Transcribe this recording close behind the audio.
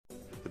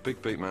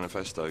Big Beat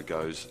Manifesto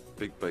goes,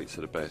 big beats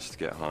are the best,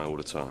 get high all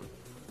the time.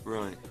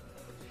 Right.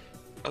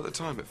 At the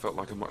time, it felt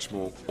like a much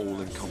more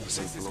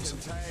all-encompassing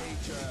philosophy.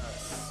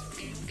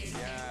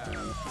 Yeah.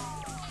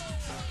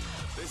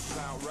 This is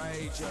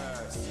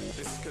outrageous.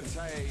 This is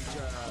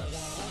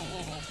contagious.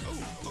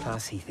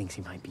 Plus, he thinks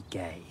he might be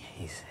gay.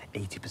 He's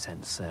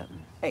 80%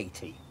 certain.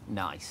 80?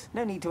 Nice.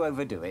 No need to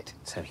overdo it.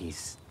 So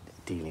he's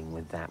dealing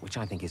with that, which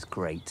I think is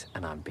great,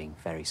 and I'm being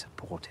very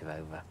supportive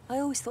over. I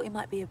always thought he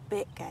might be a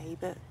bit gay,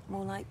 but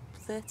more like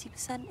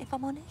 30%, if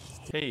I'm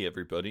honest. Hey,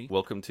 everybody.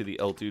 Welcome to the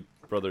El Dude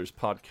Brothers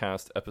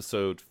podcast,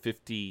 episode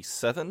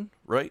 57,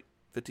 right?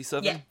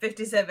 57? Yeah,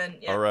 57,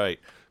 yeah. All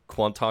right.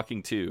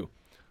 Quantocking II.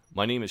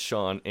 My name is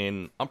Sean,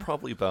 and I'm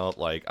probably about,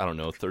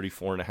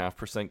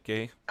 34.5%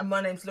 gay. And my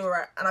name's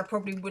Laura, and I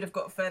probably would have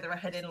got further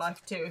ahead in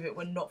life too if it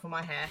were not for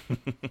my hair.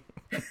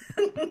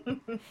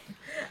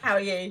 How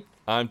are you?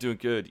 I'm doing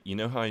good. You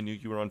know how I knew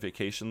you were on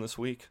vacation this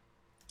week?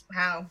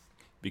 How?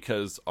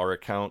 Because our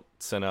account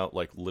sent out,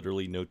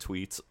 literally no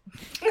tweets.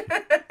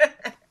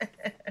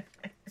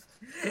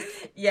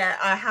 Yeah,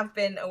 I have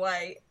been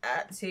away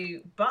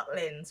to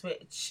Butlins,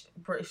 which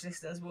British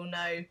listeners will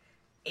know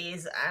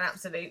is an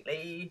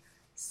absolutely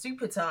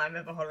super time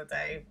of a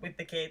holiday with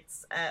the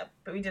kids.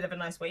 But we did have a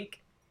nice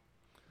week.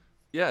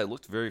 Yeah, it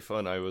looked very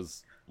fun. I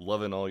was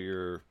loving all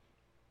your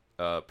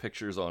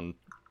pictures on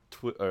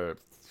Twitter,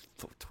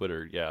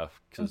 yeah,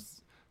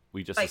 because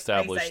we just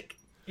established...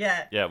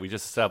 Yeah, we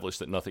just established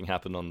that nothing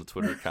happened on the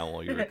Twitter account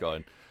while you were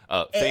gone.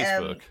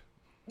 Facebook.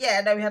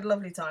 Yeah, no, we had a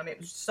lovely time. It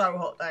was so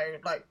hot though.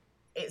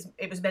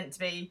 It was meant to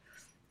be.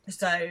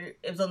 So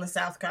it was on the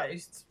south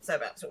coast, so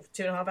about sort of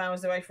 2.5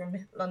 hours away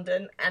from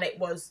London, and it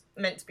was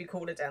meant to be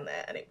cooler down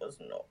there, and it was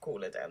not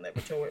cooler down there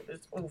at all. It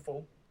was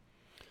awful.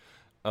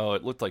 Oh,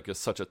 it looked like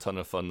such a ton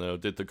of fun though.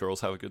 Did the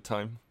girls have a good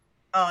time?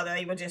 Oh,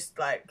 they were just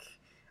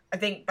I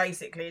think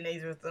basically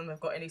neither of them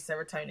have got any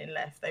serotonin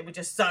left. They were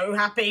just so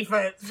happy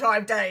for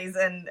 5 days,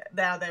 and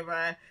now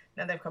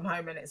they've come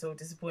home and it's all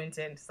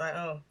disappointing. It's like,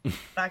 oh,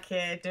 back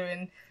here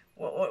doing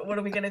what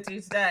are we going to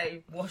do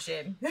today?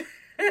 Washing.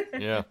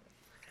 Yeah.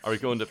 Are we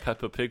going to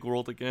Peppa Pig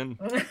World again?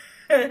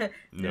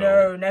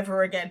 No,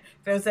 never again.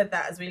 Phil said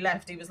that as we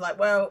left. He was like,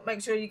 well,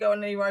 make sure you go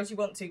on any rides you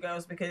want to,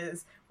 girls,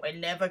 because we're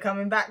never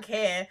coming back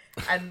here.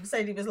 And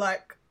Sadie was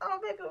like, oh,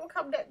 maybe we'll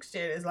come next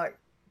year. It's like,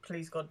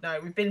 please God, no.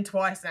 We've been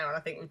twice now, and I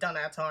think we've done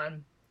our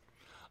time.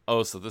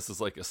 Oh, so this is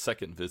like a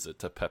second visit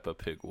to Peppa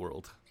Pig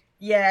World.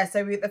 Yeah,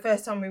 so the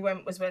first time we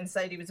went was when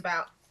Sadie was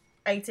about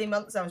 18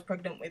 months. I was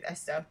pregnant with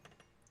Esther,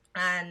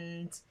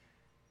 and it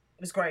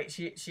was great.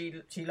 She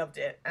loved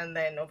it. And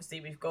then obviously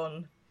we've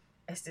gone.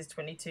 Esther's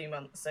 22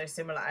 months, so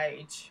similar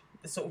age.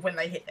 The sort of when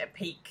they hit their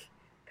peak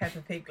Peppa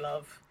Pig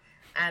love,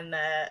 and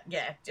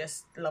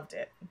just loved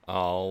it.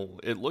 Oh,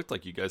 it looked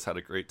like you guys had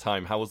a great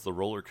time. How was the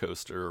roller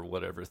coaster or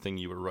whatever thing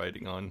you were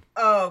riding on?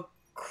 Oh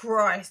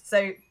Christ!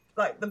 So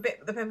the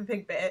Peppa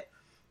Pig bit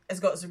has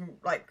got some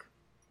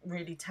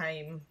really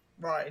tame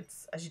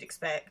rides, as you'd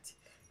expect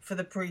for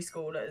the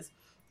preschoolers,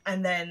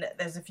 and then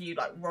there's a few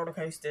roller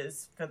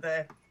coasters for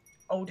the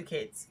older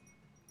kids.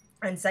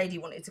 And Sadie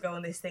wanted to go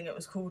on this thing. It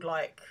was called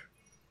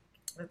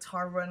the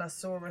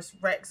Tyrannosaurus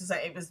Rex or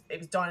something. It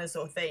was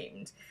dinosaur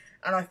themed,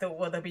 and I thought,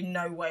 well, there'll be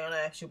no way on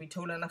earth she'll be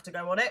tall enough to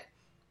go on it,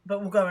 but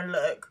we'll go and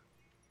look.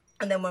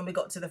 And then when we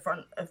got to the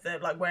front of the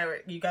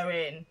where you go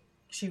in,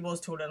 she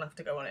was tall enough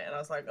to go on it, and I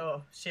was like,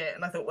 oh shit.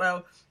 And I thought,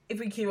 well, if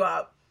we queue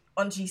up,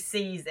 once she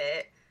sees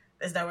it,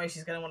 there's no way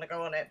she's going to want to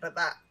go on it. But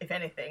that, if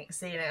anything,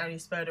 seeing it only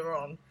spurred her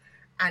on,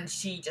 and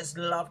she just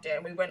loved it.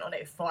 And we went on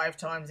it 5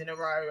 times in a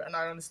row, and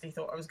I honestly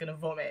thought I was going to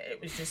vomit.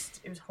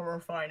 It was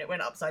horrifying. It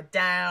went upside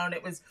down.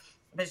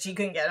 But she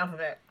couldn't get enough of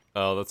it.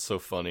 Oh, that's so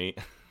funny.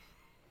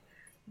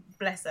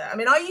 Bless her. I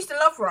mean, I used to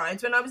love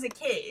rides when I was a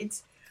kid,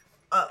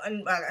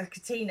 and a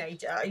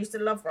teenager. I used to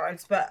love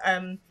rides, but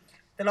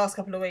the last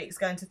couple of weeks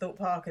going to Thorpe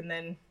Park and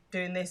then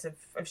doing this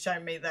have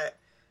shown me that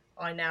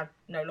I now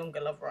no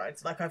longer love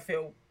rides.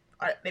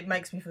 It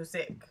makes me feel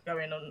sick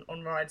going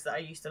on rides that I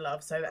used to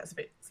love, so that's a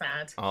bit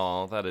sad.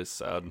 Oh, that is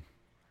sad.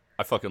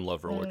 I fucking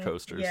love roller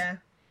coasters. Yeah.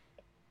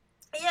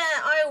 Yeah,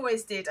 I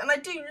always did, and I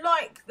do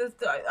like the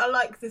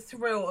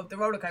thrill of the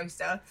roller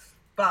coaster,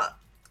 but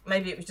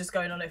maybe it was just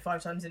going on it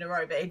 5 times in a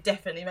row. But it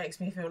definitely makes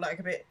me feel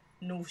a bit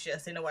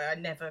nauseous in a way I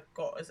never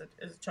got as a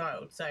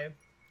child. So,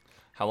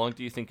 how long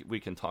do you think we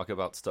can talk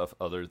about stuff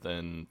other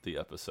than the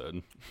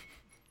episode?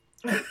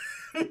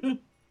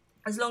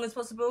 As long as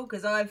possible,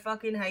 because I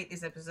fucking hate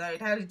this episode.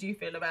 How did you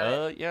feel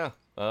about it? Yeah,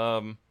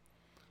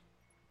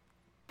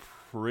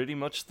 pretty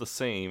much the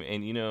same.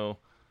 And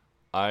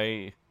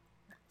I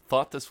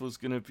thought this was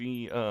gonna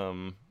be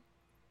I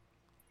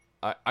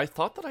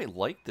thought that I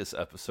liked this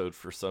episode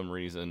for some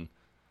reason.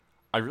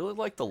 I really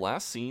liked the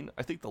last scene.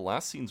 I think the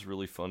last scene's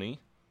really funny.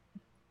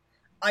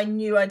 I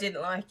knew I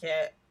didn't like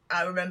it.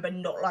 I remember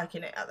not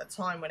liking it at the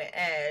time when it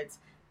aired,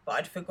 but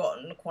I'd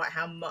forgotten quite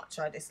how much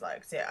I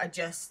disliked it. I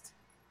just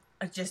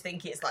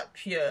think it's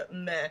pure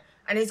meh.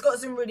 And it's got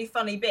some really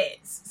funny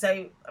bits.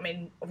 So, I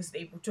mean,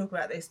 obviously we'll talk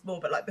about this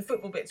more, but the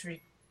football bit's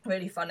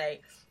really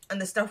funny.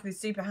 and the stuff with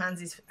Super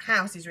Hans'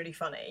 house is really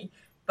funny,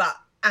 but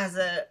as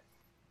a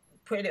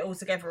putting it all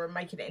together and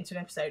making it into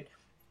an episode,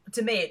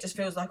 to me it just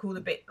feels like all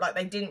the bit like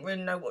they didn't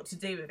really know what to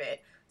do with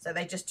it, so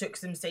they just took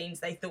some scenes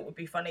they thought would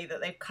be funny that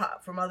they've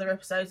cut from other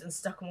episodes and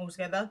stuck them all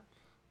together.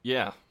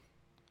 Yeah,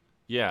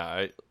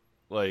 I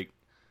like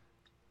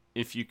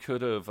if you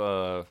could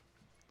have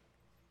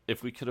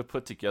if we could have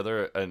put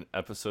together an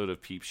episode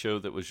of Peep Show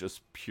that was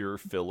just pure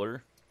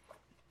filler,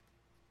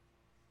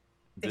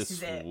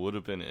 this would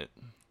have been it.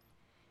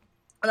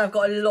 And I've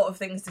got a lot of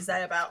things to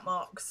say about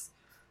Mark's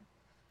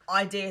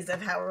ideas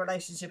of how a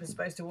relationship is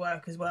supposed to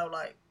work as well.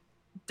 Like,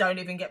 don't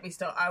even get me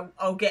started.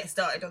 I'll get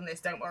started on this,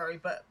 don't worry.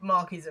 But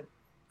Mark is a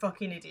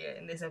fucking idiot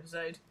in this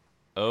episode.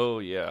 Oh,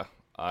 yeah.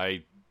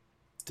 I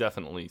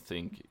definitely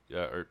think...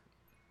 I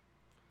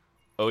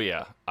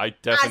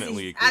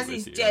definitely agree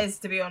with you. As is Jez,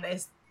 to be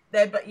honest.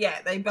 They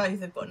both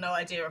have got no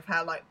idea of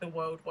how, like, the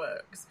world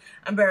works.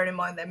 And bearing in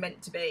mind they're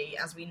meant to be,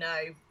 as we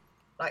know,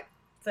 like,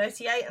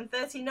 38 and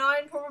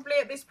 39 probably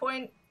at this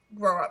point.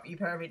 Grow up, you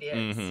pair of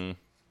idiots. Mm-hmm.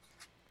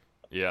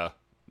 Yeah.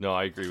 No,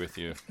 I agree with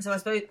you. So I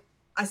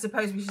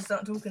suppose we should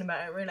start talking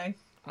about it, really.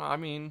 I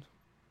mean,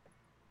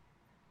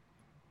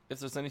 if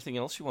there's anything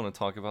else you want to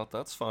talk about,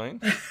 that's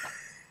fine.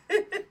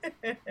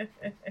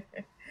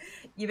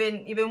 You've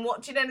been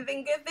watching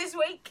anything good this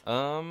week?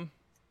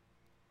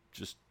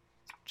 Just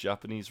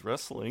Japanese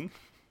wrestling.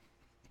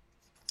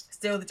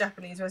 Still the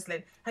Japanese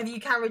wrestling. Have you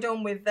carried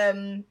on with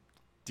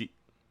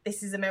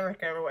This Is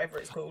America or whatever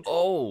it's called?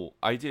 Oh,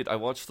 I did. I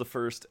watched the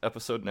first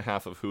episode and a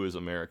half of Who Is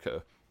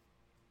America.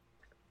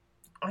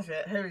 I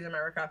feel Who Is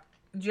America?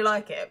 Did you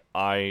like it?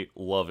 I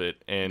love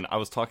it. And I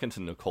was talking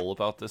to Nicole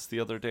about this the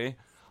other day.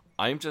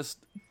 I'm just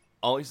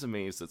always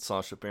amazed that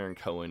Sacha Baron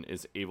Cohen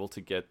is able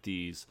to get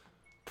these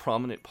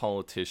prominent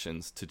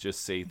politicians to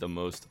just say the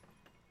most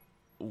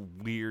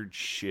weird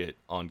shit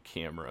on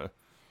camera.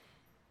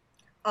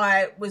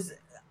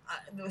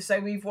 So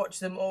we've watched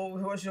them all.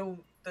 We've watched all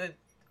the...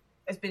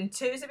 It's been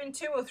two. Has it been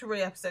 2 or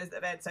 3 episodes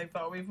that they've had so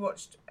far? We've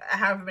watched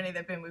however many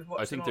there've been. We've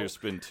watched. I think them all. there's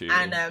been 2.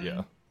 And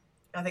yeah.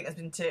 I think there's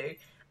been 2.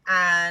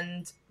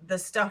 And the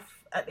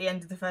stuff at the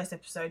end of the first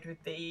episode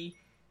with the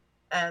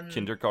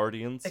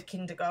Kindergardians. The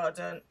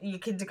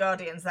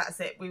kindergardians. That's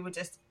it. We were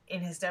just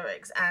in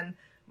hysterics. And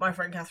my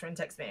friend Catherine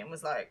texted me and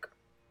was like,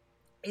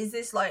 "Is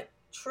this like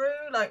true?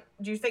 Like,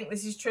 do you think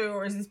this is true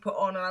or is this put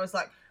on?" And I was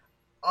like,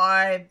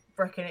 "I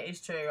reckon it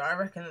is true. I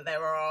reckon that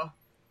there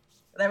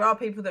are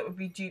people that would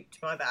be duped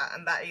by that,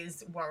 and that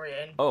is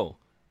worrying." Oh,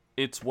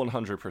 it's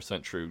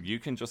 100% true. You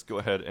can just go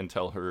ahead and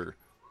tell her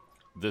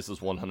this is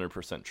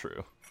 100%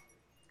 true.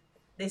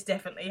 This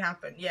definitely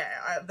happened. Yeah,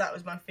 that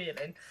was my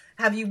feeling.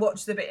 Have you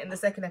watched the bit in the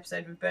second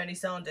episode with Bernie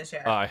Sanders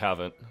yet? I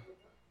haven't.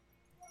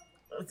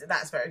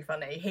 That's very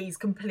funny. He's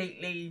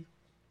completely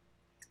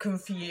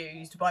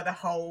confused by the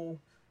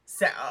whole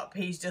setup.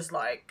 He's just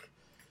like...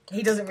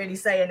 He doesn't really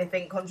say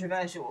anything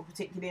controversial or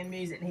particularly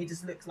amusing. He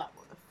just looks like,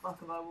 what the fuck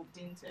have I walked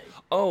into?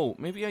 Oh,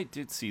 maybe I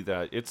did see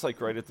that. It's like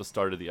right at the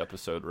start of the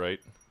episode, right?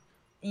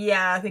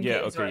 Yeah, I think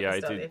it is right at the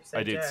start I of the episode,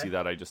 I did see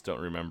that. I just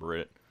don't remember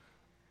it.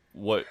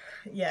 What?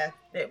 Yeah,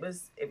 it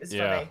was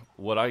yeah, funny.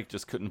 What I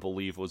just couldn't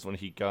believe was when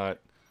he got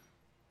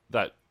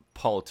that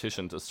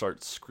politician to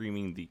start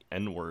screaming the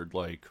N-word.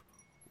 Like,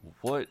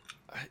 what?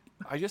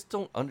 I just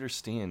don't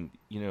understand,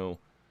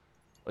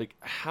 like,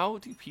 how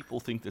do people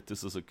think that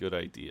this is a good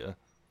idea?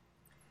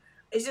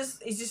 It's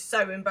just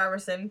so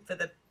embarrassing for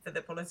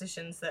the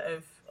politicians that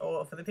have,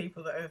 or for the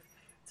people that have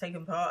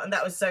taken part, and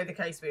that was so the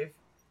case with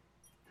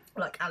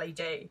like Ali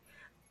G,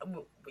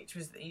 which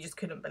was that you just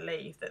couldn't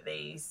believe that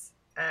these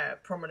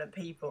prominent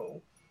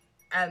people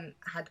had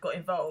got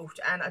involved.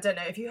 And I don't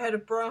know if you heard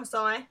of Brass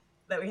Eye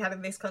that we had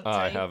in this country.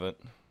 I haven't.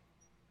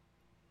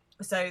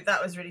 So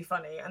that was really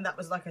funny, and that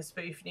was like a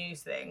spoof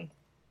news thing,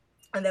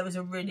 and there was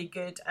a really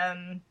good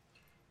thing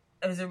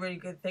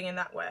in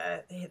that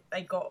where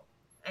they got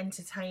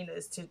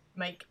entertainers to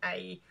make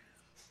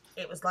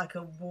it was like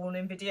a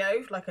warning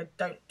video, like a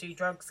don't do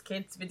drugs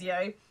kids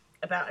video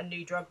about a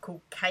new drug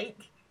called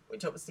Cake,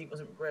 which obviously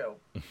wasn't real.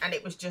 And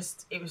it was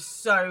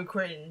so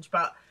cringe,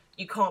 but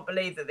you can't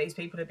believe that these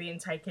people are being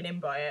taken in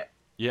by it.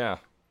 Yeah,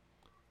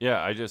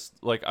 I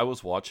just, like, I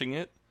was watching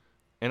it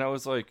and I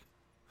was like,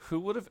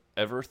 who would have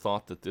ever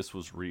thought that this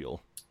was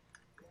real?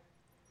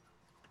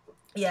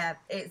 Yeah,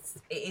 it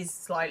is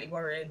slightly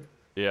worrying.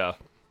 Yeah,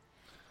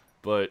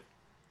 but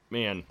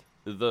man,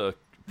 the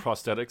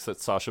prosthetics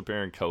that Sacha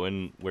Baron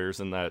Cohen wears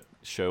in that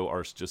show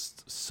are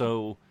just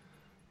so,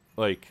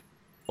 like,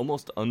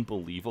 almost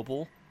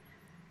unbelievable.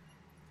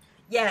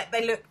 Yeah,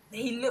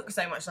 he looks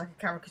so much like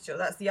a caricature.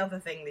 That's the other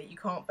thing, that you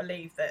can't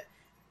believe that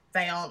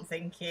they aren't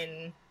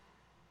thinking,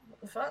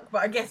 what the fuck?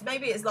 But I guess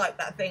maybe it's like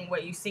that thing where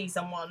you see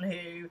someone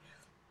who,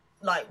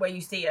 like, where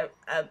you see a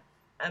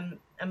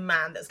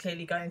man that's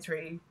clearly going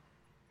through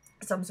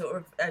some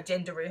sort of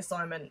gender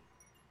reassignment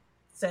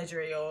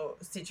surgery or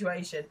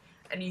situation,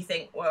 and you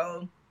think,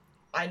 well,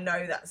 I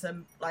know that's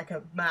a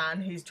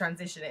man who's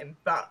transitioning,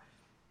 but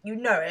you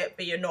know it,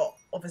 but you're not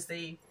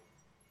obviously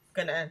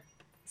gonna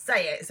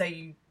say it, so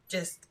you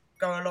just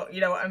go along.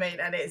 You know what I mean?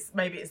 And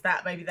maybe it's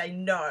that. Maybe they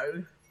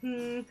know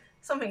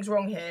something's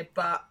wrong here,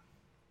 but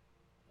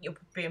you're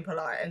being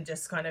polite and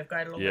just kind of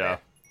going along with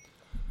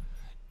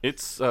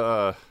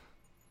it.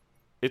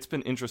 It's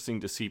been interesting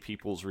to see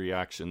people's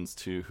reactions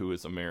to Who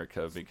is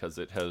America, because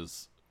it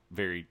has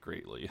varied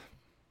greatly.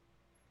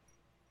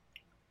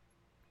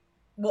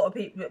 What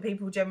are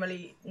people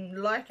generally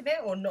liking it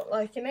or not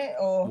liking it?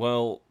 Or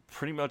Well,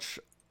 pretty much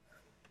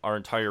our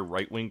entire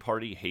right-wing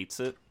party hates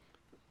it.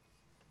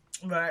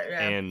 right,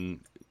 yeah. And,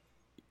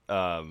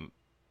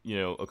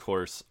 of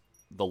course,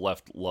 the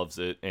left loves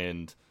it.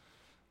 And,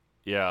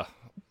 yeah,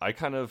 I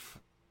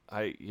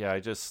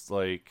just,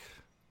 like,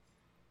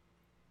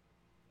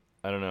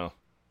 I don't know.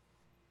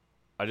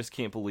 I just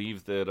can't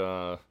believe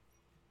that,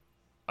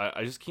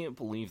 I just can't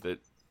believe that,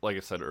 like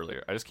I said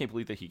earlier, I just can't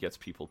believe that he gets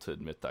people to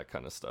admit that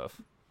kind of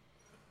stuff.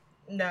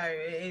 No,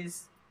 it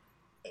is.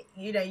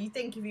 You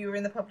think if you were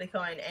in the public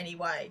eye in any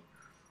way,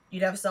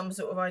 you'd have some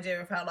sort of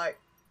idea of how, like,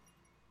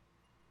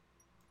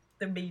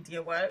 the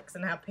media works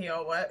and how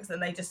PR works,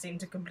 and they just seem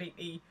to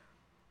completely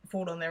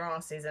fall on their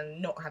asses and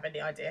not have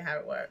any idea how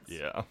it works.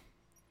 Yeah.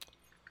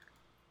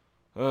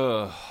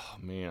 Oh,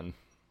 man.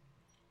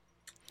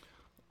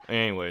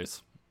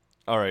 Anyways.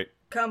 All right.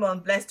 Come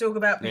on, let's talk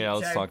about Peep Show. Yeah,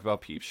 let's talk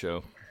about Peep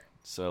Show.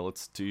 So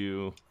let's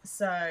do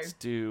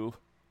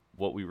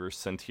what we were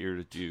sent here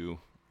to do,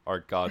 our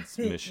God's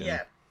mission.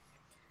 Yeah.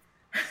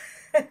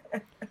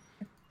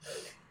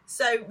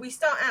 So we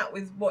start out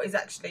with what is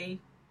actually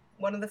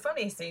one of the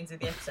funniest scenes of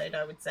the episode,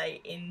 I would say,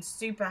 in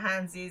Super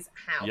Hans's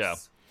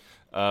house.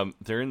 Yeah.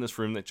 They're in this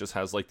room that just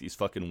has, like, these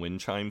fucking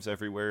wind chimes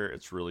everywhere.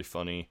 It's really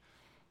funny.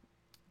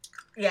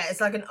 Yeah,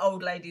 it's like an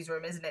old lady's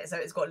room, isn't it? So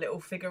it's got little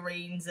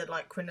figurines and,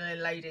 like,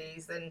 crinoline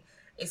ladies, and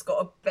it's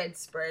got a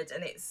bedspread,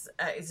 and it's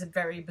a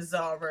very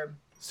bizarre room.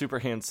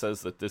 Superhand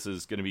says that this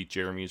is going to be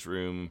Jeremy's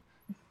room.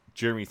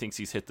 Jeremy thinks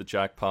he's hit the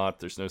jackpot.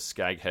 There's no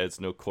skag heads,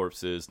 no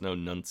corpses, no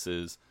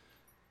nunces.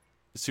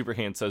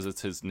 Superhand says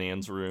it's his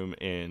Nan's room,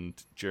 and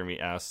Jeremy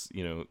asks,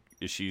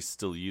 is she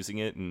still using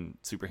it? And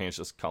Superhand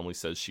just calmly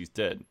says she's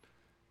dead.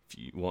 If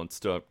you won't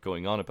stop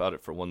going on about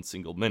it for one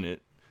single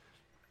minute,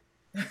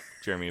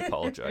 Jeremy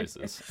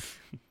apologizes.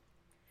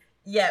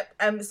 Yeah,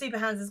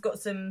 Superhands has got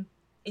some.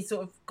 He's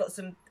sort of got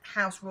some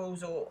house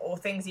rules or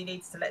things he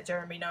needs to let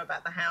Jeremy know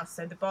about the house.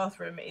 So the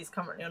bathroom is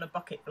currently on a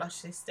bucket flush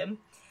system.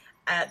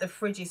 The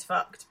fridge is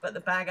fucked, but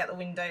the bag out the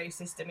window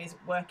system is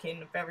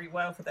working very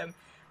well for them.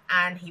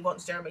 And he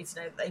wants Jeremy to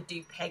know that they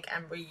do peg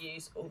and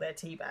reuse all their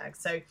tea bags.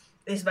 So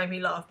this made me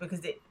laugh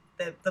because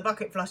the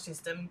bucket flush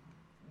system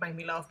made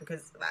me laugh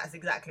because that's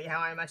exactly how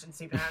I imagine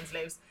Superhands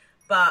lives.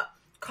 But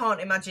can't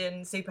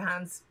imagine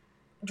Superhands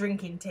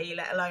drinking tea,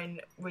 let alone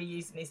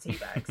reusing his tea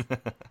bags.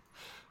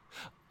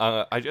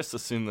 I just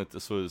assumed that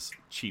this was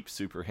cheap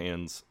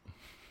Superhands.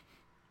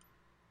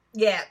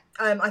 Yeah,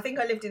 I think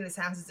I lived in this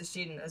house as a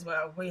student as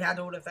well. We had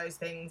all of those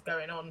things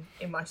going on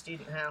in my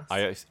student house.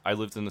 I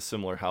lived in a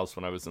similar house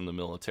when I was in the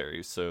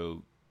military,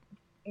 so...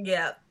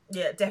 Yeah,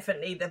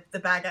 definitely. The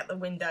bag out the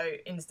window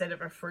instead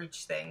of a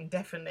fridge thing,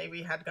 definitely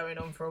we had going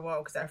on for a while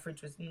because our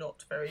fridge was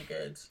not very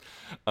good.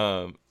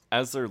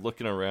 As they're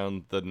looking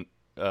around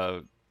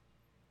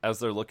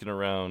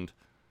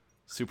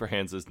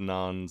Superhands'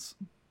 Nan's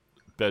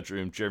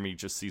bedroom, Jeremy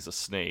just sees a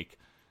snake,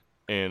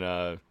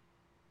 and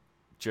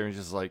Jeremy's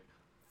just like,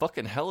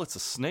 fucking hell, it's a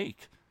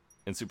snake.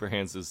 And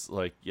Superhands is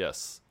like,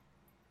 yes,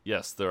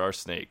 there are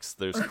snakes.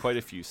 There's quite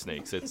a few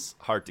snakes. It's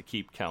hard to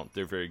keep count.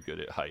 They're very good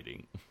at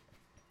hiding.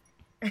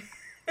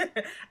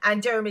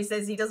 And Jeremy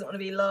says he doesn't want to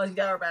be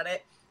large-dar about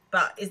it,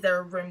 but is there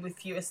a room with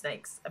fewer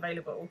snakes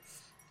available?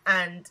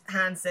 And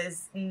Hans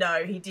says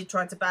no, he did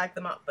try to bag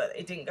them up, but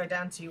it didn't go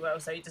down too well,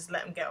 so he just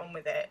let them get on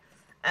with it.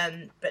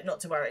 But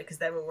not to worry, because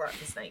they're all right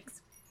for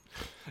snakes.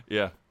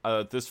 Yeah,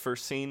 this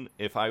first scene,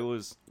 if I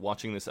was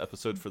watching this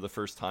episode for the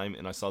first time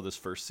and I saw this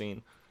first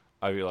scene,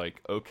 I'd be like,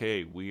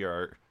 okay, we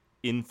are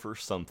in for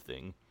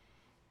something.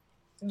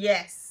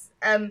 Yes.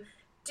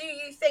 Do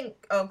you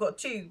think... Oh, I've got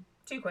two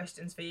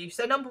questions for you.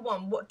 So, number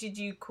one, what did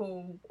you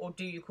call, or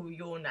do you call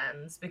your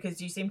nans?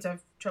 Because you seem to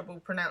have trouble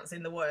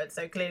pronouncing the word,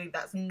 so clearly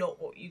that's not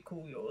what you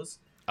call yours.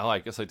 Oh, I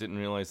guess I didn't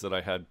realize that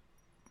I had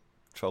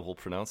trouble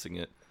pronouncing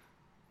it.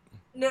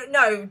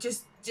 No,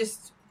 just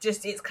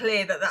it's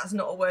clear that that's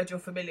not a word you're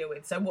familiar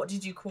with. So what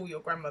did you call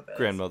your grandmother?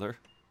 Grandmother.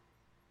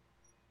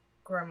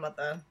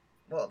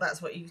 Well,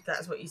 that's what you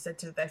said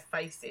to their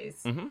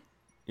faces. Mm-hmm.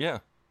 Yeah.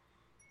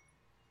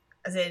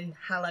 As in,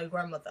 hello,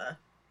 grandmother.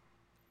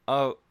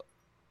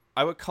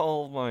 I would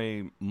call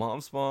my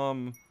mom's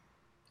mom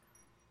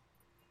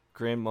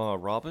Grandma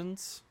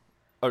Robbins.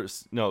 Or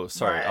no,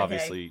 sorry, right, okay.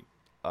 Obviously.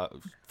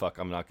 Fuck,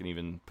 I'm not gonna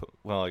even put.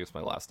 Well, I guess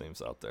my last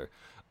name's out there.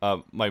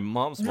 My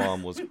mom's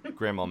mom was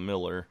Grandma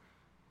Miller,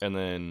 and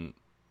then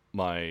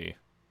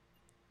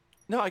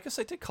No, I guess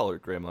I did call her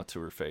Grandma to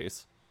her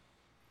face.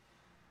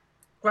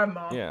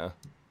 Grandma. Yeah.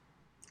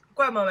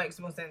 Grandma makes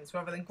more sense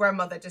rather than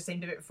grandmother. Just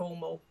seemed a bit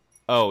formal.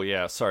 Oh,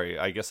 yeah, sorry.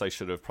 I guess I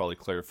should have probably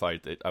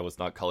clarified that I was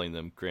not calling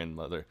them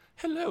grandmother.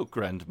 Hello,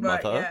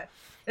 grandmother.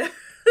 Right, yeah.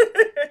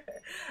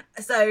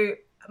 So,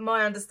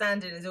 my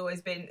understanding has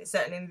always been,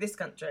 certainly in this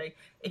country,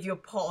 if you're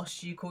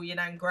posh, you call your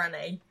nan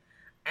granny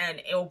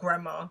or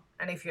grandma,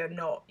 and if you're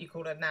not, you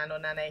call her nan or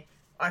nanny.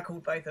 I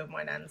called both of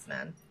my nans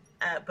nan,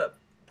 but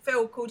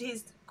Phil called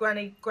his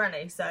granny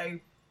granny, so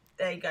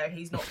there you go.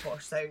 He's not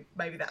posh, so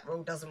maybe that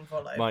rule doesn't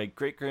follow. My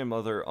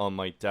great-grandmother on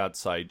my dad's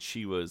side,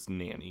 she was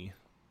Nanny.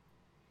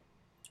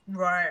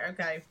 Right,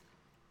 okay.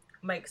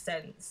 Makes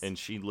sense. And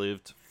she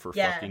lived for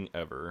fucking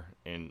ever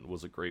and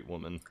was a great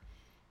woman.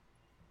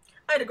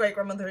 I had a great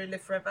grandmother who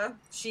lived forever.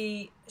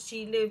 She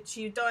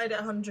died at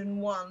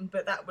 101,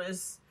 but that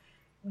was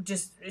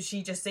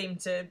she just seemed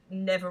to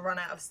never run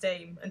out of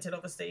steam until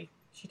obviously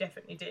she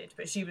definitely did.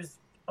 But she was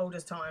old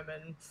as time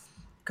and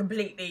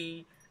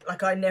completely,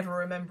 like, I never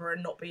remember her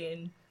not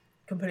being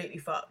completely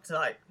fucked.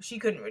 Like, she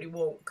couldn't really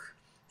walk.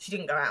 She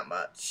didn't go out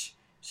much.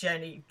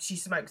 She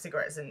smoked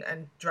cigarettes and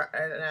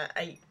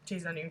ate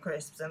cheese and onion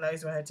crisps, and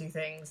those were her two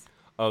things.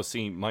 Oh,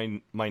 see,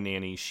 my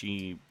nanny,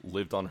 she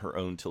lived on her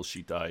own till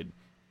she died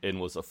and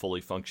was a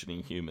fully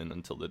functioning human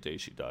until the day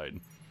she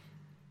died.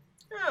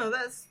 Oh,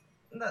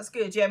 that's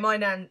good. Yeah, my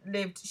nan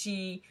lived,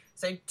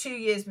 so 2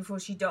 years before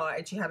she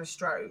died, she had a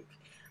stroke,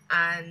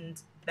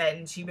 and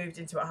then she moved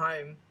into a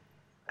home.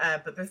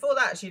 But before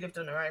that, she lived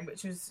on her own,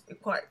 which was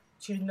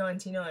she was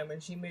 99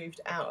 when she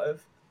moved out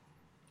of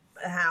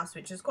a house,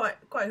 which was quite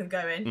good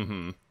going.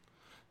 Mm-hmm.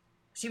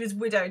 She was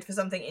widowed for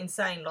something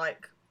insane,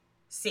 like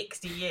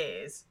 60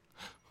 years.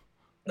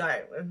 No,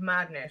 it was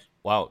madness.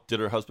 Wow, did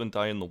her husband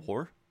die in the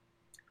war?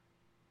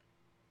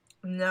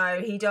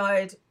 No, he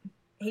died.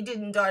 He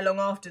didn't die long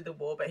after the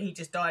war, but he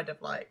just died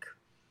of, like,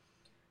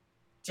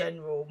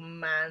 general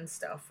man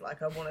stuff.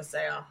 Like, I want to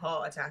say a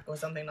heart attack or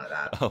something like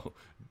that. Oh,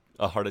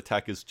 a heart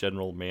attack is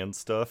general man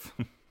stuff?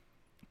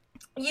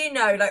 You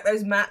know, like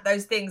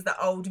those things that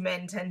old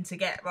men tend to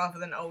get rather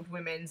than old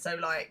women. So,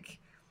 like,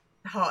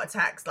 heart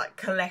attacks, like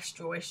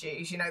cholesterol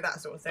issues, you know,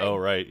 that sort of thing. Oh,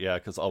 right, yeah,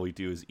 because all we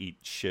do is eat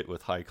shit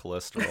with high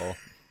cholesterol.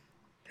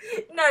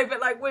 No, but,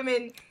 like,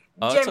 women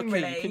It's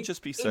generally... okay, you can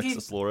just be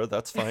sexist, Laura,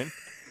 that's fine.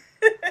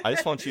 I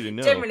just want you to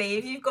know. Generally,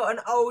 if you've got an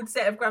old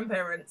set of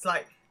grandparents,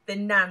 like, the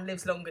nan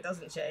lives longer,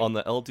 doesn't she? On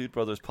the L Dude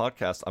Brothers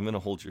podcast, I'm going to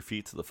hold your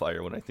feet to the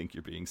fire when I think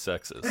you're being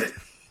sexist.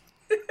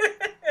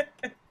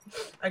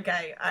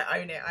 Okay, I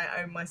own it.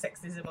 I own my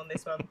sexism on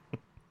this one.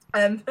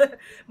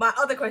 My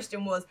other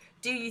question was,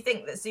 do you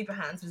think that Super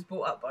Hands was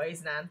brought up by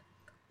his nan?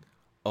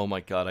 Oh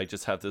my god, I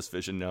just have this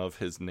vision now of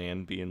his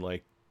nan being,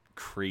 like,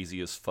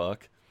 crazy as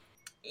fuck.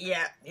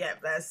 Yeah,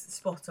 that's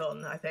spot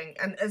on, I think.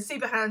 And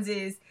Super Hands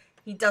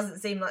he doesn't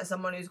seem like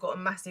someone who's got a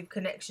massive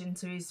connection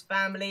to his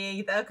family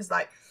either, because,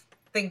 like,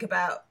 think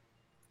about,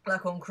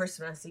 like, on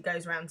Christmas, he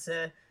goes round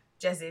to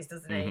Jez's,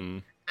 doesn't he? Mm-hmm.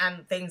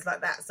 And things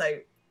like that. So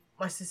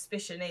my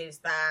suspicion is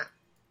that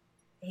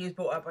he was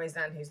brought up by his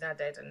nan, who's now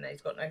dead, and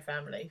he's got no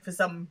family for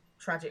some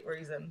tragic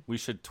reason. We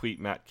should tweet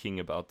Matt King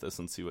about this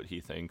and see what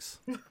he thinks.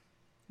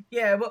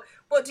 Yeah,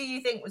 what do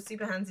you think was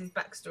Super Hands'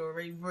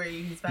 backstory,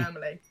 re his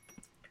family?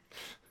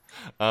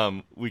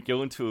 We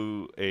go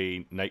into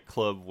a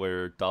nightclub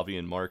where Davi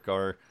and Mark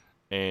are,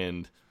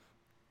 and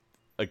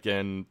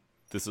again,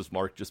 this is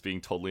Mark just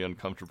being totally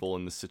uncomfortable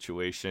in this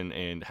situation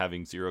and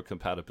having zero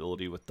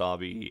compatibility with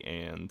Davi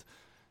and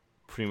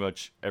pretty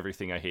much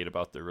everything I hate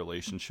about their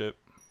relationship.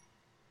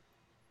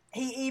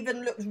 He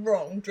even looks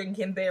wrong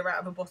drinking beer out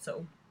of a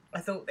bottle.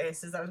 I thought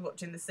this as I was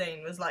watching the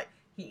scene, was like,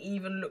 he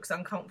even looks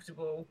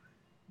uncomfortable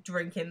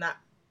drinking that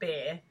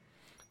beer.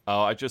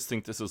 Oh, I just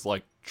think this is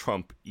like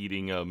Trump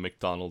eating a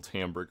McDonald's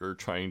hamburger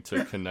trying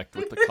to connect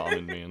with the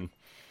common man.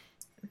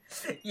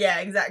 Yeah,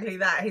 exactly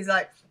that.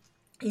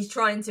 He's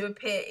trying to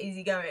appear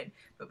easygoing,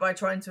 but by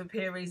trying to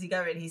appear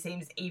easygoing, he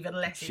seems even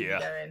less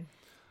easygoing.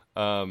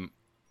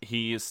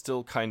 He is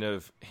still kind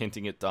of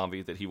hinting at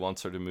Davi that he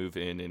wants her to move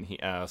in, and he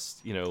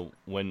asks,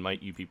 when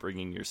might you be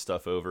bringing your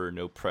stuff over?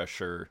 No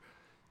pressure.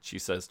 She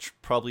says,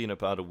 probably in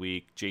about a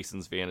week.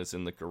 Jason's van is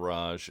in the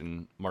garage,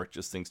 and Mark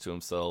just thinks to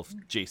himself,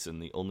 Jason,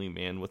 the only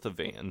man with a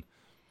van.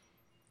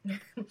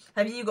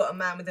 Have you got a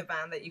man with a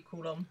van that you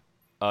call on?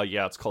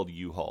 Yeah, it's called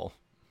U-Haul.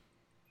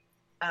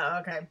 Oh,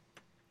 okay.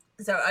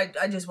 So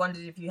I just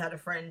wondered if you had a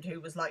friend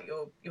who was like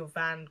your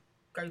van,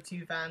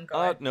 go-to van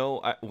guy.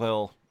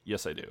 No,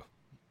 yes I do.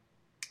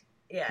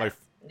 Yeah,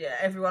 yeah.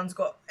 Everyone's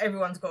got a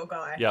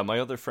guy. Yeah, my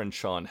other friend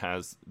Sean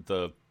has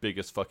the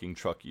biggest fucking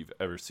truck you've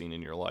ever seen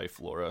in your life,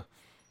 Laura.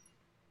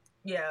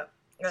 Yeah,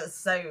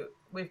 so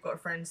we've got a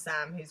friend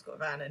Sam who's got a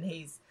van, and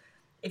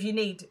if you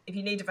need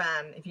a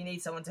van, if you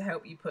need someone to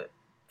help you put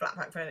flat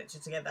pack furniture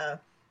together,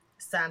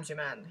 Sam's your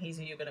man. He's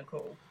who you're gonna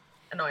call.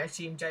 And I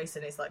assume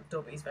Jason is like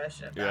Dobby's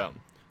version of that. Yeah,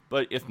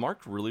 but if Mark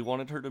really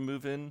wanted her to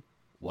move in,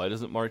 why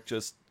doesn't Mark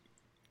just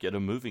get a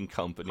moving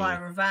company?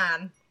 Hire a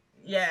van.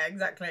 Yeah,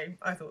 exactly.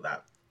 I thought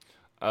that.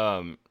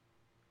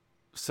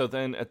 So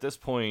then at this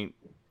point,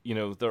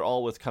 they're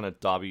all with kind of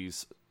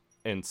Dobby's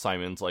and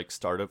Simon's like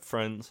startup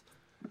friends,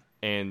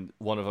 and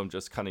one of them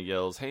just kind of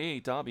yells, "Hey,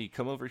 Dobby,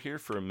 come over here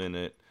for a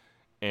minute."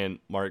 And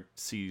Mark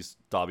sees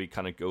Dobby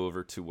kind of go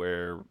over to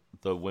where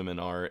the women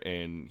are,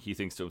 and he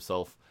thinks to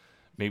himself,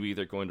 maybe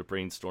they're going to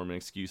brainstorm an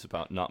excuse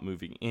about not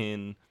moving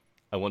in.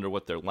 I wonder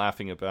what they're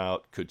laughing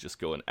about. Could just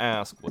go and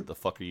ask, what the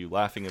fuck are you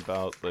laughing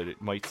about? But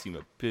it might seem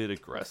a bit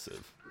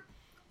aggressive.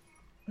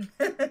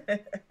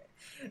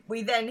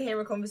 We then hear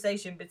a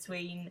conversation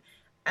between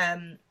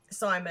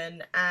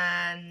Simon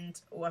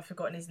and, I've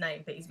forgotten his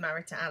name, but he's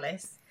married to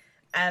Alice,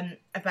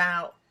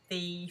 about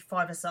the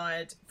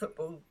five-a-side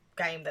football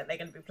game that they're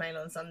going to be playing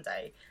on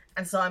Sunday.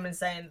 And Simon's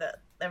saying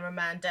that they're a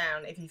man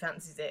down if he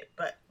fancies it,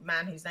 but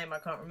man whose name I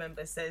can't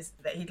remember says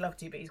that he'd love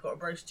to, but he's got a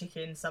roast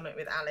chicken summit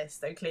with Alice,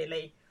 so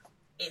clearly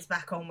it's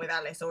back on with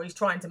Alice, or he's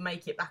trying to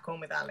make it back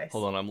on with Alice.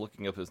 Hold on, I'm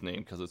looking up his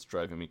name because it's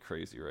driving me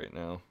crazy right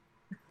now.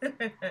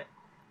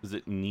 Is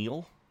it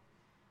Neil?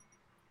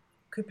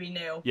 Could be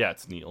Neil. Yeah,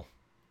 it's Neil.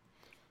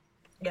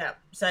 Yeah,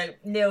 so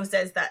Neil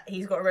says that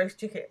he's got a roast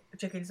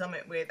chicken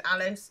summit with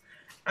Alice,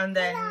 and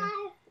then...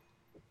 Hello.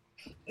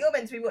 You're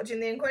meant to be watching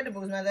The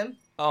Incredibles, madam.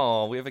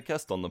 Oh, we have a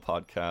guest on the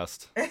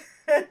podcast. Hello.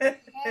 I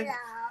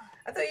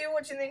thought you were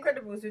watching The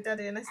Incredibles with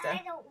Daddy and Esther.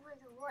 I don't want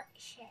to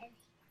watch it.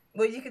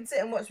 Well, you can sit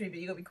and watch me, but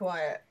you got to be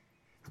quiet.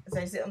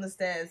 So sit on the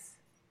stairs.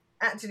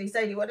 Actually,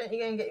 Sadie, why don't you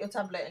go and get your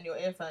tablet and your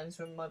earphones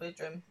from my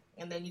bedroom,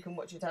 and then you can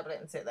watch your tablet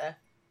and sit there.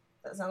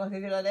 That sound like a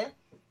good idea?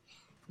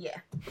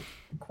 Yeah.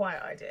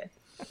 Quiet idea.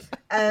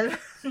 Oh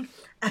no,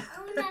 I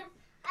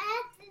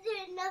have to do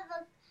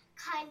another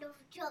kind of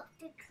job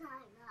to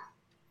climb up.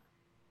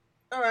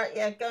 Alright,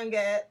 yeah, go and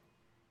get it.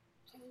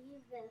 Can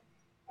you will?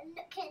 And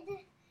look at the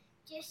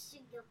just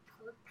in your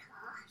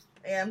podcast.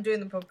 Yeah, I'm doing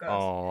the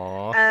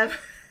Aww.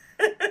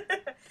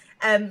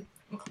 podcast.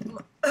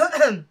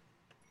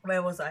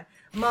 Where was I?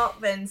 Mark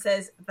then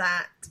says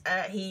that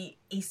he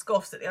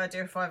scoffs at the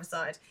idea of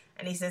five-a-side,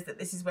 and he says that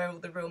this is where all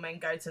the real men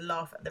go to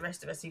laugh at the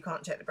rest of us who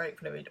can't check the brake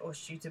fluid or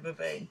shoot a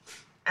baboon.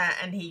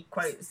 And he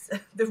quotes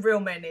the real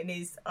men in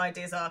his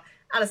ideas are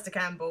Alistair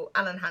Campbell,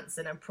 Alan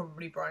Hansen, and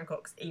probably Brian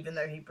Cox, even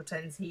though he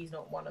pretends he's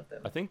not one of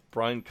them. I think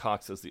Brian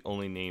Cox is the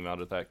only name out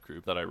of that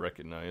group that I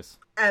recognize.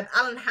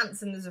 Alan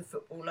Hansen is a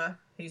footballer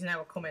who's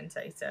now a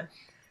commentator.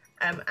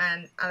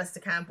 And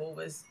Alistair Campbell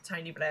was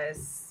Tony Blair's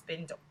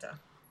spin doctor.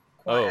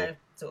 Quite a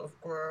sort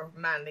of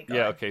manly guy.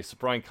 Yeah, okay, so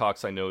Brian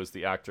Cox I know is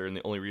the actor, and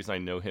the only reason I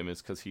know him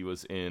is because he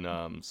was in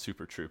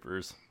Super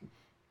Troopers.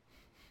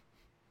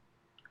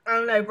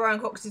 Oh no, Brian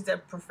Cox is a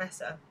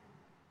professor.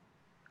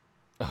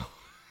 Oh.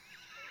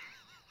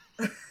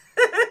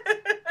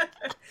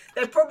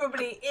 There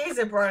probably is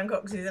a Brian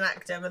Cox who's an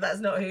actor, but that's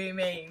not who he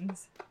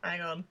means.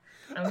 Hang on.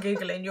 I'm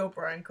Googling your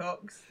Brian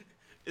Cox.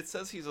 It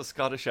says he's a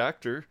Scottish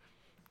actor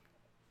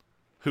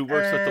who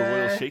works with the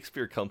Royal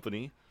Shakespeare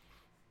Company.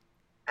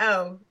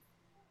 Oh.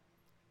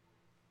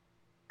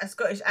 A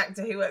Scottish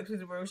actor who works with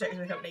the Royal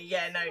Shakespeare Company.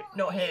 Yeah, no,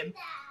 not him.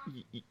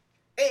 It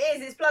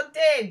is, it's plugged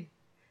in.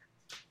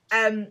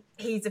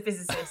 He's a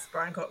physicist,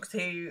 Brian Cox,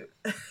 who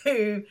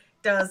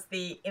does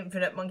the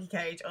Infinite Monkey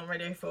Cage on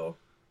Radio 4.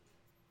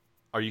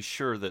 Are you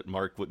sure that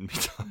Mark wouldn't be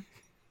talking?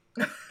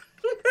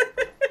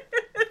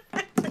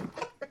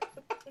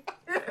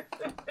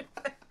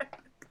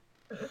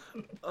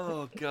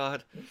 Oh,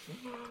 God.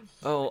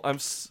 Oh,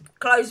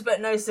 Close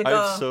but no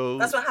cigar. so...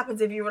 That's what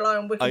happens if you rely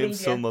on Wikipedia. I am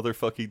so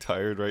motherfucking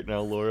tired right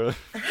now, Laura.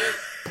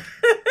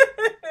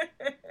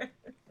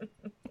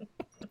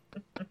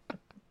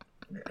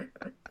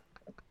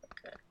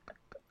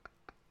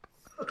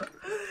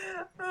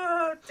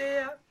 Oh,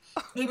 dear.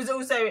 He was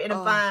also in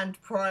a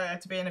band prior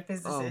to being a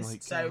physicist. Oh, my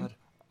God. So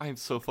I am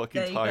so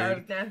fucking there you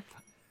tired. go now.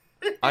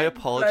 I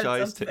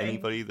apologize to something.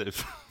 anybody that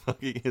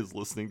fucking is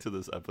listening to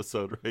this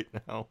episode right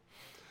now.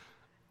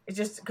 It's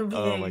just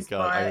confused. Oh my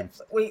God,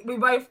 we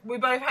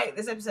both hate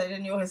this episode,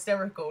 and you're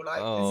hysterical.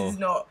 Like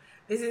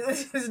this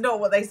is not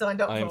what they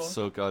signed up for. I am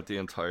so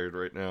goddamn tired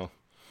right now.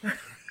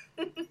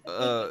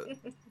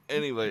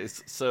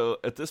 Anyways, so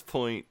at this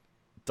point,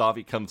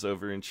 Davi comes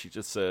over and she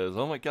just says,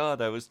 "Oh my God,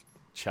 I was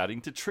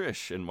chatting to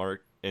Trish and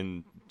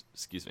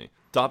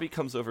Davi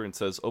comes over and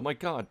says, "Oh my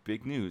God,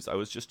 big news! I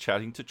was just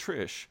chatting to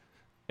Trish."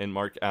 And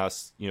Mark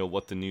asks,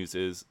 what the news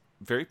is,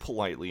 very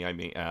politely, I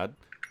may add.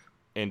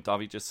 And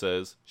Davi just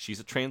says, she's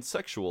a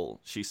transsexual.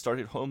 She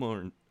started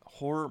hormone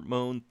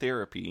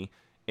therapy,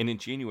 and in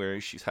January,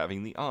 she's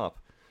having the op.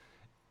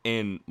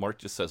 And Mark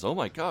just says, "Oh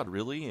my God,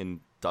 really?" And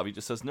Davi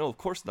just says, "No, of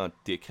course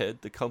not,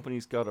 dickhead. The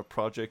company's got a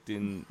project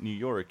in New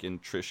York."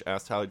 And Trish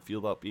asked how I'd feel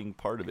about being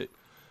part of it.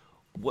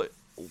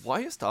 Why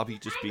is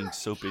Davi just being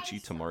so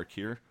bitchy to Mark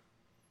here?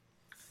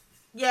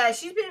 Yeah,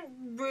 she's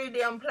been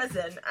really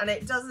unpleasant, and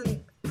it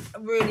doesn't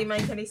really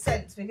make any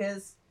sense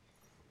because,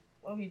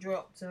 well, he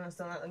dropped, and I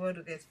still like the word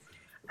of this.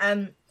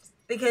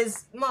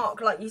 Because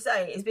Mark, like you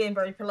say, is being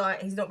very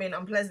polite. He's not being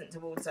unpleasant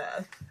towards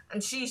her,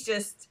 and she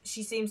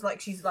seems like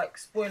she's like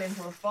spoiling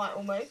for a fight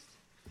almost.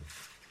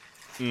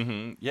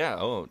 Mm-hmm. Yeah.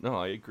 Oh no,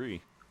 I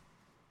agree.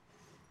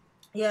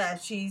 Yeah,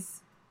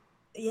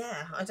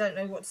 I don't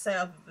know what to say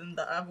other than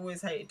that I've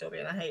always hated Dobby,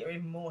 and I hate her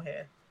even more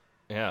here.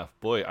 Yeah,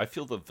 boy, I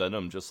feel the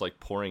venom just like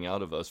pouring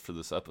out of us for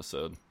this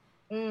episode.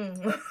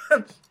 Dobby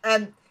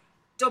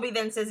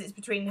then says it's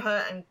between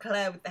her and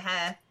Claire with the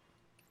hair,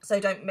 so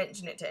don't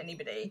mention it to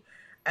anybody.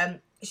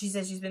 She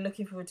says she's been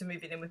looking forward to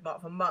moving in with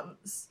Mark for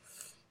months.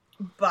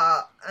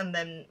 but, and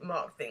then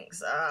Mark thinks,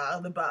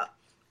 the but,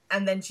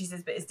 and then she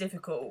says, but it's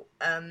difficult,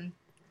 and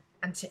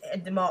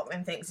Mark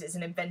then thinks it's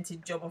an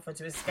invented job offer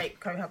to escape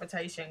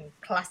cohabitation.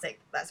 Classic,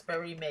 that's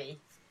very me.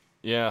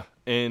 Yeah,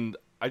 and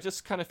I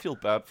just kind of feel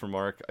bad for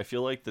Mark. I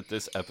feel like that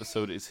this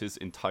episode is his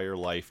entire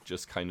life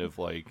just kind of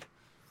like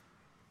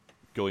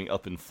going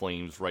up in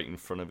flames right in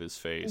front of his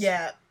face.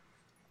 Yeah,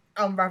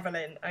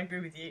 unraveling. I agree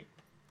with you.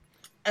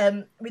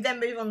 We then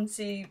move on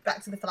to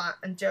back to the flat,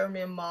 and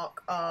Jeremy and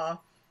Mark are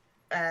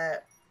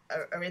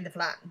in the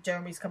flat.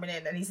 Jeremy's coming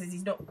in, and he says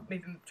he's not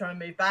trying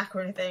to move back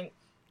or anything.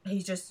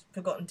 He's just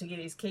forgotten to give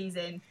his keys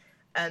in.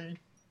 And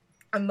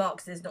Mark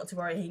says not to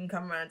worry, he can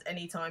come around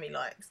any time he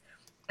likes.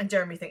 And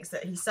Jeremy thinks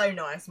that he's so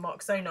nice,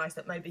 Mark's so nice,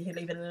 that maybe he'll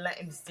even let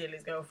him steal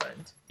his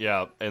girlfriend.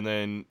 Yeah, and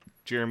then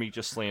Jeremy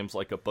just slams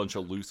like a bunch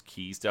of loose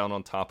keys down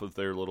on top of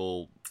their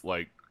little,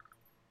 like,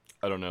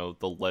 I don't know,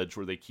 the ledge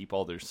where they keep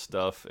all their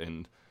stuff.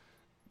 And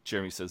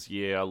Jeremy says,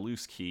 yeah,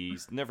 loose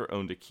keys, never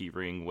owned a key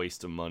ring,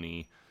 waste of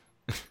money.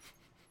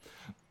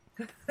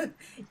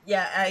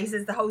 Yeah, he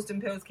says the Holston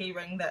Pills key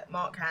ring that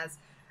Mark has.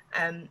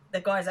 The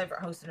guys over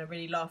at Holston are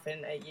really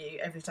laughing at you.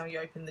 Every time you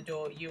open the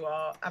door, you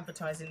are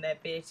advertising their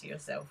beer to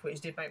yourself, which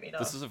did make me laugh.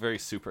 This is a very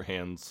super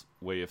hands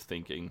way of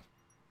thinking.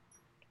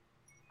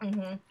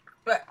 Mm-hmm.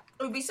 But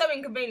it would be so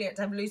inconvenient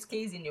to have loose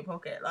keys in your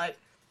pocket. Like,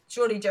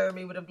 surely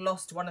Jeremy would have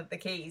lost one of the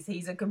keys.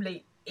 He's a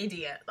complete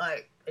idiot.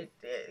 Like,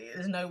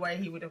 there's no way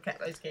he would have kept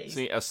those keys.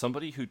 See, as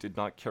somebody who did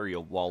not carry a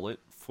wallet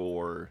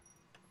for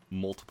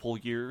multiple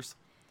years,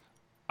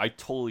 I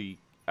totally,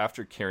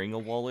 after carrying a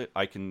wallet,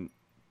 I can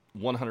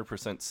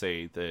 100%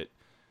 say that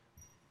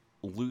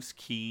loose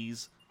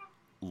keys,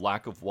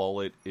 lack of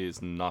wallet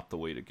is not the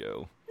way to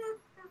go.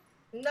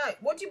 No,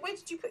 where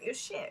did you put your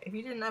shit if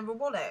you didn't have a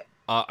wallet?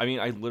 I mean,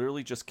 I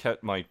literally just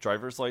kept my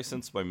driver's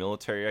license, my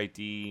military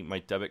ID, my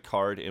debit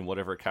card, and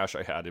whatever cash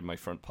I had in my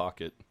front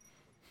pocket.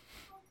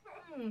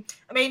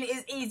 I mean,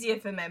 it's easier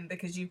for men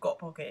because you've got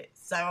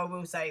pockets, so I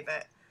will say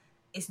that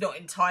it's not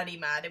entirely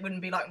mad. It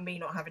wouldn't be like me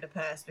not having a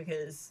purse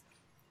because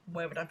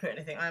where would I put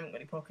anything? I haven't got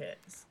any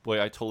pockets.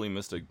 Boy, I totally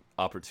missed an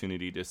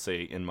opportunity to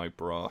say in my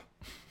bra.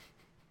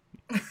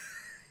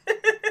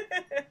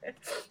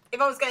 If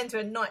I was going to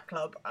a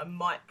nightclub, I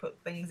might put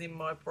things in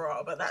my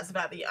bra, but that's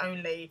about the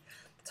only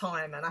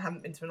time, and I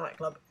haven't been to a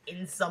nightclub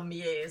in some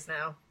years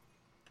now.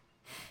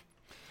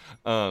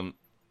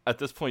 At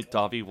this point,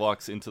 Davi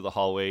walks into the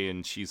hallway,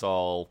 and she's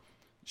all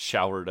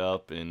showered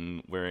up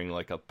and wearing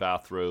like a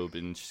bathrobe,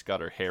 and she's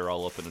got her hair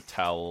all up in a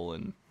towel,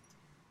 and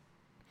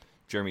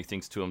Jeremy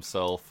thinks to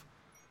himself,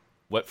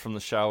 wet from the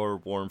shower,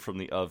 warm from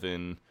the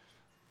oven,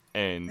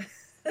 and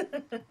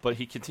but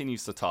he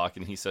continues to talk,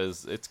 and he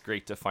says, it's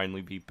great to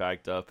finally be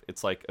bagged up.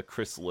 It's like a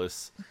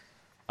chrysalis.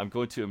 I'm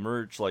going to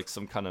emerge like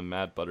some kind of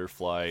mad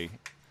butterfly.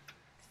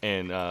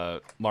 And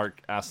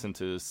Mark asks him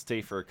to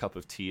stay for a cup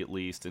of tea at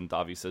least, and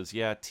Davi says,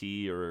 yeah,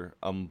 tea or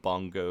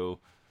umbongo,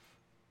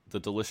 the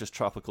delicious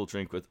tropical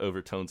drink with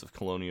overtones of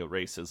colonial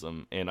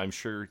racism. And I'm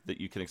sure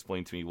that you can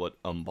explain to me what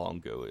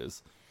umbongo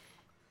is.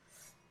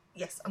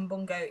 Yes,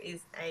 umbongo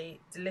is a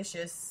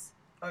delicious,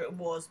 or it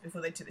was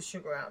before they took the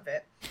sugar out of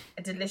it,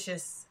 a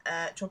delicious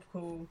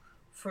tropical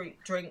fruit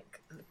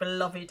drink,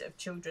 beloved of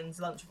children's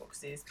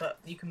lunchboxes, but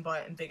you can buy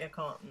it in bigger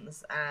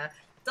cartons.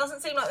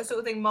 Doesn't seem like the sort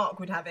of thing Mark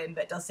would have in,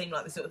 but it does seem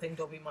like the sort of thing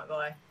Dobby might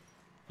buy.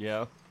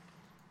 Yeah.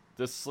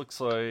 This looks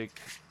like...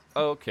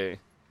 Oh, okay.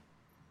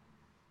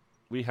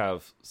 We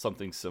have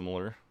something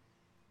similar.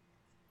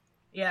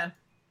 Yeah.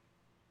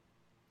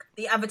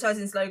 The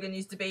advertising slogan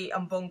used to be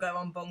umbongo,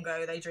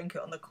 umbongo, they drink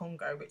it on the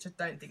Congo, which I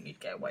don't think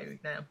you'd get away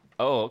with now.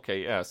 Oh,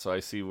 okay, yeah, so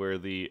I see where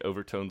the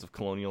overtones of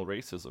colonial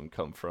racism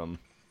come from.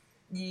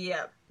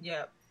 Yeah.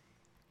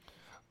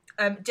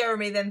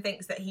 Jeremy then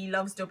thinks that he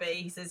loves Dobby.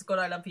 He says, God,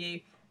 I love you.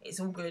 It's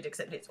all good,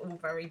 except it's all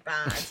very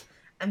bad.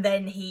 And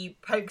then he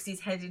pokes his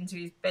head into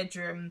his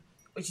bedroom,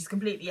 which is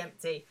completely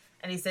empty.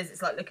 And he says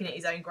it's like looking at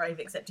his own grave,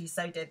 except he's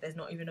so dead there's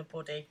not even a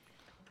body.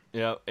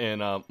 Yeah,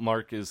 and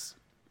Mark is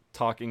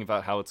talking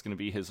about how it's going to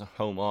be his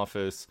home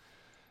office.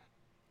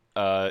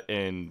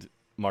 And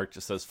Mark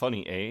just says,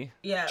 funny, eh?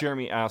 Yeah.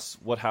 Jeremy asks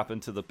what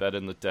happened to the bed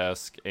and the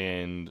desk.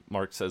 And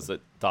Mark says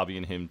that Dobby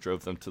and him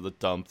drove them to the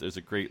dump. There's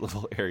a great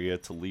little area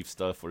to leave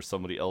stuff where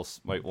somebody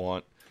else might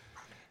want.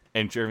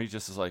 And Jeremy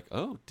just is like,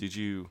 oh, did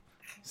you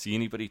see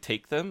anybody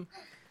take them?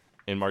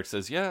 And Mark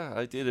says, yeah,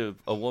 I did.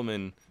 A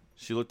woman,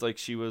 she looked like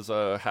she was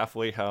a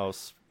halfway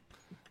house,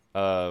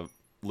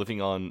 living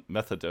on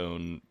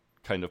methadone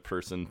kind of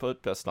person,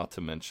 but best not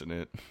to mention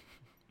it.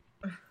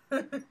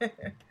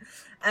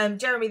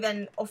 Jeremy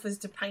then offers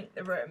to paint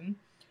the room,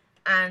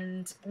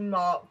 and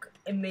Mark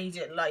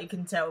immediately, like you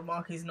can tell,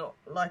 Mark is not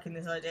liking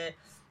this idea,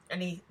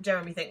 and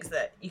Jeremy thinks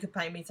that you could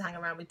pay me to hang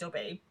around with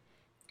Dobby.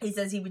 He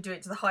says he would do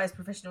it to the highest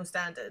professional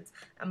standards.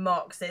 And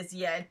Mark says,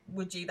 yeah,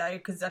 would you though?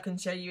 Because I can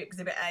show you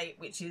Exhibit 8,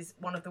 which is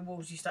one of the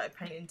walls you started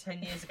painting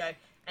 10 years ago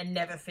and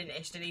never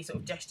finished. And he sort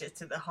of gestures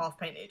to the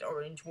half-painted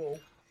orange wall.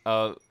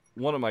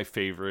 One of my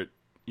favorite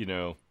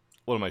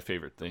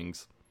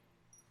things.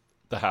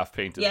 The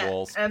half-painted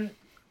walls. And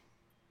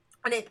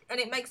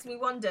it makes me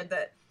wonder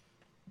that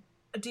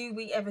do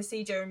we ever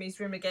see Jeremy's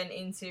room again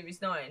in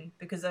Series 9?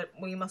 Because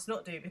we must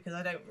not do, because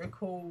I don't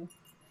recall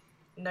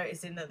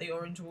noticing that the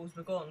orange walls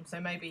were gone. So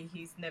maybe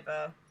he's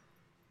never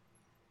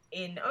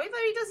in... Oh, though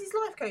he does his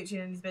life coaching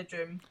in his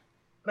bedroom.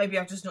 Maybe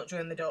I've just not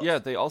joined the dots. Yeah,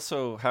 they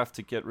also have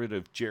to get rid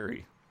of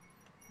Jerry.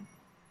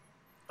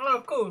 Oh,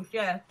 of course,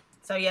 yeah.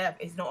 So, yeah,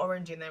 it's not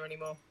orange in there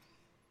anymore.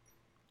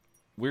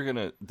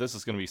 This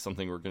is gonna be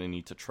something we're gonna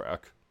need to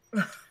track.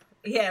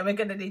 Yeah, we're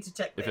gonna need to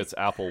check this. If it's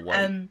Apple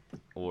White,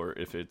 or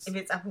if it's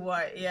Apple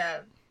White,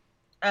 yeah.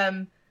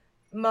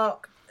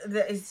 Mark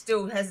is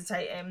still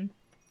hesitating,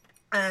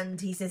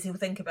 and he says he'll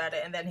think about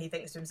it, and then he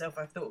thinks to himself,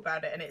 I've thought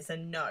about it, and it's a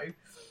no.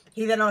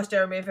 He then asks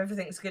Jeremy if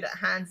everything's good at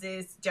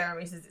Hans's.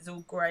 Jeremy says it's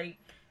all great.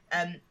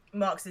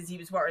 Mark says he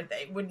was worried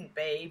that it wouldn't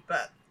be,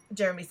 but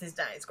Jeremy says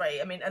no, it's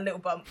great. I mean, a little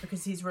bump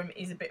because his room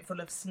is a bit full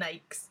of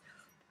snakes.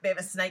 Bit of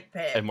a snake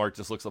pit. And Mark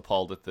just looks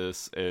appalled at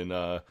this,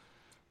 and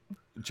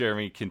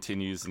Jeremy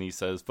continues, and he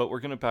says, but we're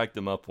going to bag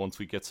them up once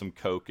we get some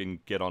coke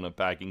and get on a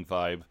bagging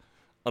vibe.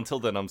 Until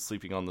then, I'm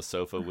sleeping on the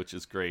sofa, which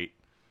is great.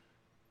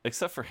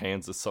 Except for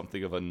Hans is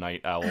something of a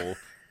night owl.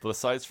 But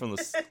aside from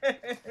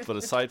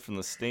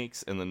the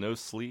snakes and the no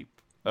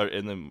sleep,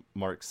 and then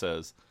Mark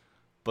says,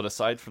 but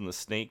aside from the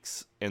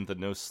snakes and the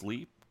no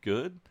sleep,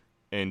 good?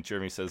 And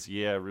Jeremy says,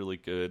 yeah, really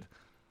good.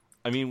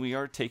 I mean, we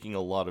are taking a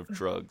lot of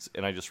drugs.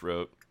 And I just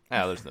wrote,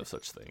 there's no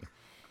such thing.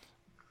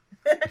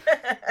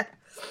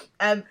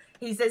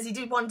 He says he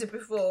did wonder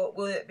before,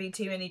 will it be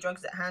too many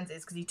drugs at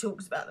Hans's? Because he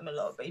talks about them a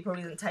lot, but he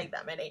probably doesn't take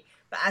that many.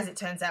 But as it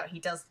turns out, he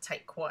does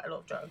take quite a lot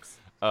of drugs.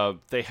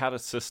 They had a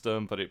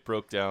system, but it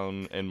broke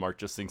down, and Mark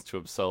just thinks to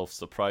himself,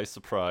 surprise,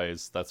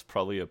 surprise, that's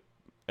probably and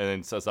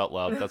then says out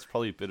loud, that's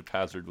probably a bit of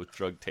hazard with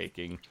drug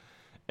taking.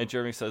 And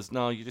Jeremy says,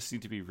 no, you just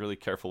need to be really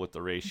careful with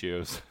the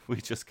ratios. We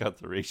just got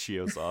the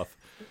ratios off.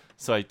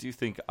 So I do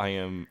think I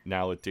am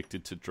now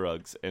addicted to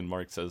drugs. And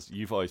Mark says,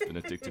 you've always been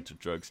addicted to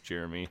drugs,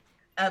 Jeremy.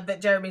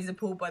 But Jeremy's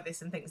appalled by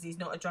this and thinks he's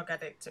not a drug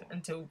addict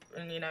until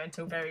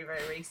very,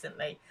 very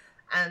recently.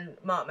 And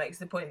Mark makes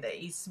the point that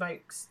he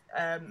smokes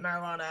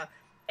marijuana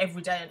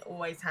every day and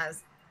always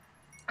has.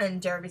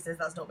 And Jeremy says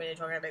that's not being a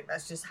drug addict,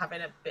 that's just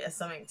having a bit of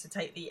something to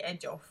take the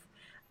edge off.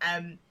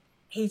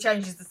 He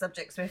changes the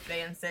subject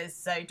swiftly and says,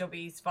 so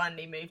Dobby's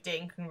finally moved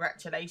in,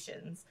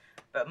 congratulations.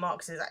 But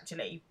Mark says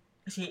actually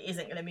she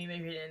isn't going to be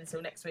moving in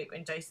until next week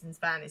when Jason's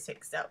van is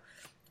fixed up.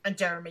 And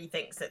Jeremy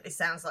thinks that this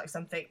sounds like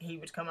something he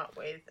would come up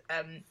with.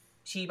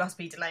 She must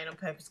be delaying on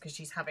purpose because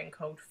she's having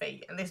cold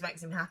feet. And this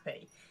makes him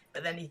happy.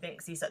 But then he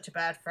thinks he's such a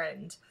bad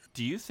friend.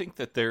 Do you think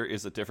that there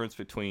is a difference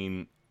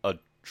between a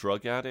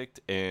drug addict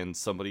and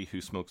somebody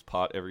who smokes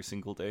pot every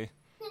single day?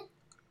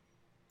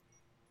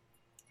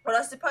 Well,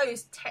 I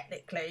suppose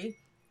technically,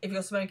 if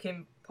you're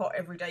smoking pot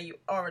every day, you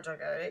are a drug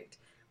addict.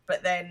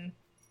 But then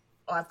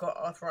I've got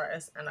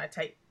arthritis and I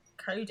take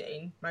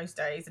codeine most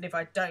days. And if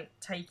I don't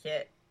take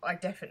it, I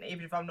definitely,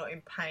 even if I'm not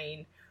in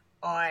pain,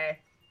 I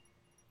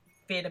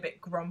feel a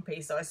bit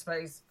grumpy. So I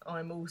suppose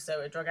I'm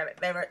also a drug addict.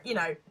 There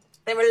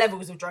are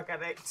levels of drug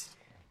addict.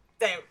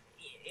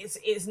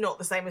 It's not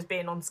the same as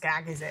being on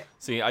Skag, is it?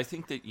 See, I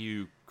think that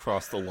you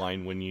cross the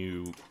line when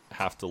you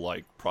have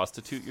to,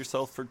 prostitute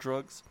yourself for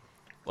drugs.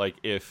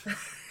 If...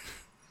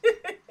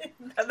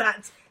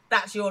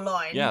 That's your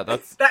line. Yeah,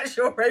 that's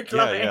your red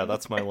line. Yeah,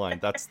 that's my line.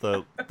 That's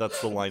the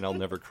line I'll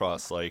never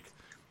cross.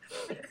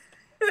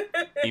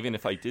 Even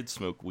if I did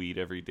smoke weed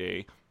every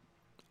day,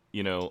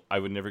 I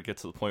would never get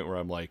to the point where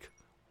I'm like,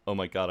 oh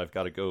my God, I've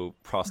got to go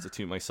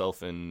prostitute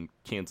myself in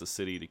Kansas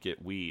City to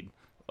get weed.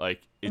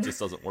 It just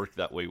doesn't work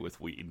that way with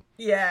weed.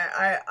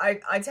 Yeah,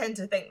 I tend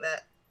to think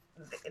that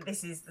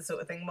this is the sort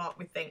of thing Mark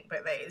would think,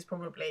 but that it's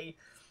probably...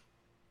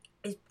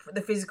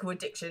 the physical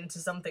addiction to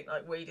something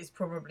like weed is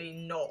probably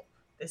not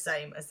the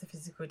same as the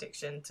physical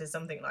addiction to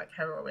something like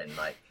heroin.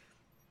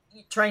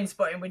 Train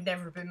Spotting would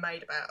never have been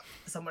made about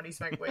someone who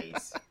smoked weed.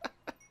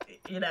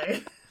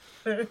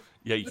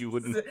 Yeah, you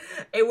wouldn't.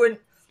 It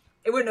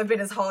wouldn't have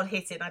been as hard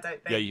hitting, I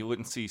don't think. Yeah, you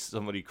wouldn't see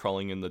somebody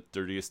crawling in the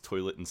dirtiest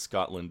toilet in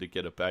Scotland to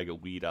get a bag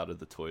of weed out of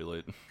the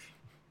toilet.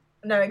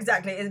 No,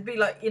 exactly. It'd be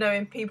like,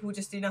 and people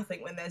just do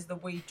nothing when there's the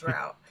weed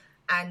drought.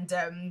 and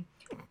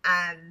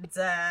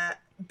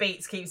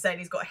Beats keeps saying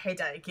he's got a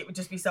headache. It would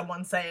just be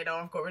someone saying, oh,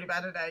 I've got a really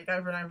bad headache,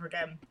 over and over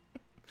again.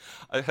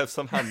 I have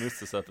somehow missed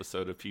this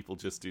episode of People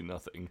Just Do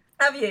Nothing.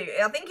 Have you?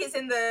 I think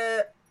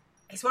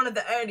it's one of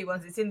the early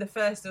ones. It's in the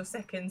first or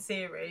second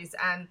series,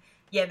 and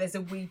yeah, there's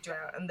a weed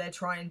drought, and they're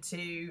trying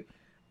to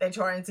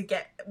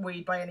get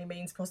weed by any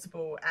means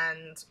possible,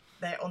 and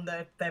they're on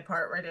their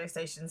pirate radio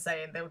station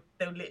saying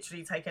they'll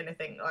literally take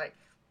anything, like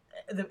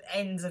the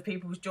ends of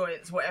people's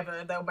joints,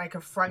 whatever. They'll make a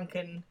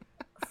Franken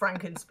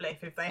spliff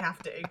if they have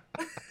to.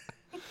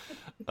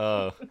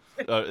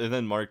 And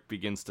then Mark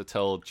begins to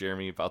tell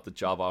Jeremy about the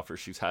job offer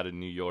she's had in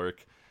New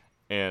York,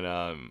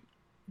 and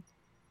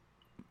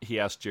he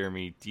asked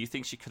Jeremy, do you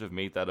think she could have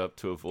made that up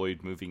to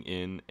avoid moving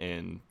in?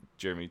 And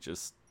Jeremy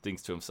just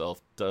thinks to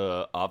himself,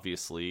 duh,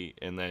 obviously,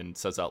 and then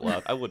says out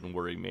loud, I wouldn't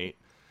worry, mate.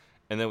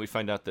 And then we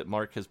find out that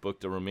Mark has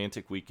booked a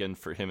romantic weekend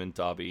for him and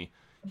Dobby.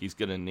 He's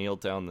going to nail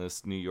down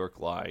this New York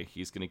lie.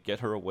 He's going to get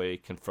her away,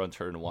 confront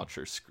her, and watch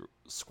her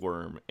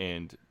squirm.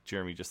 And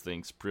Jeremy just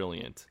thinks,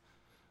 brilliant.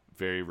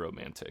 Very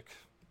romantic.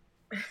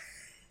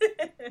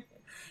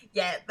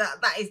 Yeah,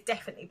 that is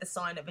definitely the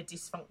sign of a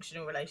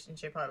dysfunctional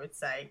relationship, I would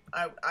say.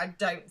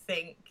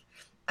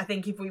 I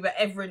think if we were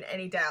ever in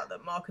any doubt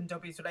that Mark and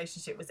Dobby's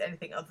relationship was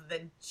anything other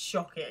than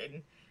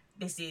shocking,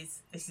 this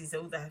is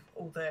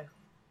all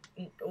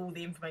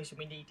the information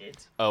we needed.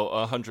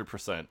 Oh,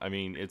 100%. I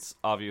mean, it's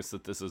obvious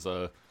that this is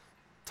a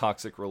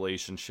toxic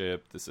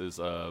relationship. This is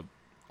a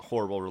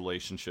horrible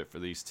relationship for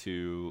these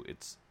two.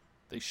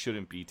 They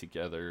shouldn't be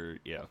together.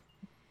 Yeah.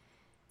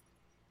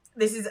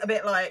 This is a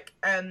bit like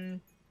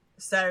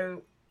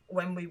so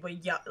when we were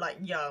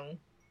young,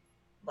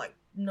 like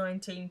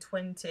 19,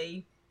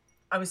 20,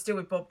 I was still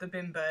with Bob the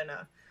Bin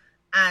Burner,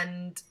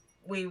 and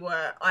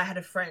I had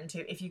a friend who,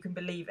 if you can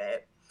believe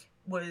it,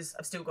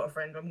 I've still got a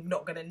friend, I'm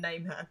not going to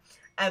name her,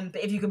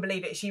 but if you can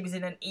believe it, she was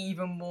in an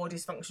even more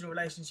dysfunctional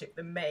relationship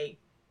than me.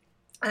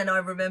 And I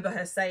remember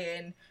her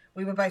saying,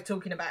 we were both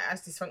talking about our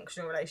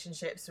dysfunctional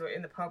relationships, we were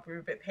in the pub, we were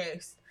a bit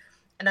pissed,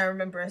 and I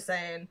remember her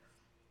saying,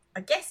 I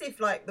guess if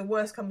like the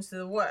worst comes to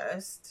the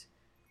worst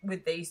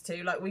with these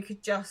two, like we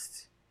could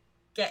just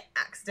get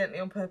accidentally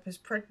on purpose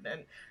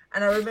pregnant.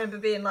 And I remember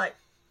being like,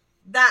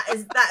 that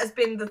has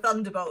been the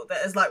thunderbolt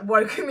that has like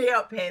woken me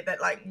up here, that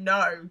like,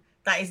 no,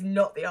 that is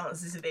not the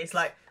answer to this.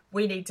 Like,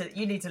 you need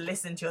to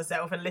listen to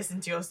yourself and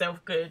listen to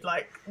yourself good.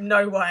 Like,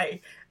 no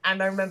way.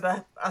 And I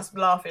remember us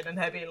laughing and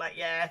her being like,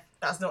 yeah,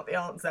 that's not the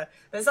answer.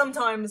 But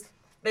sometimes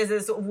there's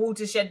a sort of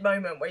watershed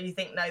moment where you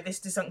think, no, this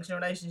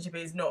dysfunctional relationship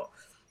is not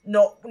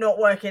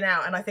working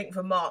out. And I think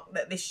for Mark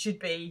that this should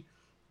be,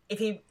 if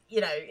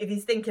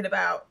he's thinking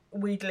about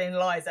wheedling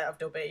lies out of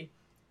Dobby,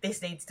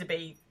 this needs to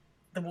be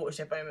the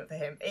watershed moment for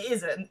him. It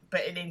isn't,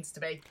 but it needs to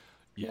be.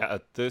 Yeah,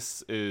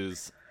 this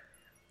is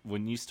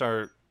when you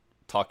start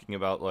talking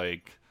about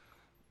like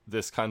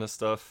this kind of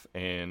stuff,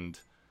 and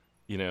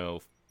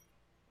well,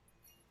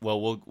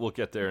 we'll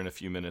get there in a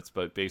few minutes,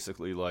 but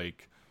basically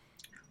like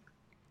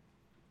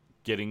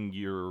getting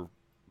your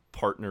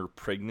partner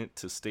pregnant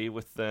to stay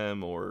with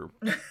them or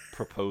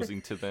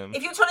proposing to them.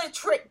 If you're trying to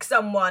trick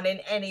someone in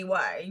any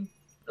way,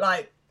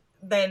 like,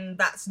 then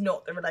that's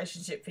not the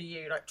relationship for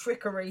you. Like,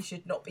 trickery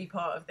should not be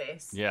part of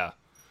this. Yeah,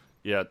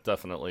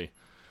 definitely.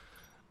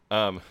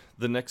 The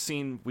next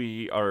scene,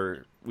 we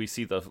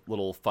see the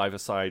little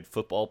five-a-side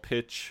football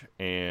pitch,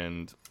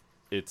 and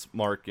it's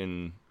Mark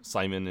and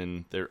Simon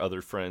and their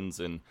other friends,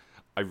 and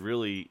I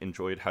really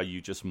enjoyed how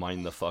you just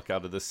mined the fuck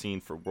out of this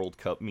scene for World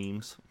Cup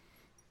memes.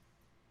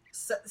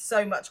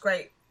 So much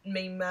great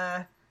meme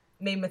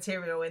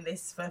material in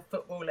this for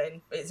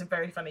footballing. It's a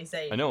very funny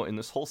scene. I know, and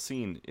this whole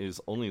scene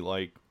is only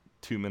like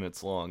 2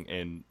 minutes long,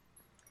 and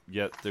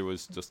yet there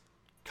was just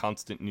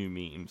constant new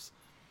memes.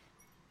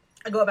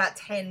 I got about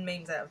 10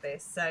 memes out of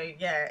this, so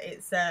yeah,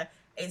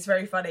 it's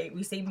very funny.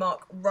 We see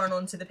Mark run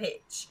onto the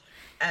pitch,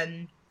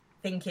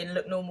 thinking,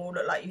 look normal,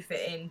 look like you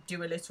fit in,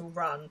 do a little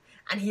run,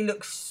 and he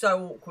looks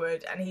so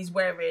awkward, and he's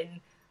wearing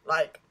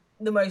like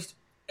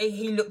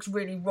he looks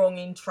really wrong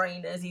in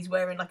trainers. He's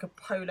wearing like a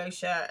polo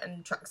shirt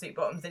and tracksuit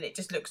bottoms, and it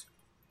just looks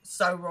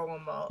so wrong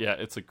on Mark. Yeah,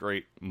 it's a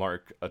great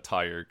Mark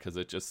attire, because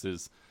it just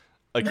is,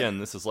 again,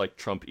 this is like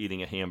Trump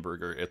eating a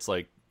hamburger. It's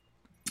like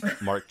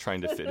Mark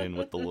trying to fit in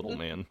with the little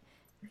man.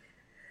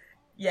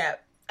 Yeah,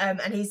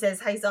 and he says,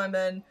 hey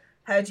Simon,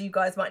 heard you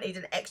guys might need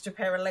an extra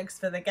pair of legs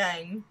for the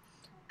game.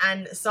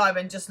 And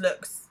Simon just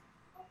looks,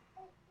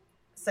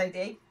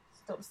 Sadie,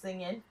 stop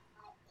singing.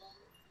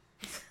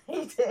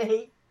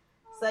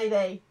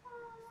 Sadie,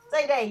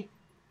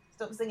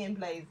 stop singing,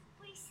 please.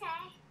 We say.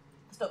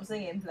 Stop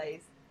singing,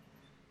 please.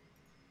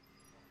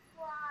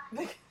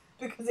 Why?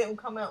 Because it will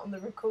come out on the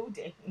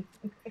recording.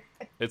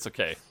 It's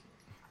okay.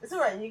 It's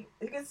alright,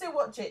 you can still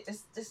watch it,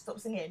 just stop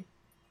singing.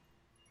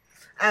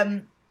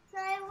 So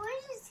I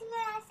was singing,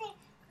 I say,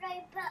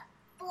 but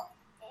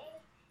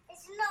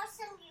it's not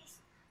singing.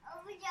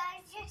 Over there,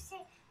 I just say,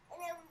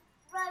 and then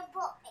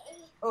robot.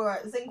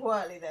 Alright, sing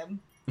quietly then.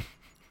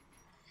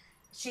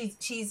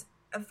 She's.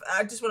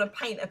 I just want to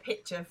paint a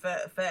picture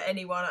for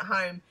anyone at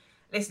home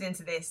listening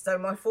to this. So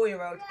my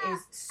 4-year-old is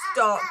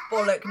stark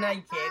bollock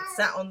naked,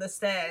 sat on the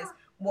stairs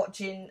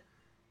watching,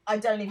 I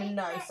don't even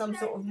know, some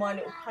sort of My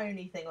Little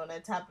Pony thing on her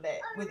tablet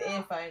with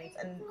earphones,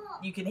 and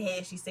you can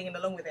hear she's singing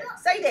along with it.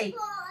 Sadie!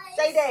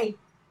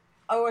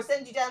 Oh, I'll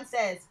send you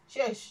downstairs.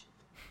 Shush.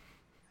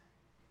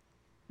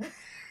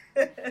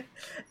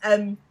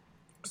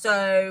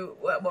 So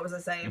what was I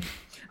saying?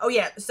 Oh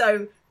yeah,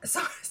 so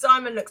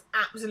Simon looks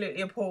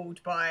absolutely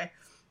appalled by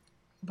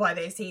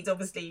this. He's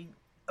obviously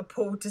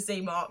appalled to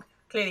see Mark.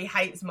 Clearly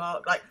hates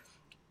Mark. Like,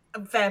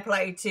 fair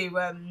play to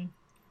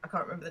I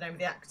can't remember the name of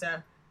the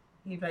actor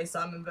who plays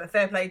Simon, but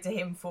fair play to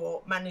him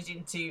for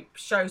managing to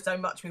show so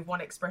much with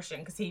one expression,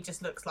 because he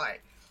just looks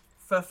like,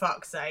 for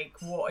fuck's sake,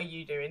 what are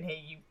you doing here,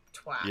 you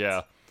twat?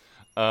 Yeah.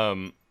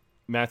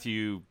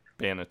 Matthew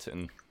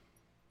Bannaton.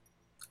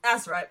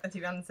 That's right,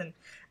 Matthew Bannaton.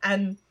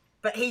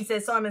 But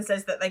Simon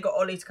says that they got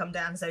Ollie to come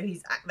down, so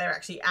they're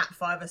actually at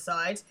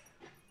five-a-side.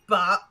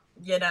 But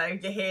you know,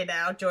 you're here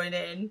now, join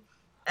in.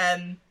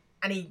 And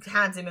he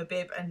hands him a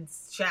bib and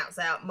shouts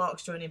out,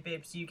 Mark's joining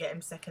bibs, you get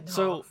him second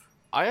half.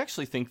 I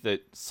actually think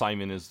that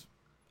Simon is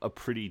a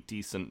pretty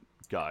decent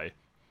guy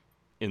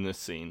in this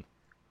scene.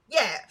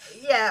 Yeah,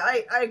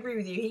 I agree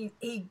with you.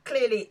 He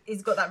clearly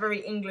has got that very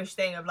English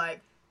thing of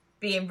like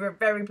being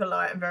very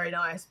polite and very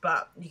nice,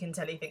 but you can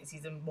tell he thinks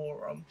he's a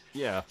moron.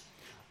 Yeah.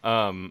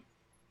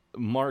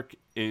 Mark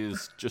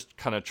is just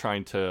kind of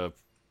trying to,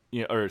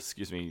 or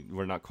excuse me,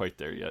 we're not quite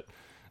there yet.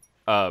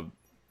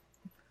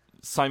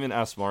 Simon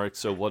asks Mark,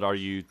 so what are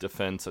you,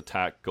 defense,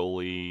 attack,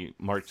 goalie?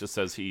 Mark just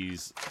says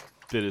he's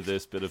bit of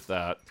this, bit of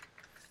that.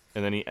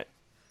 And then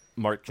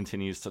Mark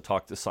continues to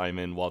talk to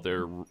Simon while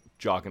they're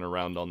jogging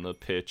around on the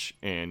pitch.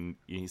 And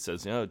he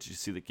says, did you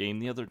see the game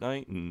the other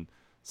night? And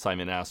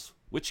Simon asks,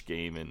 which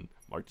game? And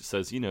Mark just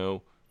says,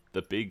 the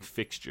big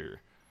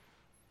fixture.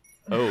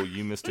 Oh,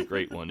 you missed a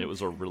great one. It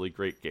was a really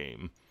great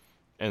game.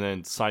 And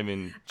then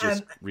Simon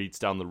just reads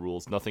down the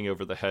rules. Nothing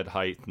over the head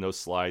height, no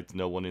slides,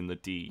 no one in the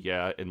D.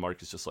 Yeah, and Mark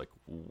is just like,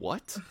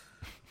 what?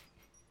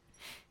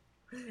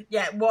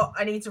 Yeah, what?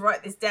 I need to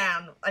write this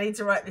down.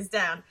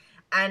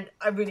 And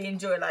I really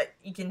enjoy, like,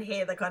 you can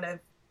hear the kind of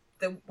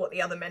what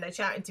the other men are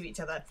shouting to each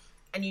other.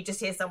 And you just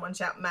hear someone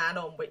shout man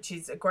on, which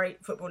is a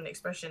great footballing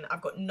expression.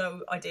 I've got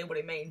no idea what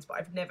it means, but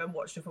I've never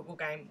watched a football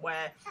game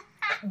where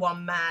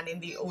one man in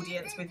the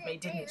audience with me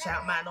didn't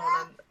shout man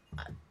on.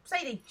 And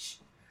Sadie,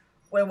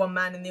 where one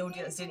man in the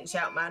audience didn't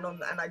shout man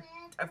on, and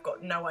I've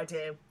got no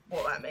idea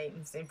what that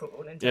means in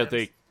football. Yeah,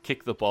 they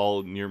kick the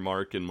ball near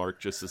Mark, and Mark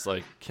just is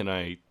like, can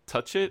I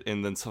touch it?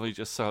 And then somebody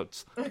just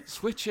shouts,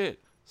 switch it.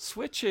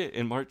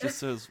 And Mark just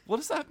says, what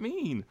does that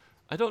mean?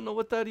 I don't know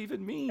what that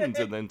even means.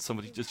 And then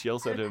somebody just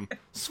yells at him,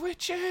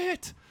 switch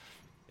it!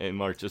 And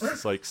Mark just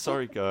is like,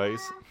 sorry, guys.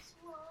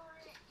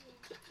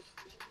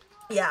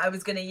 Yeah, I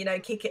was going to,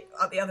 kick it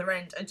up the other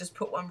end and just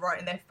put one right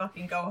in their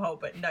fucking goal hole,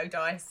 but no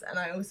dice. And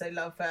I also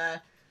love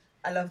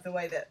the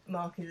way that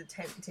Mark is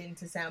attempting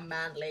to sound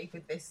manly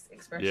with this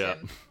expression. Yeah.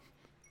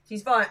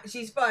 She's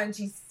fine.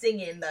 She's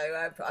singing,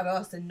 though. I've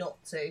asked her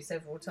not to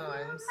several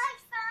times.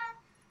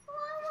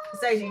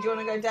 Stacey, do you want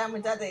to go down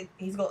with Daddy?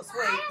 He's got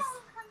sweets.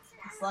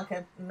 It's like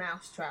a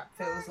mouse trap.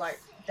 Feels like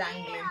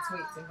dangling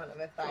sweets in front of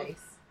her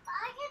face. But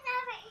I can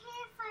have it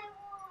here if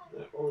I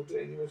want. Or do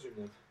it in the bedroom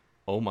then.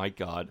 Oh my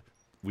God.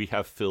 We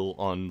have Phil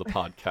on the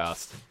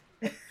podcast.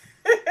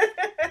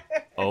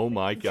 Oh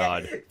my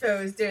God. Yeah, Phil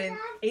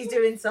is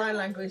doing sign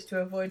language to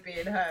avoid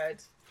being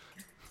heard.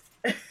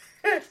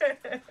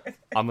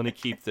 I'm gonna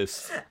keep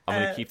this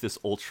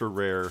ultra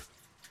rare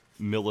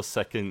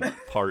millisecond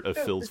part of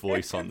Phil's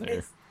voice on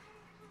there.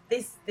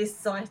 This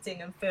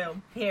sighting of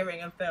Phil,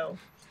 hearing of Phil.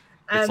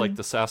 It's like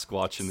the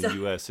Sasquatch in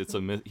the US.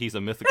 He's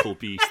a mythical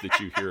beast that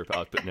you hear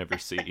about but never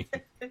see.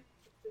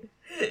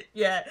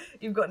 Yeah,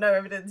 you've got no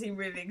evidence he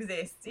really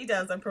exists. He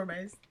does, I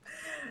promise.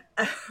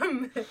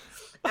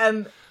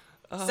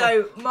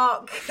 So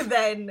Mark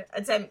then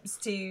attempts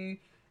to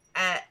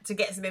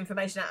get some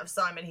information out of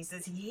Simon. He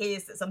says he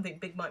hears that something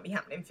big might be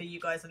happening for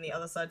you guys on the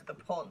other side of the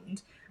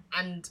pond,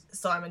 and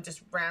Simon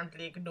just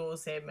roundly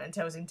ignores him and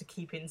tells him to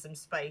keep in some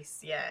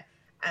space. Yeah.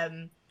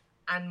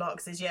 And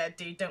Mark says, yeah,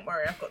 dude, don't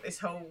worry, I've got this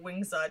whole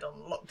wing side on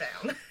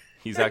lockdown.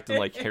 He's acting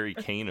like Harry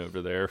Kane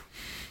over there.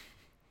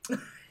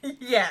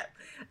 Yeah.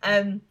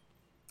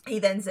 He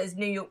then says,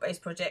 New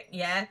York-based project,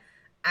 yeah.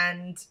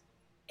 And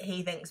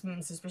he thinks,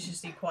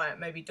 suspiciously quiet,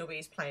 maybe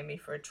Dobby's playing me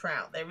for a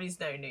trout. There is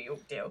no New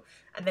York deal.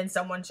 And then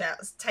someone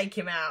shouts, take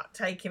him out.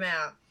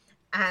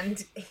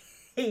 And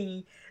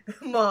the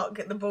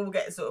ball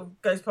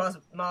goes past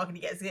Mark and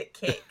he gets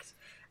kicked.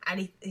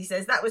 And he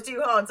says, that was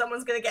too hard.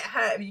 Someone's going to get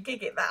hurt if you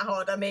kick it that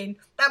hard. I mean,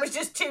 that was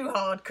just too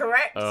hard,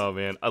 correct? Oh,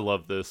 man, I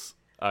love this.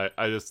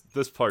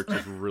 This part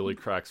just really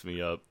cracks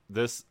me up.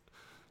 This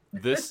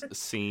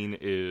scene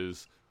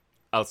is,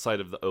 outside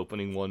of the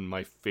opening one,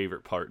 my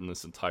favorite part in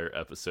this entire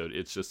episode.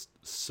 It's just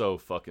so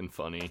fucking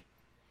funny.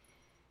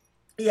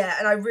 Yeah,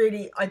 and I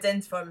really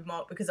identify with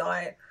Mark because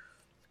I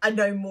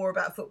know more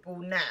about football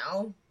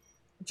now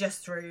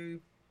just through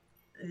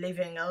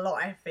living a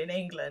life in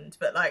England.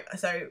 But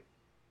so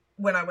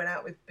when I went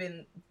out with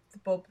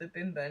Bob, the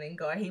bin burning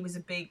guy, he was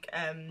a big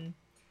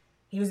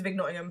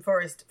Nottingham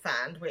Forest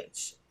fan,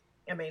 which,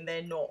 I mean,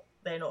 they're not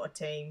a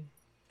team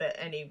that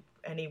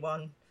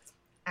anyone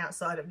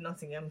outside of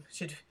Nottingham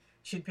should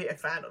be a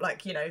fan of.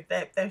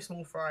 They're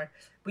small fry.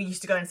 We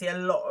used to go and see a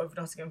lot of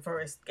Nottingham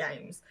Forest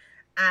games.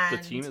 And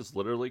the team is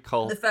literally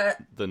called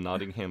the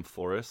Nottingham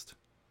Forest.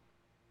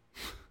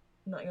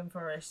 Nottingham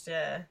Forest,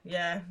 yeah,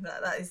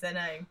 that is their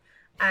name.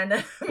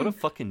 And what a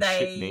fucking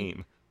shit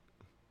name.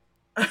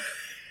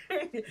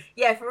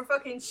 Yeah, for a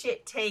fucking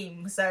shit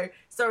team. So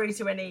sorry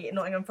to any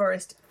Nottingham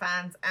Forest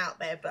fans out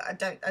there, but I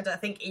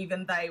don't think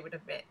even they would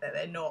admit that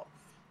they're not.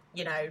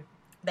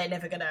 They're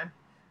never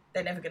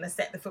gonna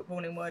set the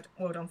footballing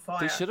world on fire.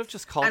 They should have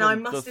just called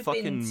them the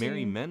fucking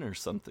Merry Men or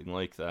something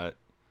like that.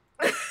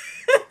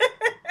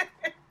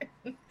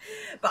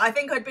 But I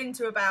think I'd been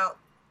to about,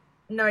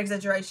 no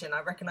exaggeration,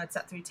 I reckon I'd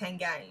sat through 10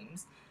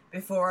 games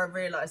before I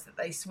realised that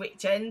they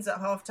switch ends at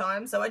half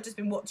time. So I'd just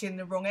been watching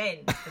the wrong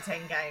end for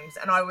 10 games,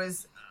 and I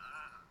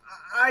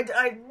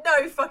had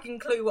no fucking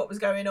clue what was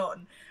going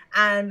on.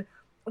 And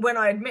when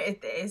I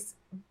admitted this,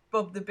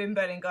 Bob the bin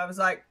burning guy was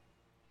like,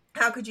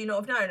 how could you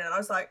not have known? And I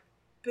was like,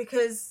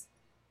 because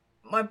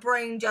my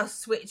brain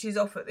just switches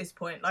off at this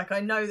point. Like, I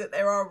know that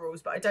there are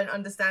rules, but I don't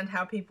understand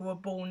how people were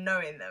born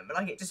knowing them.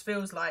 Like, it just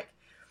feels like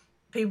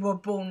people were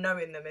born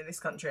knowing them in this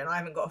country, and I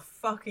haven't got a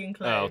fucking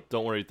clue. Oh,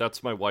 don't worry.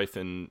 That's my wife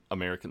in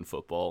American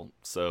football,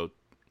 so...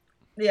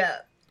 Yeah.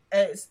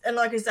 And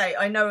like I say,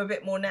 I know a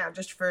bit more now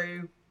just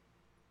through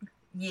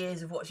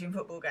years of watching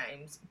football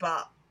games,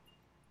 but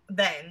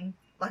then,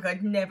 like,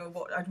 I'd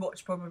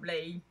watched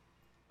probably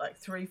like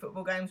 3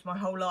 football games my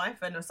whole life,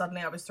 and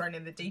suddenly I was thrown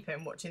in the deep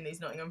end watching these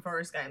Nottingham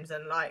Forest games,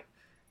 and like,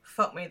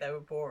 fuck me, they were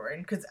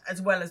boring, because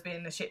as well as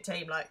being a shit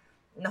team, like,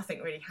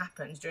 nothing really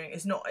happens during,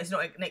 it's not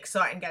an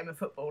exciting game of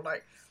football.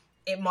 Like,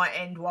 it might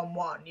end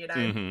 1-1, you know.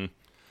 Mm-hmm.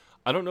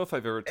 I don't know if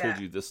I've ever told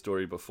you this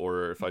story before,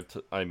 or if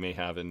I may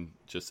have and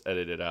just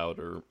edited it out,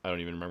 or I don't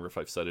even remember if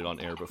I've said it on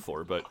air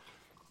before, but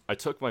I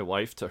took my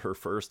wife to her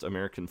first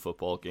American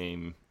football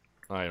game.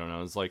 I don't know,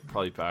 it was like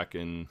probably back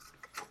in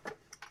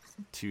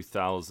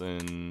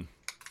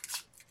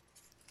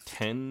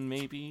 2010,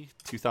 maybe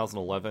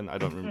 2011. I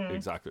don't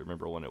exactly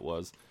remember when it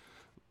was,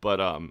 but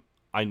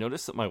I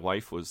noticed that my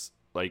wife was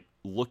like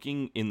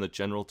looking in the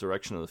general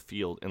direction of the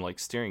field and like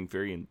staring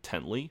very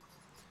intently,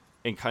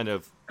 and kind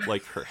of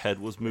like her head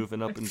was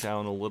moving up and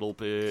down a little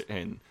bit,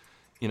 and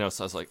you know,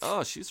 so I was like,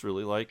 oh, she's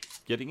really like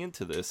getting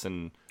into this,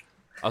 and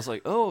I was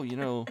like, oh, you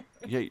know,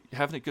 yeah, you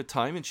having a good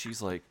time? And she's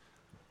like,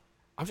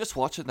 I'm just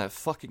watching that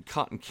fucking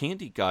cotton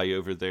candy guy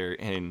over there,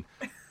 and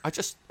I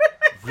just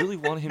really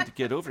want him to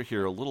get over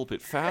here a little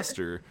bit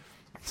faster.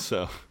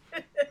 So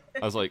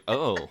I was like,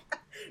 oh.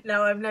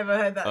 No, I've never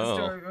heard that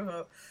story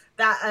before.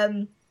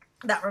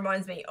 That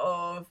reminds me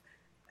of,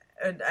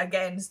 and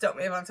again, stop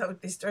me if I've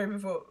told this story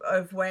before,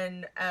 of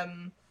when,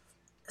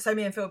 so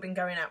me and Phil have been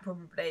going out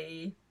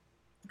probably,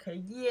 a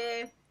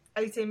year,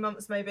 18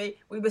 months maybe.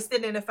 We were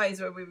still in a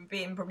phase where we were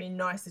being probably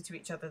nicer to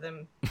each other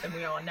than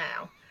we are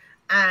now.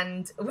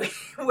 And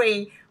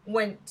we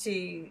went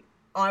to,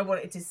 I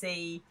wanted to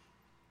see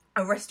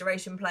a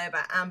restoration play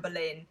about Anne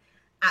Boleyn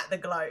at the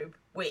Globe,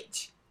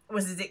 which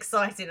was as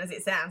exciting as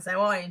it sounds.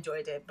 Now, I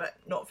enjoyed it, but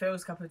not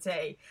Phil's cup of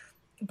tea.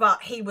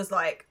 But he was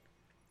like,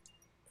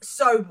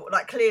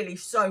 clearly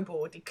so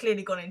bored. He'd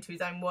clearly gone into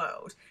his own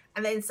world.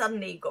 And then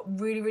suddenly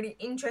got really, really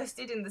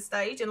interested in the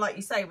stage. And like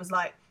you say, was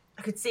like,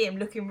 I could see him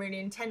looking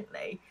really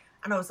intently.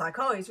 And I was like,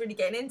 oh, he's really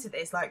getting into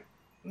this. Like,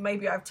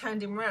 maybe I've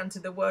turned him around to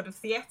the world of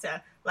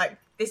theatre. Like,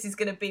 this is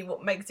going to be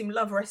what makes him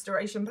love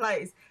restoration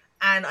plays.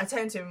 And I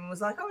turned to him and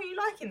was like, oh, are you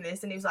liking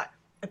this? And he was like,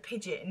 a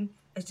pigeon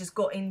has just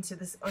got into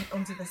this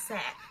onto the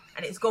set,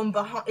 and it's gone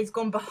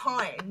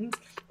behind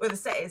where the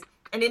set is.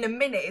 And in a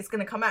minute, it's going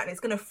to come out and it's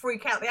going to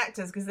freak out the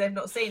actors because they've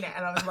not seen it.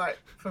 And I was like,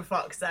 for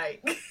fuck's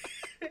sake.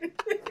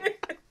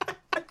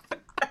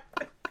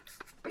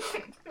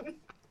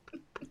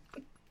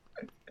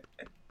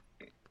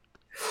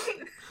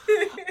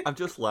 I'm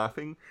just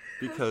laughing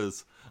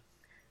because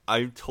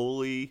I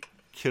totally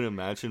can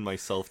imagine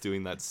myself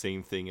doing that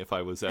same thing if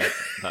I was at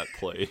that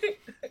play.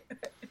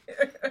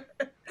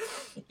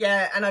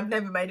 Yeah, and I've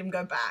never made him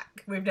go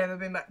back. We've never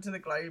been back to the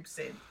Globe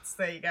since.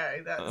 There you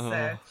go.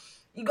 That's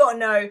you've got to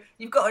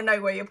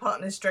know where your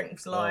partner's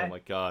strengths lie. Oh my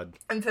god.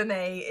 And for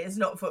me, it's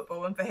not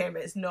football, and for him,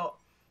 it's not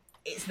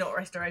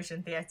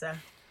restoration theatre.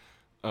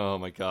 Oh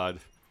my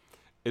god.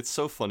 It's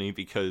so funny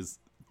because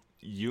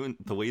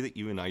the way that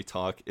you and I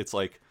talk, it's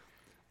like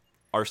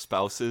our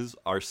spouses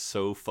are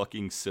so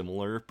fucking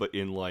similar, but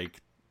in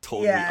like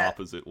totally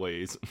opposite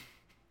ways.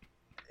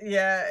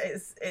 Yeah,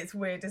 it's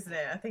weird, isn't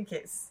it? I think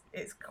it's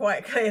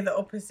quite clear that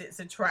opposites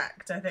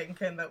attract, I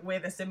think, and that we're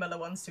the similar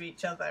ones to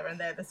each other and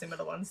they're the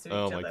similar ones to each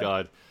other. Oh my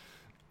god.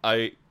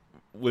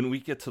 When we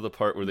get to the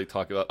part where they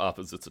talk about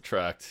opposites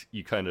attract,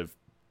 you kind of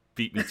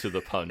beat me to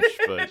the punch,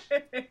 but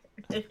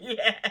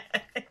yeah.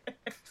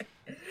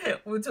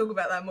 We'll talk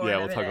about that more. Yeah,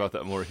 we'll talk about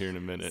that more here in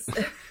a minute.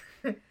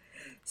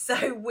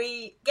 So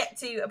we get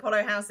to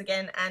Apollo House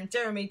again, and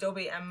Jeremy,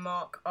 Dobby, and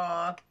Mark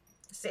are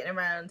sitting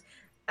around.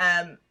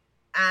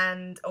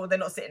 Or they're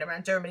not sitting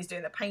around. Jeremy's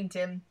doing the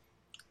painting,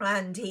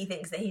 and he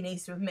thinks that he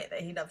needs to admit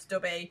that he loves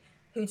Dobby.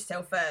 Who to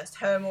tell first?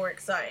 Her more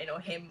exciting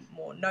or him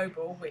more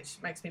noble? Which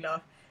makes me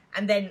laugh.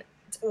 And then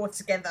all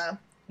together,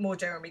 more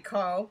Jeremy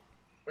Kyle,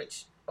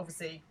 which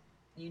obviously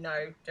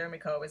Jeremy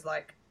Kyle is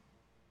like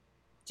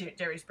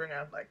Jerry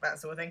Springer, like that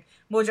sort of thing.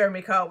 More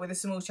Jeremy Kyle with a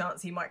small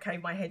chance he might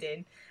cave my head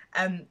in,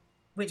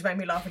 which made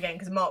me laugh again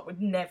because Mark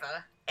would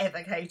never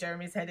ever cave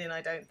Jeremy's head in,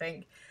 I don't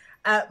think.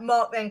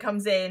 Mark then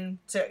comes in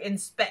to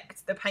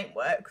inspect the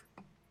paintwork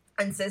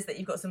and says that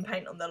you've got some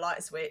paint on the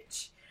light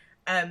switch.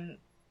 And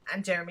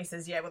Jeremy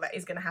says, yeah, well, that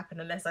is going to happen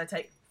unless I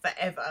take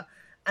forever.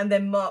 And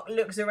then Mark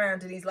looks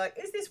around and he's like,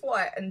 is this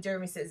white? And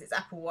Jeremy says, it's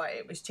apple white,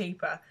 it was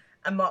cheaper.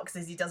 And Mark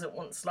says he doesn't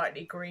want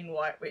slightly green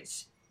white,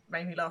 which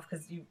made me laugh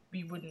because you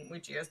wouldn't,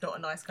 would you? It's not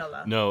a nice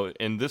colour. No,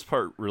 and this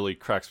part really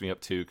cracks me up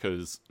too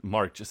because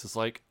Mark just is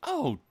like,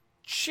 "Oh,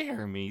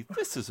 Jeremy,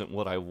 this isn't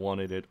what I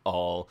wanted at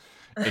all,"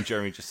 and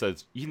Jeremy just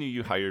says, "You knew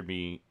you hired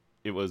me.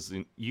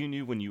 You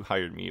knew when you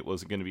hired me it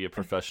wasn't going to be a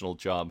professional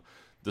job,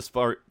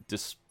 despite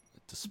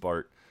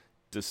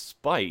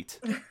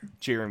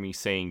Jeremy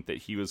saying that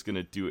he was going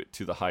to do it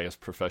to the highest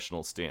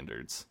professional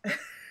standards."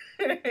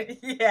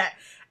 Yeah,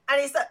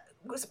 and it's that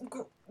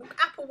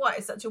apple white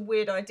is such a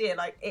weird idea.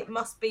 Like, it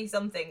must be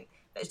something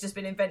that's just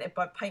been invented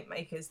by paint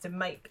makers to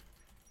make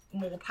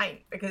more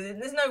paint, because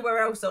there's nowhere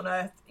else on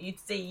earth you'd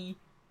see,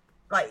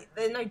 like,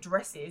 there's no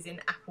dresses in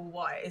apple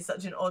white. It's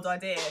such an odd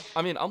idea.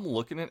 I mean, I'm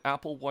looking at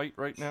apple white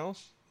right now,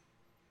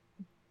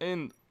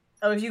 and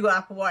Oh, have you got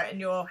apple white in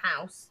your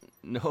house?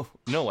 no,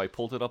 I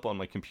pulled it up on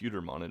my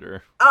computer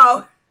monitor.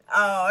 Oh,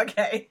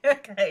 okay,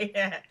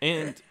 yeah.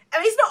 And I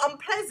mean, it's not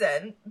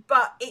unpleasant,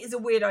 but it is a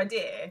weird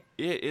idea.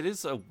 it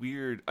is a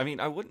weird... I mean,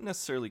 I wouldn't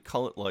necessarily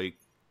call it, like,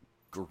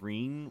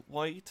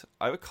 green-white.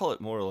 I would call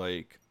it more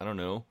like, I don't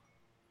know,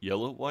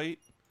 yellow-white.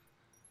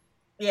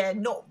 Yeah,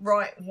 not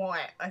bright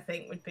white, I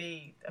think, would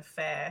be a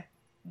fair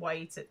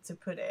way to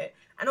put it.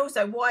 And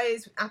also, why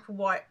is apple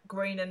white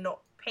green and not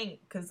pink?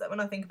 Because when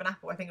I think of an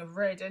apple, I think of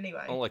red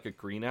anyway. Oh, like a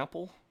green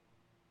apple?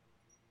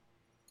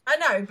 I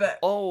know, but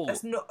Oh,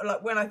 that's not,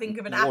 like, when I think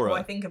of an Laura. apple,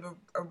 I think of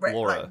a red,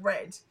 Laura. like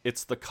red.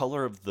 it's the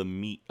color of the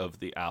meat of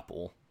the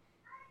apple.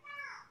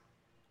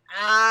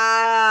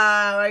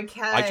 Ah,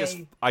 okay.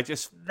 I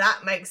just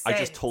that makes sense. I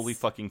just totally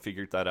fucking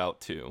figured that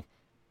out too.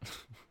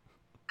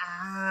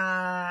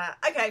 Ah,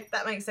 okay,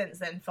 that makes sense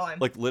then. Fine.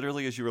 Like,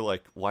 literally, as you were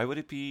like, why would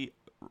it be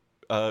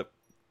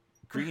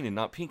green and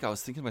not pink? I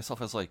was thinking to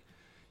myself, I was like,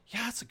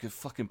 yeah, that's a good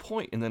fucking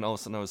point. And then all of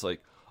a sudden I was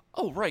like,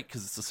 oh, right,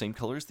 because it's the same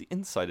color as the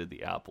inside of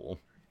the apple.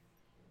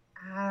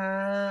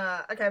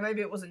 Ah, okay,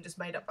 maybe it wasn't just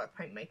made up by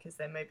paint makers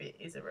then. Maybe it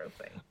is a real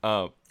thing.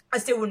 I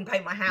still wouldn't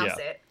paint my house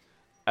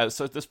Yeah.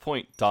 So at this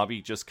point,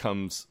 Dobby just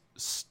comes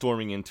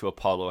storming into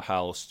Apollo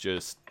House,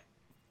 just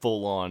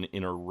full on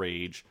in a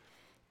rage.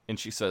 And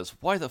she says,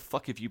 "Why the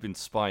fuck have you been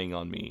spying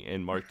on me?"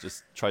 And Mark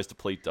just tries to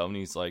play dumb, and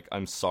he's like,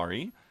 "I'm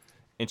sorry."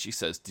 And she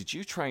says, "Did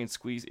you try and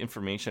squeeze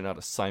information out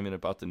of Simon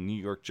about the New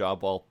York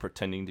job while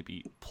pretending to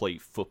play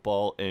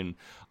football?" And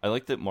I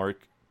like that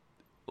Mark,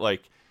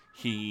 like,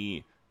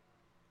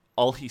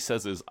 all he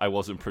says is, "I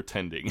wasn't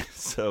pretending."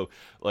 So,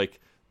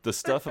 like, the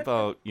stuff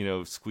about,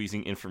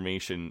 squeezing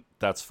information,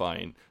 that's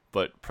fine.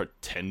 But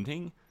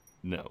pretending?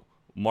 No.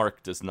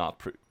 Mark does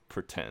not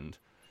pretend.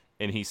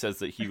 And he says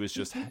that he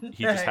just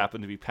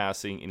happened to be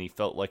passing, and he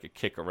felt like a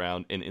kick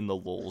around, and in the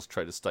lulls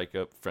try to strike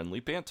up friendly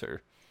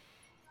banter.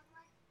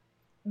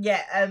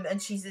 Yeah,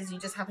 and she says you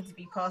just happen to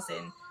be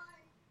passing.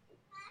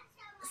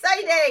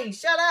 Sadie,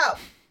 shut up!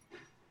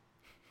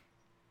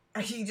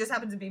 You just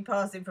happened to be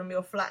passing from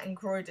your flat in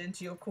Croydon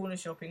to your corner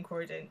shop in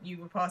Croydon. You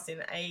were passing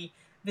a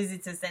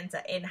visitor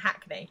centre in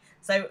Hackney.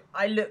 So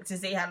I looked to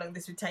see how long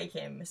this would take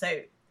him.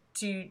 So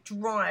to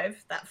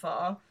drive that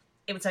far,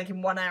 it would take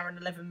him 1 hour and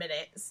 11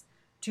 minutes.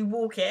 To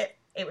walk it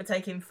would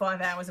take him 5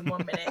 hours and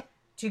 1 minute.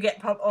 To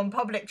get on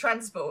public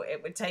transport,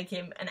 it would take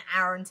him an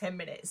hour and 10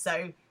 minutes.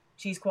 So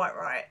she's quite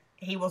right.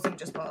 He wasn't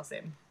just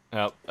passing.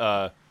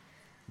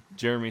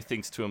 Jeremy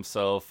thinks to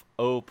himself,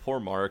 "Oh, poor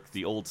Mark,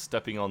 the old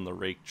stepping on the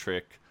rake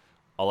trick.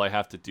 All I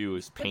have to do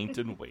is paint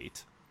and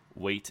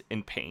wait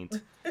and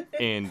paint."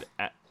 And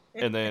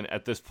then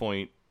at this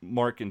point,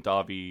 Mark and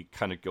Dobby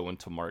kind of go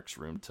into Mark's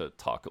room to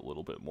talk a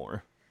little bit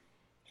more.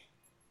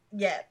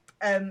 Yeah.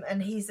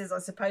 And he says, "I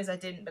suppose I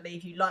didn't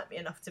believe you liked me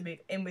enough to move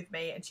in with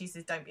me." And she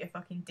says, "Don't be a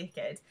fucking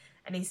dickhead."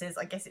 And he says,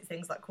 "I guess it's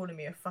things like calling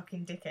me a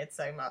fucking dickhead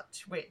so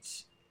much,"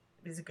 which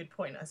is a good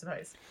point, I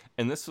suppose.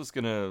 And this was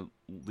going to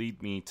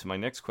lead me to my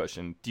next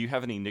question. Do you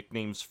have any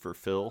nicknames for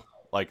Phil?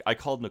 Like, I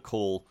called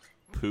Nicole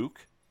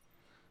Pook,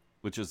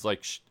 which is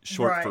like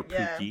short for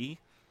Pookie,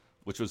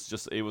 which was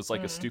just, it was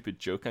like a stupid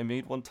joke I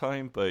made one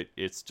time, but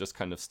it's just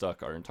kind of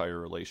stuck our entire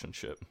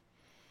relationship.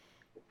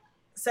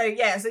 So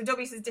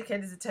Dobby says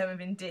dickhead is a term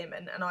of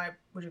endearment, and I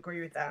would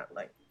agree with that.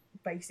 Like,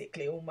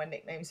 basically all my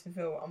nicknames for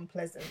Phil are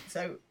unpleasant.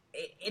 So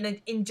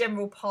in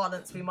general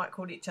parlance, we might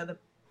call each other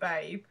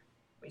babe,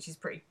 which is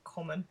pretty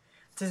common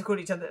to call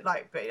each other,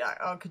 like,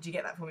 "Oh, could you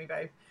get that for me,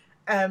 babe?"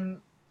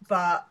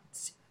 But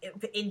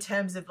in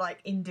terms of, like,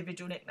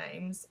 individual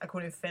nicknames, I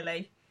call him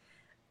Philly,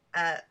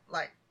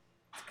 like,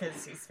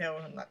 because he's Phil,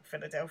 and, like,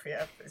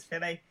 Philadelphia is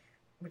Philly,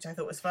 which I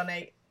thought was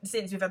funny.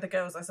 Since we've had the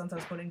girls, I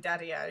sometimes call him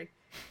Daddy-O.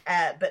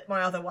 But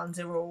my other ones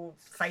are all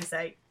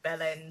Faceache,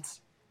 Bellend,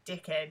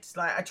 Dickhead.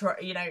 Like, I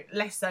try,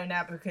 less so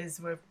now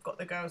because we've got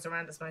the girls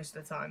around us most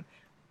of the time.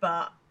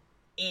 But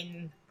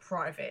in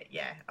private,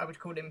 I would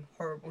call him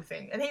horrible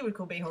things. And he would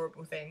call me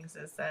horrible things.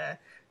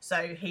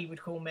 So he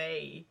would call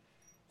me,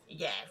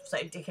 so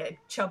Dickhead.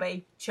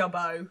 Chubby,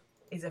 Chubbo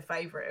is a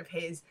favourite of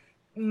his.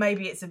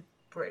 Maybe it's a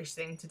British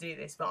thing to do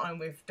this, but I'm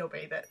with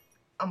Dobby that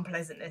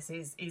unpleasantness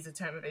is a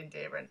term of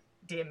endearment.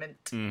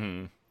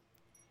 Mm-hmm.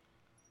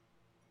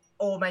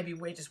 Or maybe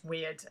we're just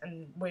weird,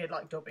 and weird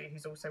like Dobby,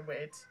 who's also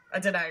weird. I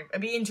don't know.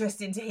 It'd be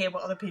interesting to hear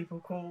what other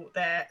people call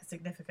their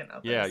significant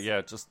others.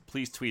 Yeah. Just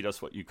please tweet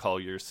us what you call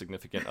your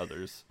significant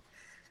others.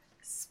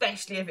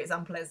 Especially if it's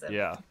unpleasant.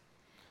 Yeah.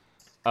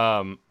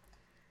 Dobby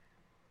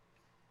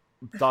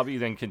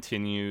then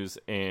continues,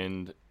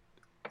 and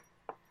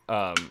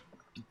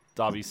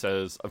Dobby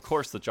says, of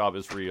course the job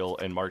is real,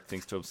 and Mark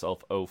thinks to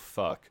himself, oh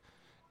fuck.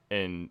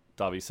 And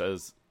Dobby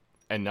says,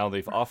 and now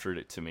they've offered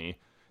it to me.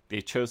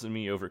 They've chosen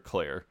me over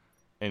Claire.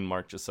 And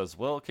Mark just says,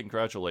 well,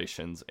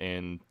 congratulations.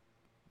 And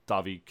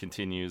Dobby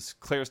continues,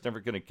 Claire's never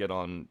going to get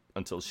on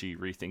until she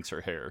rethinks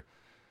her hair.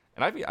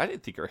 And I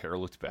didn't think her hair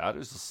looked bad. It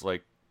was just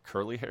like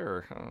curly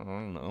hair. I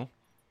don't know.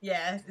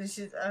 Yeah,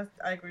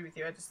 I agree with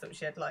you. I just thought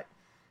she had like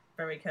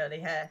very curly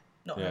hair.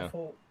 Not her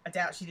fault. I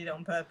doubt she did it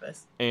on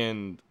purpose.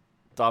 And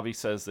Dobby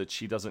says that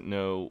she doesn't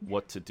know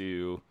what to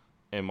do.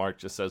 And Mark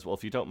just says, well,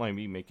 if you don't mind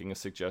me making a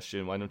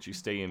suggestion, why don't you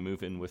stay and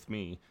move in with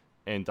me?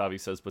 And Dobby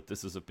says, but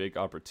this is a big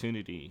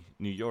opportunity.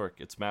 New York,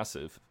 it's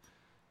massive.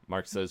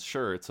 Mark says,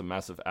 sure, it's a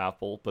massive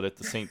apple, but at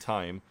the same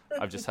time,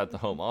 I've just had the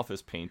home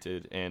office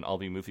painted, and I'll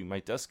be moving my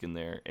desk in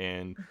there,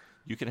 and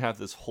you can have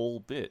this whole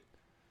bit.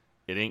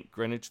 It ain't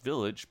Greenwich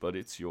Village, but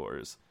it's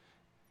yours.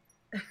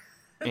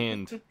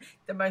 And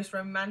the most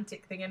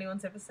romantic thing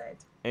anyone's ever said.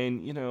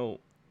 And, you know,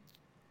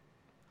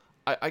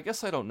 I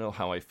guess I don't know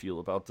how I feel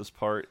about this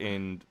part,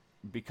 and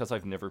because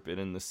I've never been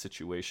in this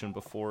situation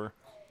before,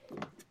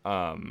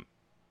 you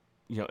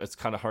know, it's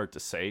kind of hard to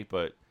say,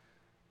 but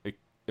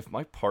if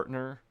my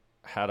partner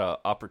had an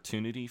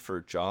opportunity for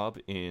a job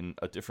in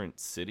a different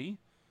city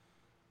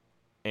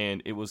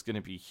and it was going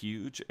to be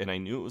huge and I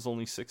knew it was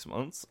only 6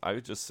 months, I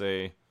would just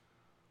say,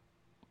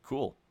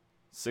 cool,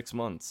 6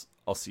 months.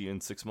 I'll see you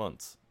in 6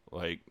 months.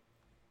 Like,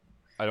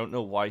 I don't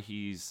know why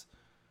he's,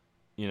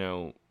 you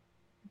know,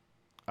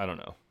 I don't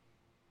know.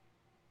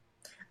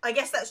 I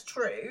guess that's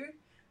true,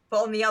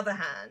 but on the other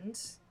hand,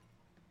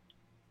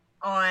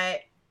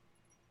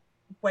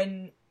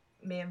 when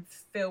me and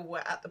Phil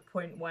were at the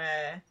point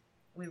where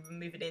we were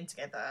moving in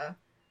together,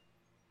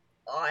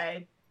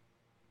 I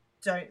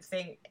don't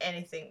think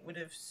anything would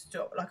have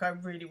stopped. Like, I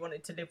really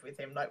wanted to live with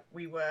him. Like,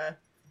 we were,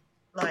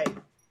 like,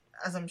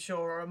 as I'm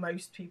sure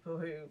most people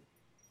who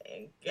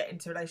get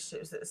into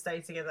relationships that stay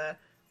together,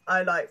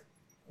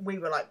 we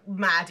were like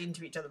mad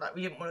into each other. Like,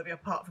 we didn't want to be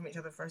apart from each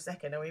other for a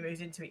second, and we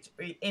moved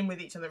in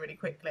with each other really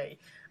quickly.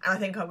 And I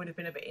think I would have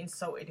been a bit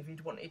insulted if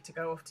he'd wanted to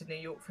go off to New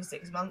York for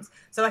 6 months.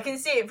 So I can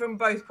see it from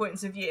both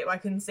points of view.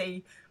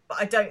 But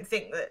I don't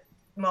think that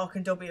Mark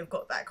and Dobby have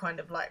got that kind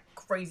of like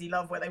crazy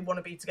love where they want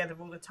to be together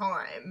all the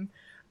time.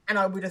 And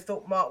I would have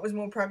thought Mark was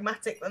more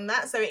pragmatic than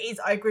that. So it is.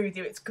 I agree with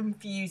you. It's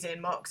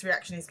confusing. Mark's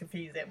reaction is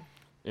confusing.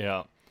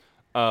 Yeah.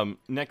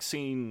 Next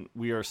scene,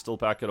 we are still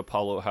back at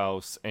Apollo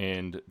House,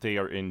 and they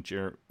are in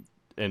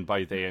and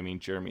by they I mean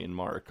Jeremy and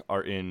Mark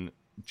are in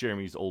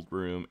Jeremy's old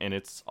room, and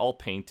it's all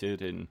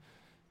painted and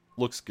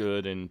looks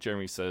good. And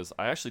Jeremy says,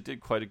 "I actually did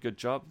quite a good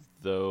job,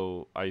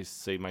 though I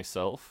say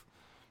myself."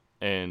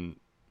 And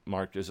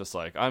Mark is just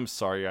like, "I'm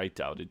sorry, I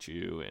doubted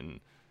you."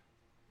 And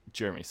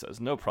Jeremy says,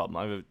 "No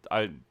problem.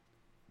 I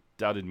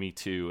doubted me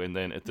too." And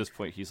then at this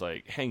point, he's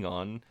like, "Hang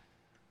on,"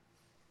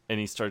 and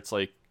he starts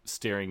like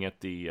staring at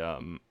the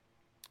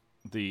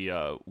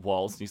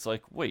walls, and he's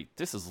like, wait,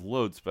 this is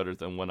loads better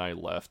than when I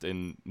left.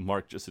 And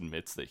Mark just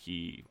admits that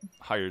he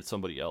hired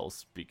somebody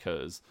else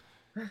because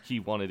he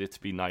wanted it to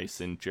be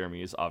nice, and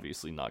Jeremy is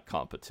obviously not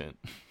competent.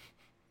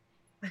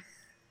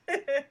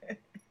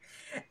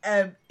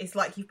 It's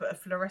like you put a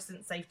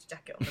fluorescent safety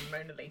jacket on the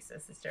Mona Lisa,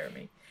 says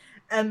Jeremy.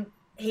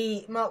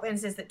 Mark then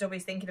says that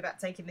Dobby's thinking about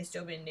taking this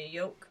job in New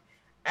York,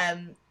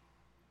 and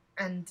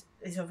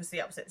this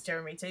obviously upsets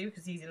Jeremy too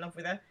because he's in love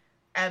with her.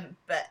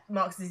 But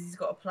Mark says he's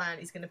got a plan.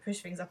 He's going to push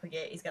things up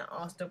again. He's going to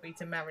ask Dobby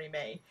to marry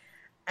me.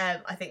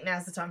 I think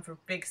now's the time for a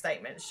big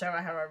statement. Show her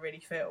how I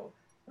really feel.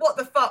 What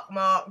the fuck,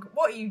 Mark?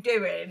 What are you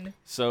doing?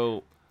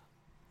 So,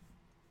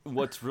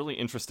 what's really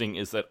interesting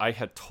is that I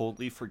had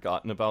totally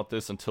forgotten about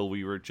this until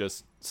we were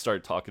just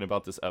started talking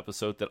about this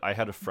episode, that I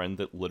had a friend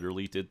that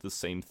literally did the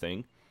same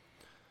thing.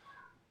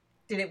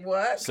 Did it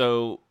work?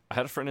 So, I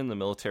had a friend in the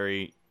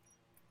military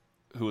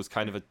who was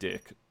kind of a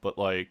dick, but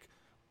like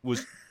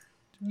was...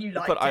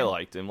 I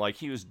liked him. Like,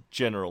 he was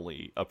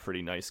generally a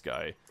pretty nice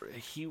guy.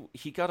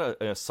 He got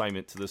an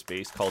assignment to this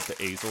base called the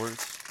Azores.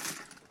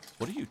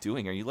 What are you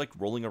doing? Are you, like,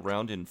 rolling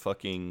around in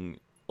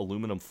fucking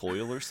aluminum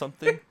foil or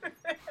something?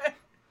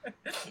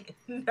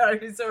 No,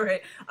 sorry.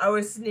 I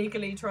was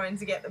sneakily trying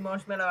to get the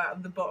marshmallow out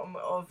of the bottom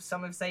of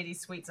some of Sadie's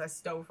sweets I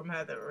stole from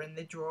her that were in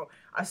the drawer.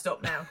 I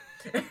stopped now.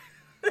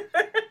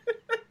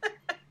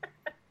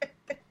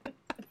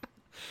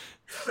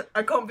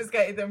 I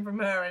confiscated them from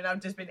her, and I've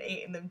just been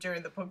eating them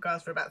during the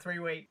podcast for about 3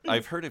 weeks.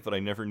 I've heard it, but I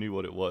never knew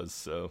what it was,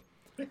 so...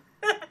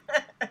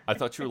 I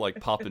thought you were,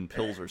 like, popping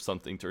pills or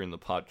something during the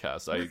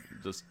podcast.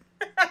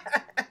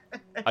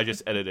 I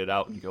just edit it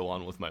out and go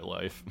on with my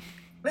life.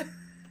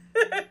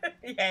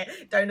 Yeah,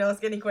 don't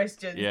ask any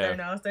questions. Yeah.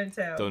 Don't ask, don't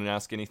tell. Don't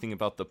ask anything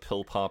about the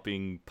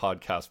pill-popping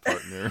podcast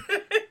partner.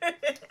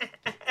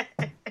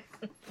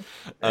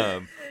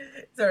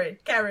 Sorry,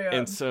 carry on.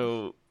 And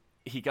so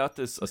he got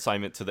this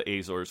assignment to the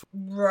Azores.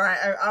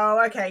 Right.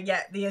 Oh, okay.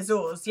 Yeah, the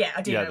Azores. Yeah,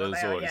 I do know the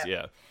what they are. Azores,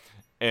 yeah.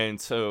 And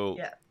so...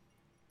 Yeah.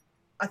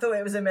 I thought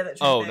it was a military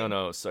Oh, thing.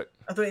 no. Sorry.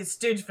 I thought it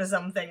stood for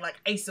something like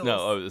Azores.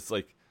 No, it's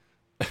like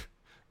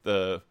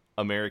the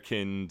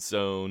American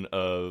Zone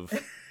of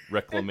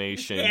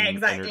Reclamation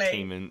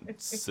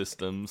Entertainment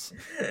Systems.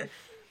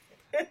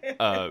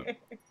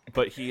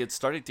 But he had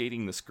started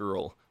dating this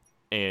girl,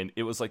 and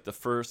it was like the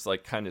first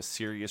like kind of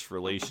serious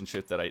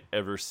relationship that I'd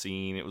ever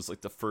seen. It was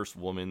like the first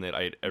woman that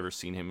I had ever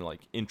seen him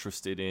like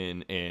interested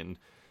in. And,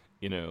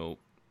 you know,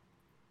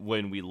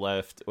 when he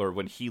left,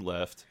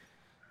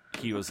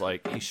 he was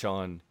like, "Hey,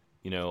 Sean,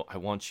 you know, I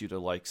want you to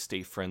like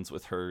stay friends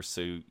with her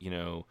so, you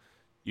know,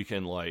 you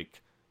can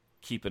like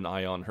keep an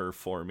eye on her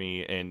for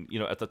me." And, you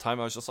know, at the time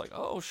I was just like,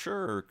 "Oh,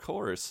 sure, of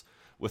course,"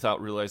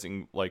 without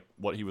realizing like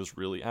what he was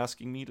really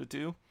asking me to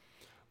do.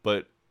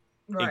 But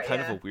in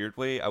kind of a weird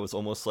way, I was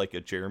almost like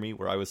a Jeremy,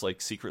 where I was like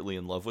secretly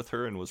in love with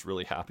her and was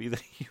really happy that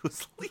he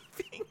was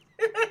leaving.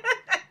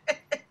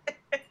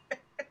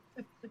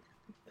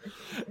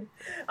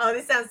 Oh,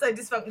 this sounds so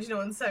dysfunctional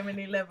on so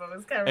many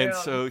levels. Carry on. And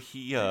so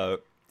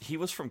he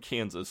was from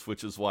Kansas,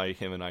 which is why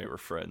him and I were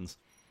friends.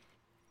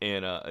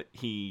 And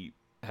he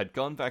had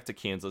gone back to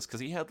Kansas because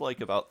he had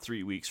like about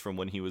 3 weeks from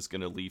when he was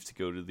going to leave to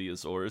go to the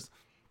Azores.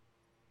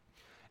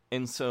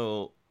 And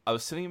so I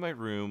was sitting in my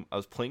room, I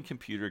was playing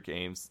computer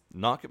games,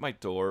 knock at my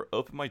door,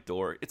 open my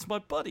door, it's my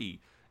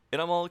buddy.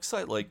 And I'm all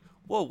excited, like,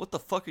 "Whoa, what the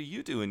fuck are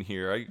you doing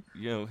here? I,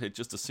 you know, had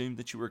just assumed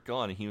that you were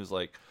gone." And he was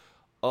like,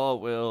 "Oh,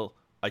 well,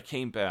 I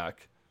came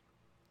back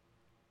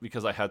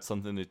because I had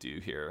something to do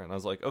here." And I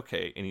was like,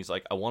 "Okay." And he's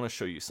like, "I want to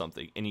show you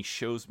something." And he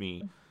shows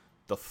me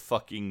the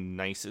fucking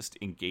nicest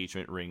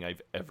engagement ring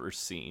I've ever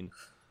seen.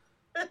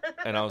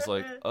 And I was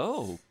like,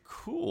 "Oh,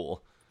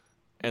 cool."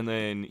 And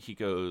then he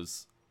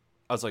goes,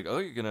 I was like, "Oh,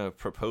 you're going to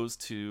propose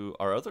to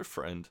our other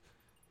friend?"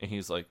 And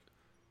he's like,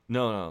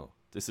 No,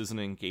 this is an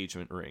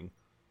engagement ring."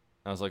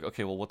 I was like,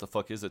 "Okay, well, what the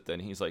fuck is it then?"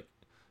 He's like,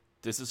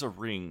 "This is a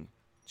ring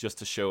just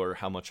to show her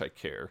how much I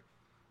care."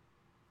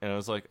 And I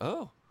was like,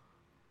 "Oh,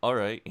 all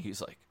right." And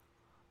he's like,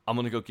 "I'm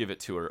going to go give it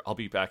to her. I'll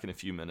be back in a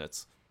few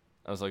minutes."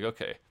 I was like,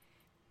 "Okay."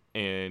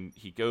 And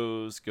he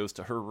goes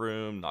to her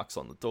room, knocks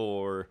on the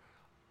door,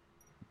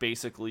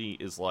 basically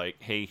is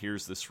like, "Hey,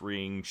 here's this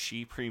ring."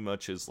 She pretty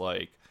much is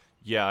like,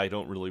 "Yeah, I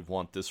don't really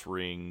want this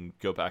ring.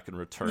 Go back and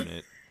return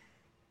it."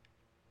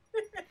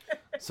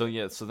 So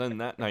then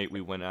that night we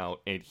went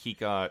out, and he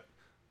got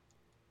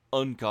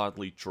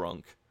ungodly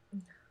drunk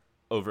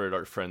over at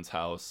our friend's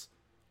house,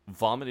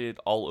 vomited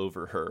all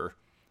over her,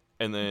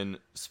 and then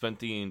spent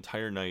the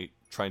entire night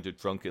trying to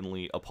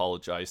drunkenly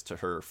apologize to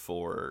her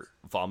for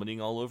vomiting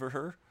all over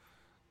her.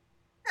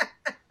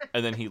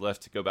 And then he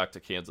left to go back to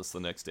Kansas the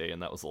next day,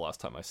 and that was the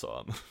last time I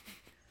saw him.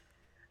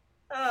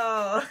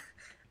 Oh,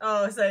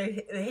 so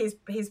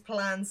his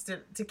plans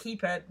to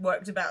keep her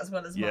worked about as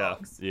well as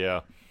Mark's.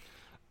 Yeah.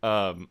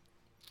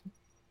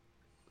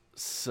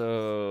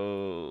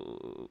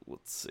 So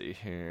let's see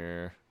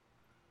here.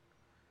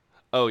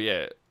 Oh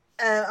yeah.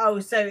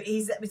 So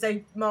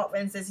Mark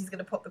then says he's going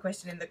to pop the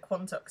question in the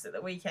Quantocks at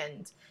the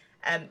weekend.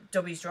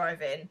 Dobby's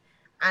driving,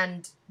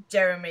 and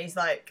Jeremy's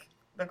like,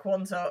 "The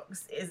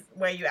Quantocks is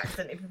where you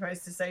accidentally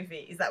propose to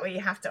Sophie. Is that where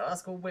you have to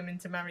ask all women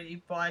to marry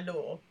you by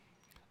law?"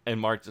 And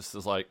Mark just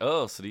is like,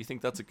 "Oh, so do you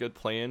think that's a good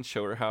plan?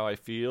 Show her how I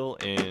feel."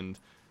 And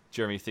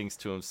Jeremy thinks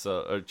to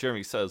himself, or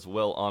Jeremy says,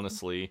 "Well,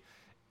 honestly,"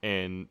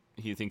 and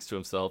he thinks to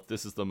himself,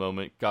 "This is the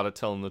moment. Gotta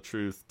tell him the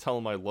truth. Tell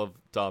him I love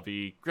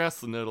Dobby.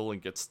 Grasp the nettle and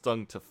get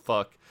stung to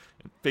fuck,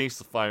 and face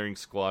the firing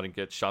squad and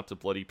get shot to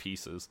bloody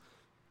pieces."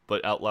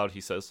 But out loud he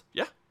says,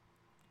 "Yeah,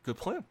 good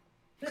plan."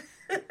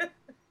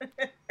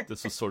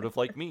 This was sort of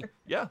like me.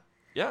 Yeah,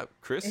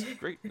 Chris,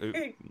 great.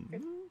 Great.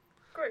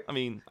 I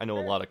mean, I know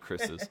a lot of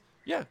Chris's.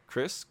 Yeah,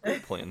 Chris,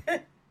 great plan.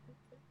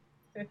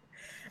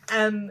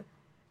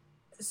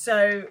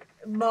 So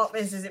Mark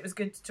then says it was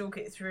good to talk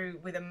it through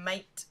with a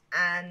mate,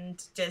 and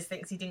Jez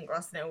thinks he didn't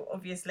grasp the nettle.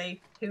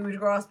 Obviously, who would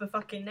grasp a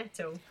fucking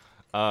nettle?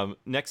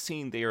 Next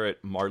scene, they are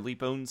at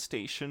Marylebone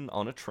Station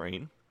on a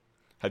train.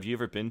 Have you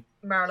ever been?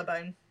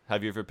 Marylebone.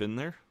 Have you ever been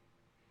there?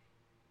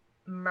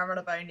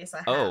 Marylebone, yes I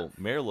have. Oh,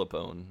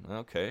 Marylebone.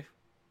 Okay.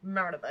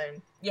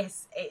 Marylebone.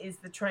 Yes, it is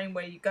the train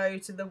where you go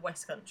to the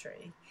West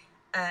Country.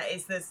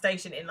 It's the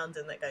station in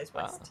London that goes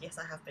west. Yes,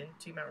 I have been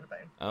to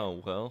Marylebone.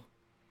 Oh, well.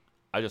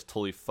 I just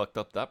totally fucked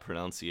up that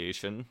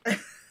pronunciation.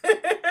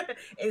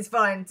 It's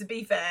fine. To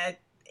be fair,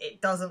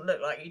 it doesn't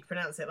look like you'd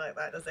pronounce it like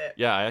that, does it?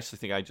 Yeah, I actually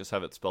think I just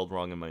have it spelled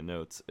wrong in my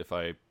notes. If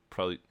I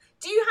probably...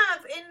 Do you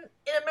have, in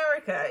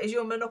America, is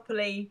your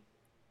Monopoly,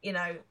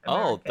 American?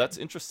 Oh, that's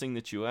interesting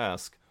that you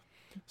ask.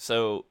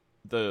 So,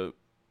 the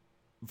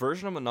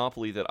version of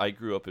Monopoly that I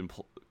grew up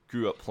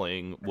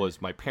playing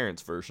was my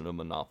parents' version of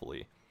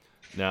Monopoly.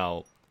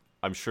 Now,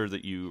 I'm sure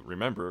that you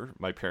remember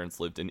my parents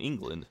lived in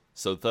England,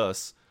 so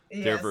thus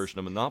their version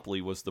of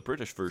Monopoly was the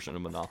British version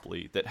of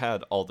Monopoly that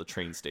had all the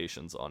train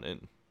stations on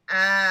it.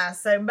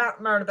 So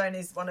Marylebone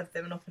is one of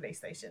the Monopoly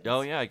stations.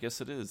 Oh yeah, I guess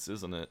it is,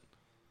 isn't it?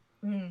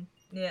 Mm.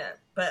 Yeah,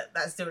 but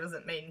that still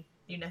doesn't mean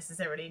you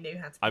necessarily knew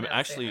how to I'm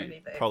pronounce it. actually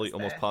Only that it probably was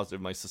almost there.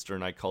 positive my sister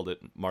and I called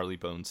it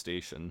Marleybone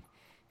Station.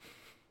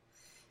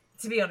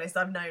 To be honest,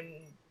 I've known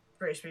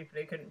British people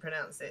who couldn't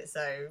pronounce it,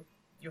 so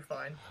you're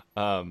fine.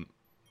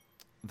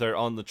 They're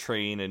on the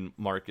train and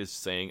Mark is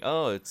saying,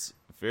 and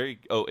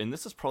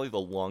this is probably the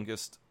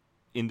longest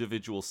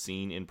individual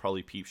scene in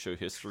probably Peep Show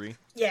history.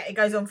 Yeah, it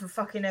goes on for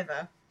fucking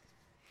ever.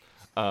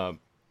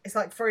 It's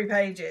like 3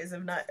 pages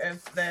of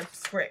the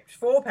script.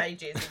 4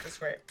 pages of the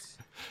script.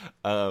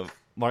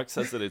 Mark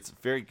says that it's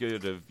very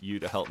good of you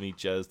to help me,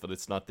 Jez, but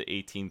it's not the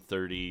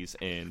 1830s.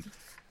 And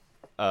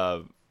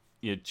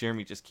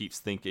Jeremy just keeps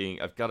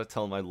thinking, I've got to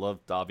tell him I love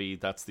Dobby.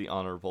 That's the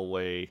honorable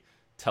way.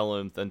 Tell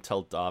him, then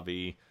tell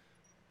Dobby.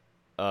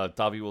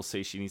 Dobby will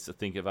say she needs to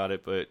think about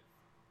it, but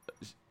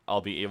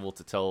I'll be able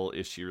to tell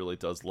if she really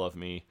does love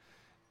me.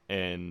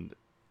 And,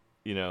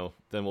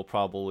 then we'll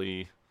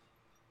probably...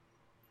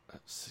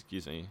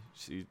 Excuse me.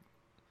 And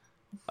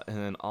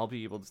then I'll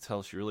be able to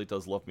tell she really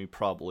does love me,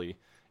 probably.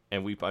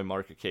 And we buy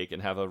Mark a cake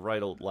and have a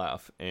right old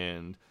laugh.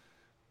 And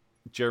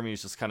Jeremy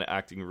is just kind of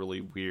acting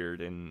really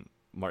weird. And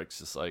Mark's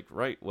just like,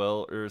 right,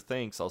 well,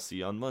 thanks. I'll see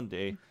you on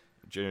Monday.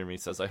 Jeremy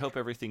says, I hope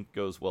everything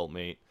goes well,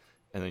 mate.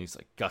 And then he's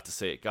like, got to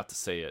say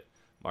it.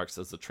 Mark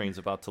says the train's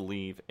about to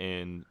leave.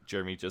 And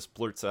Jeremy just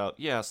blurts out,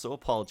 yeah, so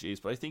apologies,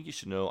 but I think you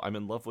should know I'm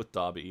in love with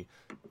Dobby.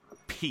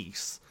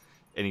 Peace.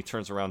 And he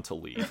turns around to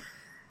leave.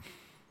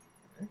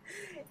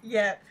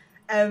 Yeah.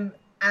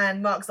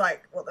 And Mark's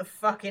like, what the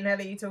fucking hell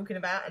are you talking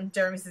about? And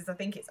Jeremy says, I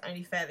think it's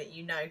only fair that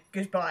you know.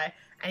 Goodbye.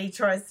 And he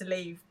tries to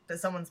leave, but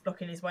someone's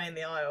blocking his way in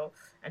the aisle.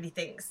 And he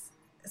thinks,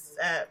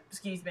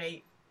 excuse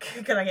me,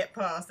 can I get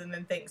past? And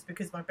then thinks,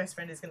 because my best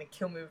friend is going to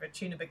kill me with a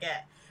tuna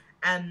baguette.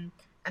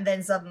 And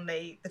then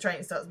suddenly the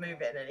train starts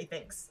moving and he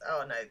thinks,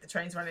 oh no, the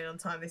train's running on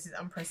time. This is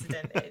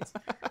unprecedented.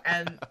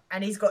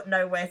 And he's got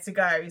nowhere to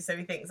go. So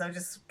he thinks, I'll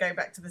just go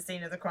back to the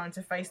scene of the crime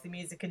to face the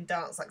music and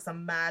dance like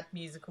some mad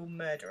musical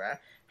murderer.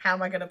 How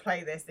am I going to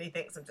play this? And he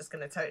thinks, I'm just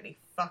going to totally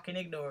fucking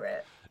ignore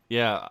it.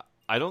 Yeah,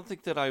 I don't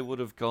think that I would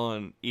have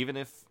gone, even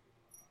if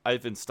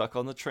I'd been stuck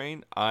on the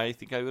train, I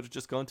think I would have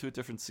just gone to a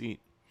different seat.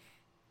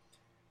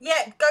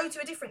 Yeah, go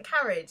to a different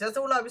carriage. That's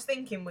all I was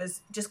thinking,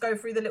 was just go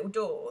through the little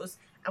doors,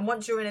 and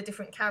once you're in a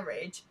different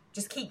carriage,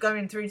 just keep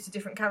going through to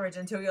different carriage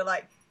until you're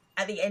like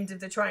at the end of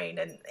the train,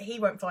 and he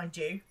won't find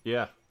you.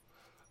 Yeah.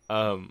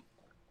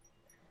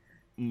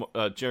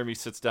 Jeremy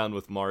sits down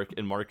with Mark,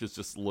 and Mark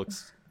just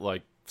looks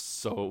like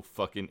so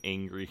fucking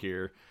angry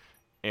here,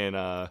 and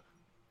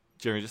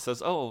Jeremy just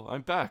says, "Oh,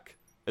 I'm back,"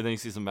 and then he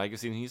sees a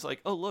magazine, and he's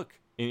like, "Oh, look,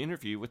 an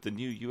interview with the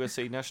new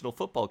USA national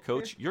football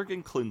coach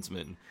Jurgen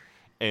Klinsmann."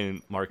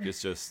 And Mark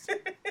is just,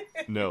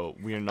 no,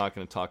 we are not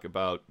going to talk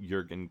about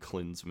Jurgen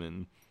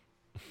Klinsmann.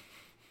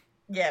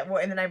 Yeah,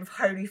 what in the name of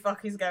holy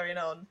fuck is going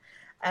on?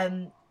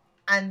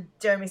 And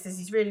Jeremy says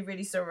he's really,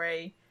 really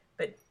sorry,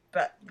 but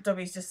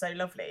Dobby's just so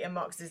lovely. And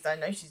Mark says, I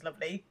know she's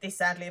lovely. This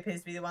sadly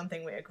appears to be the one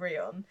thing we agree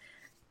on.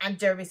 And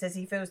Jeremy says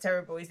he feels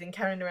terrible. He's been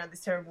carrying around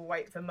this terrible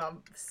weight for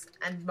months.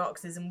 And Mark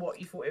says, and what,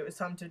 you thought it was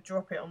time to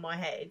drop it on my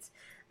head?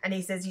 And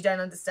he says, you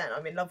don't understand.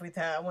 I'm in love with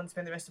her. I want to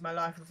spend the rest of my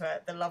life with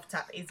her. The love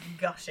tap is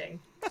gushing.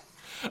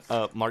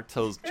 Mark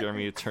tells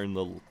Jeremy to turn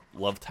the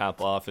love tap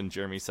off, and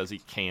Jeremy says he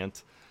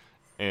can't.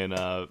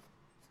 And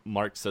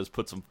Mark says,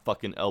 put some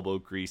fucking elbow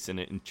grease in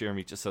it. And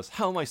Jeremy just says,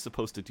 how am I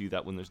supposed to do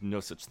that when there's no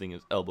such thing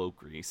as elbow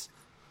grease?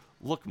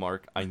 Look,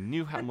 Mark, I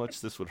knew how much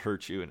this would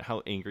hurt you and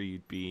how angry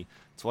you'd be.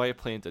 That's why I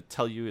planned to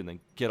tell you and then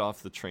get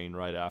off the train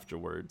right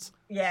afterwards.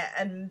 Yeah,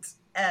 and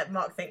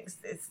Mark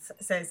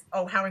says,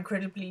 oh, how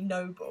incredibly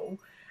noble.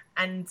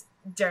 And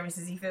Jeremy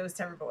says he feels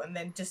terrible. And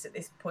then just at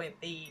this point,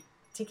 the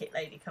ticket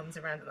lady comes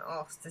around and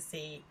asks to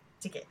see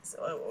tickets,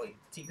 or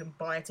you can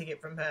buy a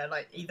ticket from her,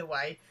 like either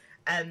way.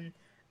 And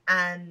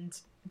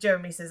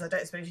Jeremy says, I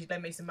don't suppose you'd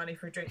lend me some money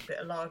for a drink,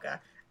 but a lager.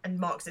 And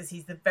Mark says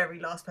he's the very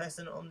last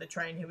person on the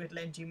train who would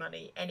lend you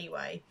money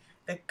anyway.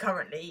 That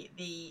currently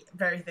the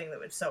very thing that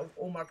would solve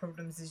all my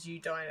problems is you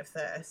dying of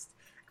thirst.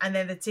 And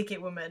then the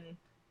ticket woman,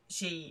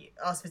 she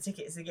asks for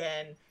tickets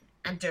again.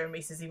 And Jeremy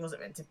says he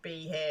wasn't meant to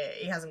be here.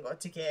 He hasn't got a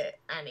ticket,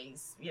 and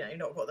he's,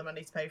 not got the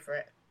money to pay for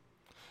it.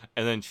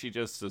 And then she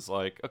just is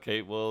like,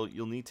 okay, well,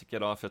 you'll need to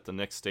get off at the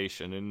next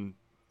station. And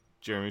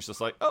Jeremy's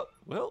just like, oh,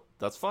 well,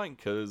 that's fine,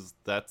 because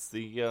that's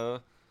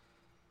the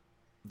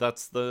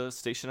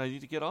station I need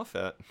to get off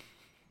at.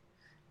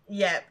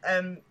 Yeah,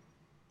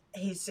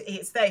 it's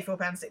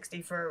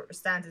 £34.60 for a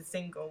standard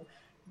single.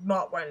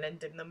 Mark won't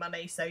lend him the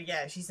money, so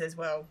yeah, she says,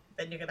 well,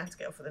 then you're going to have to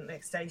get off at the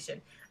next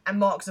station. And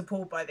Mark's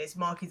appalled by this.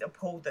 Mark is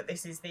appalled that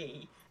this is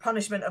the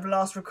punishment of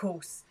last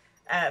recourse,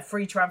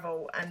 free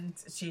travel, and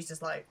she's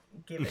just like,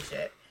 give a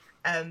shit.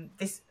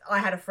 I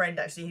had a friend,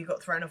 actually, who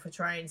got thrown off a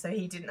train, so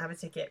he didn't have a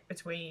ticket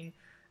between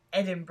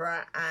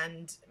Edinburgh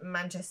and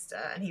Manchester,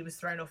 and he was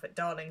thrown off at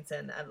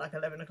Darlington at like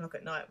 11 o'clock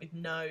at night with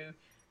no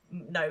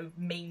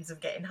means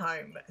of getting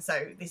home.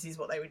 So this is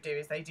what they would do,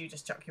 is they do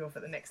just chuck you off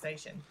at the next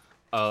station.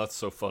 Oh, that's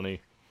so funny.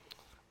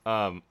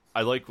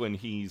 I like when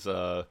he's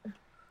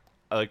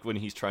like when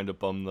he's trying to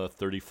bum the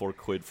 34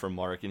 quid from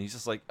Mark, and he's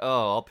just like,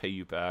 "Oh, I'll pay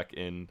you back,"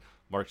 and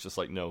Mark's just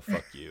like, "No,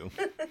 fuck you."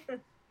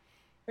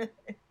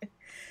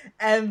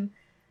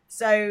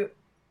 So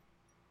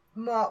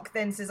Mark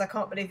then says, "I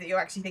can't believe that you're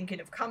actually thinking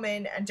of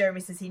coming," and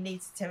Jeremy says he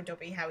needs to tell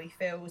Dobby how he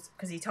feels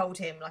because he told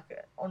him like an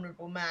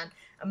honourable man,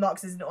 and Mark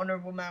says an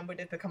honourable man would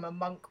have become a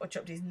monk or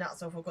chopped his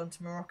nuts off or gone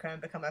to Morocco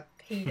and become a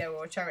pedo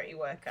or a charity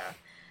worker.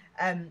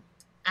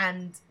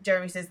 And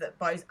Jeremy says that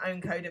by his own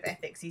code of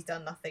ethics, he's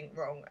done nothing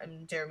wrong.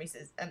 And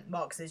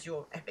Mark says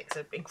your ethics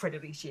are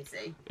incredibly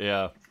shitty.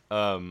 Yeah.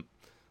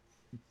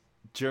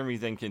 Jeremy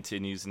then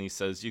continues and he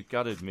says, "You've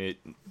got to admit,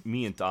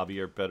 me and Dobby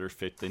are better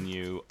fit than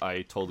you.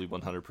 I totally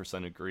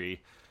 100%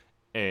 agree."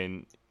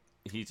 And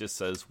he just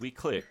says, "We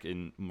click."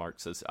 And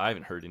Mark says, "I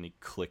haven't heard any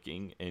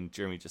clicking." And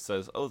Jeremy just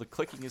says, "Oh, the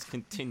clicking is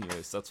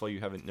continuous. That's why you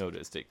haven't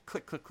noticed it.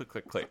 Click, click, click,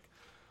 click, click."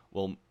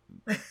 Well,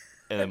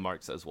 and then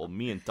Mark says, "Well,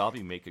 me and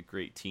Dobby make a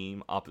great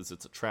team.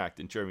 Opposites attract."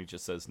 And Jeremy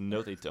just says,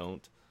 "No, they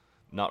don't.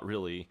 Not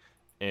really."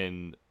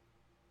 And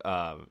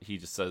he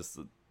just says,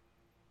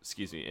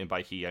 excuse me, and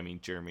by he, I mean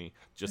Jeremy,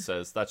 just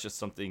says, "That's just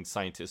something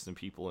scientists and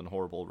people in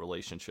horrible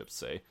relationships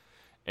say."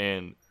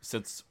 And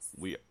since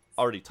we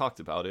already talked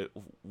about it,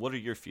 what are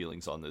your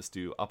feelings on this?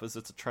 Do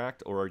opposites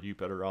attract, or are you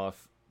better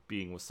off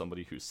being with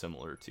somebody who's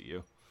similar to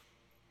you?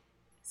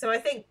 So I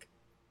think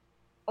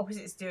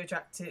opposites do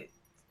attract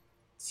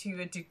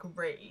to a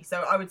degree.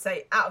 So I would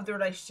say out of the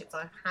relationships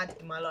I've had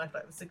in my life,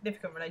 like the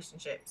significant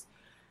relationships,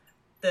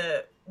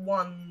 the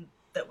one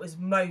that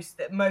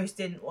most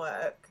didn't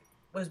work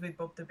was with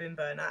Bob the Bin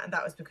Burner, and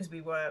that was because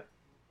we were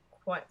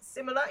quite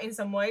similar in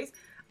some ways.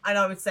 And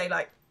I would say,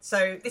 like,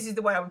 so this is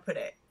the way I would put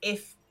it: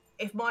 if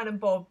mine and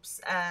Bob's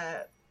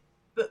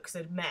books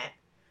had met,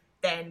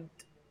 then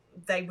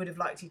they would have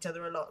liked each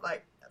other a lot.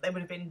 Like, they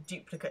would have been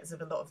duplicates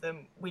of a lot of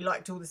them. We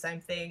liked all the same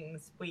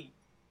things. We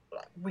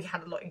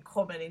had a lot in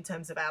common in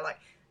terms of our like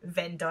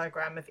Venn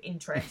diagram of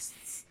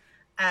interests.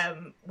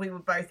 We were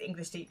both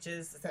English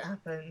teachers as it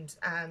happened,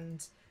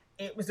 and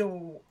it was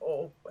all,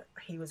 or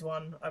he was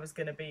one, I was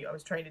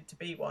trained to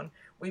be one.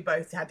 We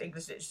both had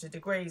English literature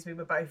degrees. We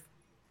were both,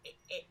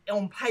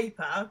 on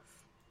paper,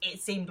 it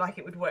seemed like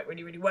it would work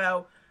really, really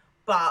well,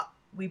 but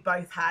we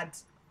both had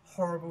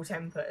horrible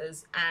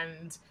tempers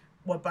and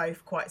were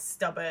both quite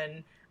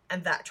stubborn,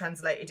 and that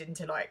translated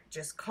into like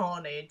just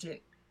carnage.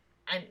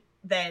 And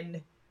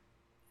then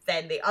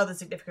the other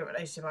significant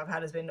relationship I've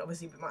had has been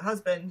obviously with my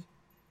husband,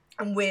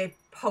 and we're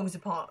poles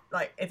apart.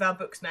 Like, if our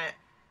books met,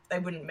 they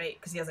wouldn't meet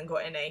because he hasn't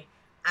got any,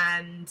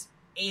 and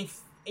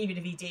even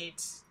if he did,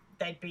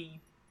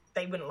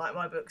 they wouldn't like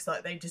my books.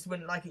 Like, they just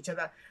wouldn't like each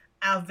other.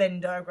 Our Venn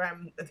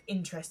diagram of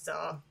interests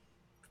are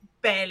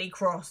barely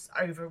cross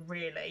over,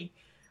 really,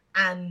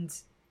 and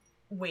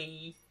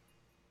we,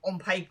 on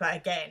paper,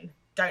 again,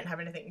 don't have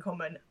anything in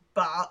common,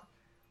 but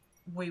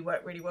we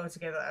work really well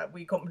together.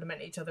 We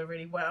complement each other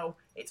really well.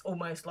 It's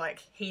almost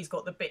like he's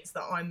got the bits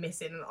that I'm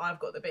missing and I've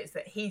got the bits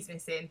that he's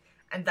missing,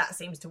 and that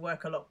seems to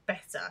work a lot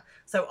better.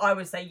 So I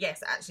would say,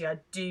 yes, actually, I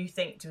do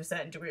think to a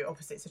certain degree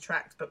opposites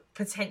attract, but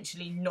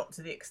potentially not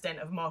to the extent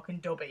of Mark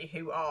and Dobby,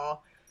 who are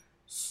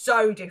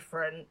so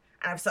different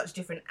and have such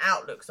different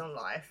outlooks on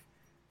life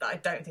that I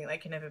don't think they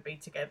can ever be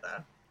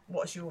together.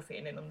 What's your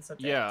feeling on the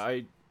subject? Yeah,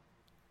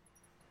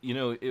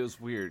 it was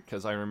weird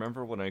because I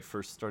remember when I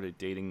first started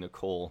dating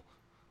Nicole,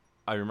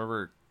 I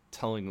remember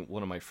telling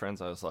one of my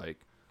friends, I was like,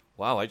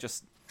 wow, I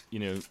just,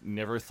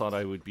 never thought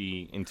I would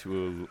be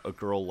into a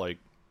girl like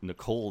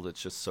Nicole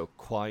that's just so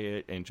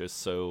quiet and just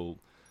so,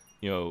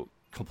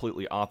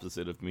 completely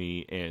opposite of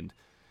me. And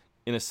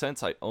in a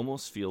sense, I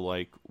almost feel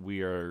like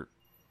we are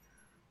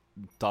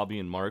Dobby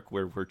and Mark,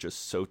 where we're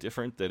just so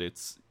different that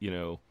it's,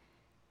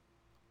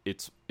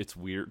 it's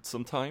weird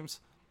sometimes.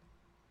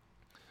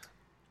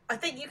 I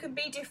think you can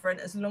be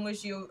different as long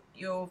as you've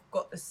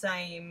got the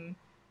same,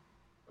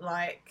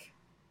 like,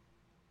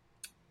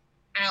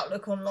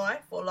 outlook on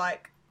life, or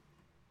like,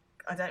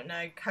 I don't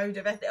know, code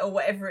of ethic or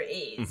whatever it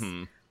is.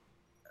 Mm-hmm.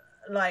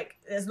 Like,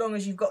 as long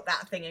as you've got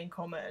that thing in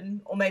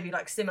common, or maybe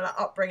like similar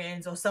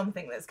upbringings or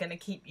something that's going to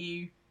keep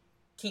you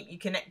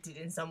connected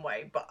in some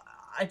way. But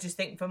I just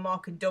think for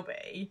Mark and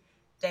Dobby,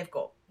 they've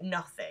got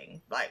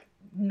nothing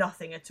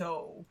at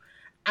all.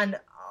 And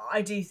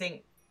I do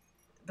think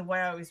the way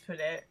I always put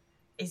it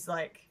is,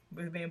 like,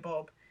 with me and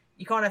Bob,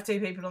 you can't have two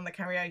people on the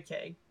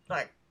karaoke.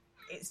 Like,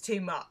 it's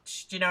too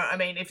much. Do you know what I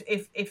mean?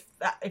 If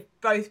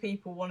both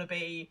people want to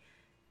be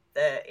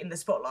in the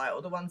spotlight,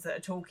 or the ones that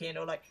are talking,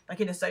 or like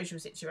in a social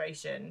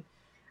situation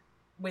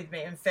with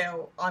me and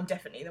Phil, I'm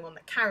definitely the one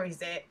that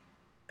carries it,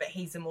 but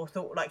he's the more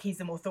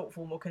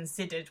thoughtful, more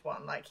considered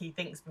one. Like, he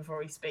thinks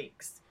before he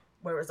speaks,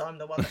 whereas I'm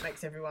the one that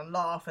makes everyone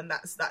laugh, and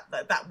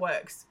that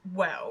works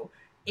well.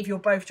 If you're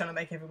both trying to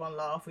make everyone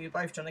laugh, or you're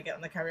both trying to get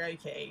on the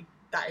karaoke,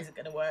 that isn't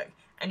going to work.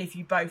 And if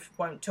you both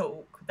won't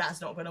talk,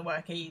 that's not going to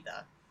work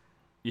either.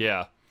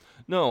 Yeah.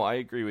 No, I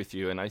agree with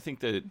you. And I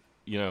think that,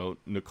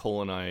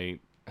 Nicole and I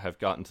have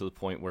gotten to the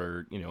point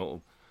where,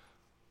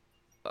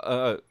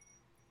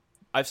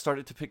 I've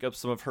started to pick up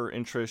some of her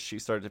interests. She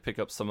started to pick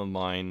up some of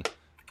mine.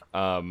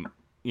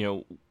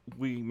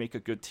 we make a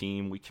good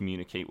team, we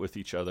communicate with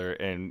each other,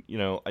 and,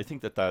 I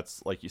think that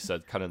that's, like you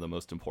said, kind of the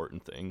most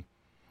important thing.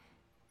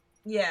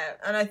 Yeah,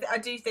 and I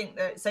do think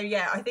that, so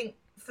yeah, I think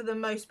for the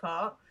most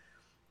part,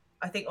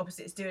 I think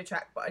opposites do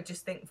attract, but I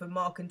just think for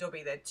Mark and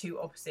Dobby, they're too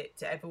opposite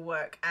to ever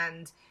work.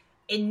 And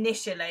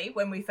initially,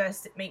 when we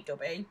first meet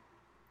Dobby,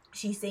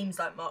 she seems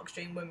like Mark's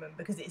dream woman,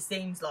 because it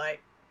seems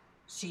like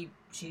she's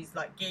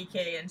like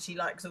geeky and she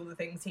likes all the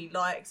things he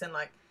likes, and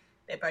like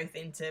they're both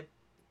into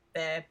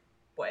their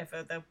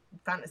whatever, the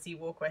fantasy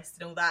war quest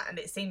and all that, and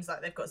it seems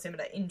like they've got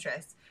similar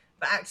interests.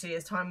 But actually,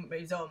 as time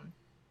moves on,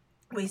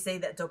 we see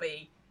that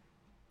Dobby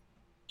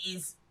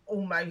is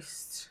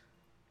almost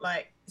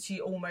like, she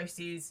almost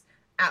is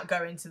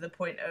outgoing to the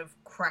point of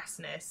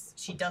crassness.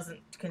 She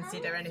doesn't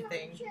consider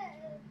anything.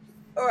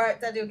 All right,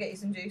 Daddy will get you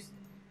some juice.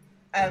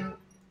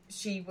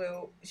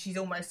 She's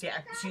almost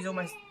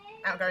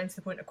outgoing to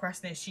the point of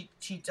crassness.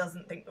 She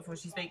doesn't think before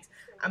she speaks,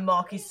 and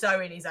Mark is so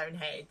in his own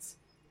head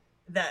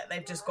that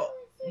they've just got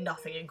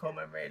nothing in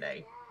common,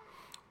 really.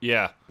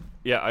 Yeah,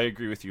 I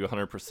agree with you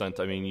 100%.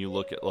 I mean, you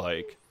look at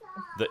like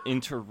the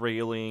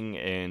interrailing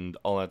and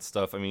all that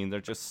stuff. I mean, they're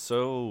just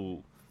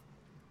so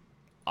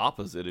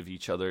opposite of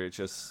each other. It's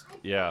just,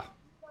 I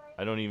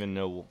don't even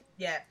know.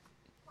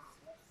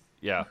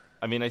 Yeah,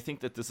 I mean, I think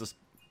that this is,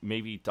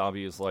 maybe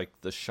Dobby is like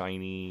the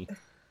shiny,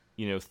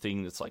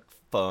 thing that's like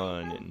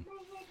fun, and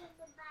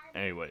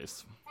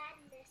anyways,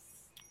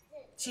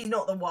 she's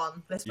not the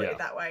one, let's put it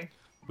that way.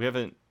 We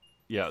haven't,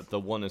 the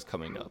one is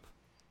coming up.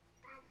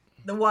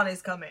 The one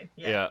is coming.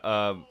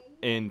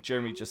 And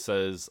Jeremy just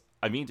says,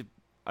 I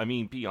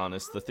mean, be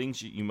honest, the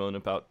things you moan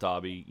about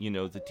Dobby,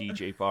 the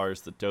DJ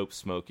bars, the dope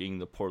smoking,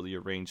 the poorly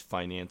arranged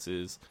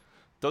finances,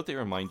 don't they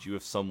remind you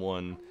of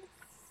someone?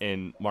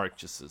 And Mark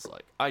just is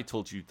like, I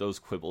told you those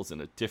quibbles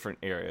in a different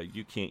area.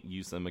 You can't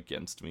use them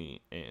against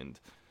me. And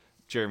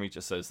Jeremy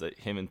just says that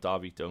him and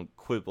Dobby don't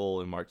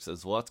quibble. And Mark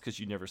says, well, that's because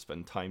you never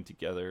spend time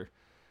together.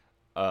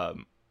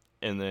 And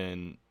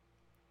then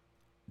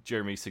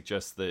Jeremy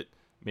suggests that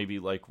maybe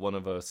like one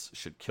of us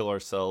should kill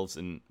ourselves.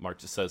 And Mark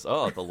just says,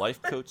 oh, the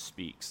life coach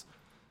speaks.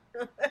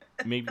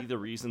 Maybe the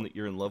reason that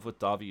you're in love with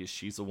Dobby is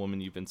she's a woman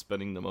you've been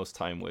spending the most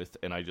time with.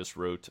 And I just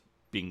wrote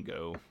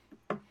bingo.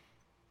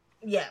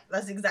 Yeah,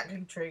 that's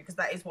exactly true, because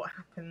that is what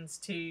happens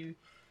to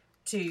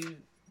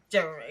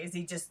Jeremy, is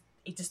he just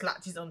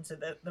latches onto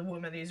the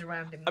woman who's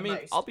around him the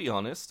most. I'll be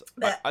honest,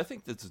 I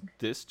think that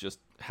this just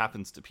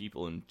happens to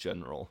people in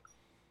general.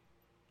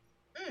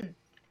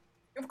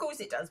 Of course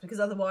it does,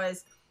 because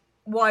otherwise,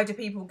 why do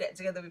people get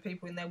together with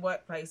people in their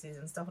workplaces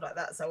and stuff like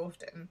that so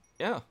often?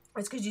 Yeah.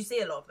 It's because you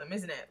see a lot of them,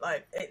 isn't it?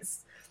 Like,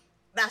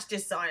 that's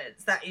just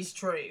science, that is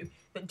true,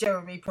 but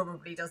Jeremy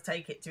probably does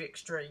take it to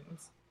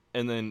extremes.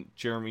 And then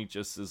Jeremy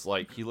just is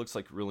like, he looks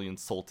like really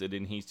insulted,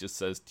 and he just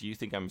says, do you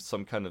think I'm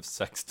some kind of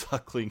sex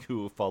duckling who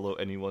will follow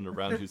anyone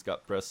around who's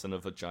got breasts and a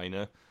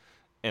vagina?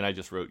 And I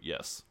just wrote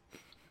yes.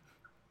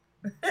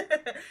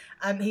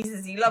 He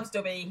says he loves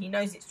Dobby, he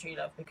knows it's true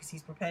love because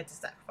he's prepared to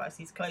sacrifice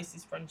his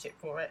closest friendship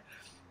for it.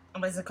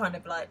 And there's a kind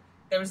of like,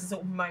 there is a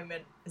sort of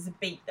moment, there's a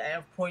beat there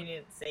of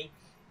poignancy,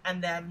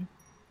 and then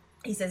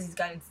he says he's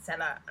going to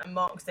tell her, and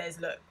Mark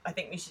says, look, I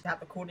think we should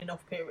have a calling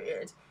off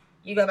period.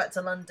 You go back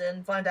to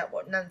London, find out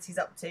what Nancy's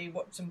up to,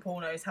 watch some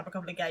pornos, have a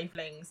couple of gay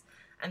flings,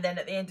 and then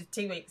at the end of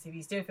 2 weeks, if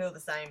you still feel the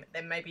same,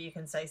 then maybe you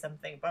can say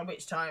something, by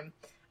which time...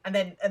 And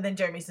then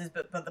Jeremy says,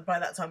 but by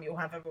that time you'll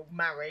have her all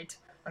married,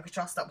 like a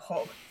trussed-up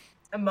hog.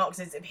 And Mark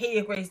says if he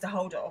agrees to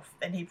hold off,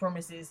 then he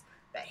promises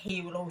that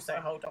he will also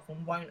hold off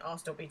and won't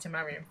ask Dobby to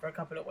marry him for a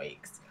couple of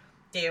weeks.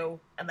 Deal,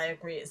 and they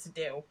agree it's a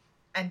deal.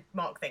 And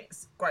Mark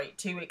thinks, great,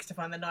 2 weeks to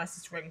find the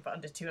nicest ring for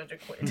under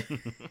 200 quid.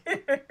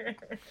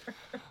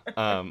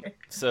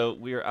 So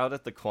we are out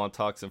at the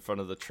Quantocks in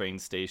front of the train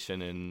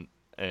station,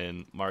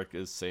 and Mark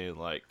is saying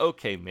like,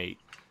 okay, mate,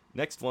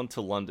 next one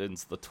to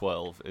London's the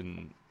 12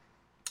 and...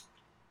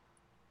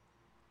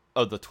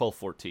 Oh, the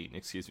 12:14,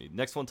 excuse me.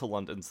 Next one to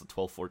London's the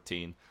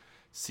 12:14.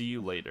 See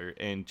you later.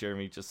 And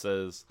Jeremy just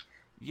says,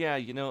 yeah,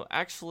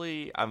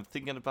 actually, I'm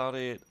thinking about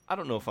it. I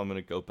don't know if I'm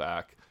going to go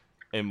back.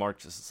 And Mark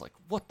just is like,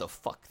 what the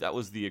fuck? That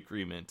was the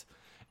agreement.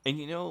 And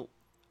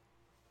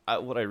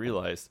what I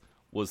realized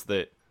was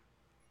that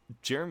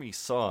Jeremy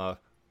saw...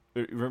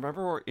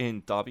 Remember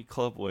in Dobby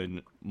Club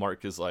when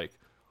Mark is like,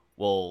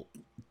 well,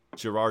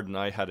 Gerard and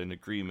I had an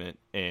agreement,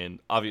 and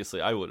obviously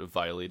I would have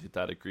violated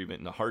that agreement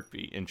in a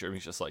heartbeat. And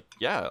Jeremy's just like,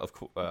 yeah, of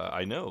course,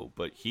 I know,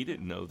 but he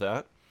didn't know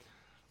that.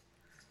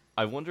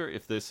 I wonder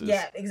if this is...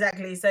 Yeah,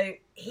 exactly. So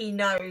he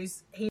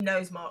knows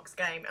Mark's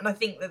game, and I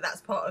think that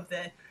that's part of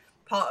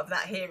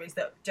that here is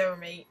that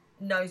Jeremy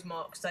knows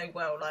Mark so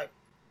well. Like,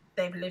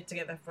 they've lived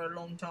together for a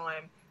long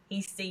time.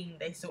 He's seen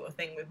this sort of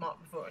thing with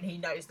Mark before, and he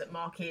knows that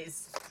Mark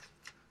is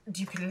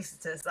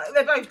duplicitous. Like,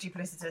 they're both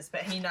duplicitous,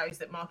 but he knows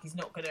that Mark is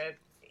not gonna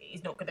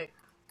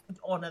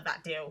honour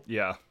that deal.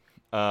 Yeah.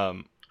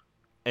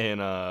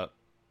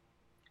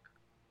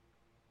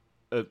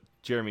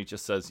 Jeremy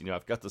just says,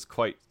 I've got this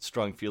quite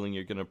strong feeling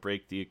you're going to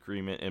break the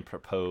agreement and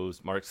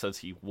propose. Mark says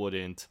he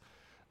wouldn't.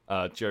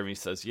 Jeremy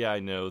says, yeah, I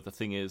know. The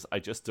thing is, I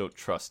just don't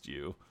trust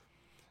you.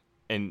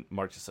 And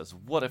Mark just says,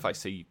 what if I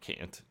say you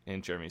can't?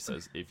 And Jeremy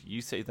says, if you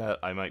say that,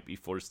 I might be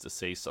forced to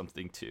say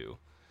something too.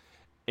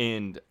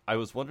 And I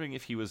was wondering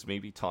if he was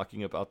maybe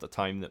talking about the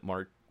time that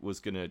Mark was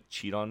going to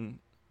cheat on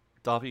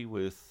Dobby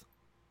with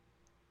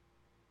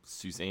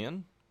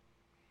Suzanne.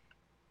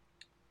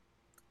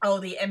 Oh,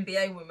 the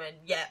NBA woman.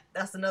 Yeah,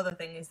 that's another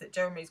thing, is that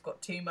Jeremy's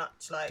got too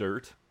much, like...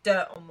 Dirt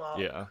on Mark.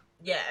 Yeah.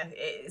 Yeah,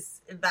 it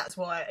is. That's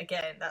why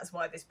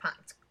this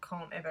pact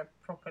can't ever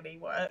properly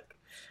work.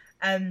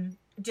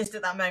 Just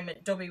at that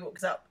moment, Dobby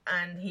walks up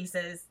and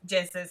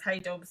Jez says, hey,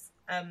 Dobbs.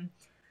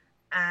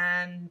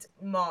 And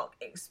Mark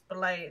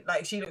explains,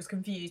 like, she looks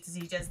confused to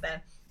see Jez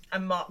there.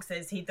 And Mark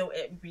says he thought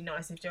it would be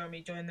nice if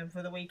Jeremy joined them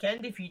for the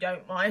weekend, if you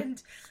don't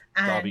mind.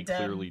 And Dobby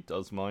clearly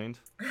does mind.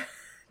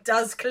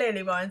 Does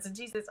clearly mind. And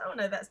she says, oh,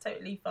 no, that's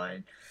totally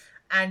fine.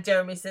 And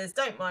Jeremy says,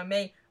 don't mind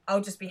me.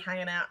 I'll just be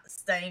hanging out,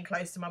 staying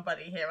close to my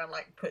buddy here, and,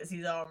 like, puts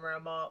his arm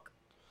around Mark.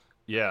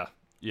 Yeah.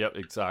 Yep,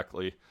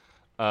 exactly.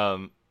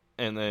 And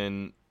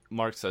then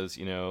Mark says,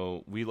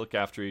 we look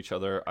after each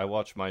other. I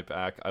watch my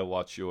back. I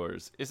watch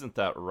yours. Isn't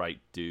that right,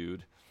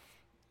 dude?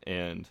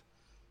 And...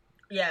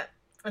 yeah.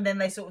 And then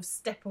they sort of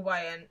step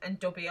away, and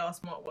Dobby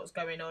asks Mark what's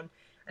going on.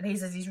 And he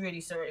says he's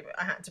really sorry, but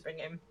I had to bring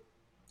him.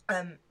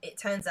 It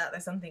turns out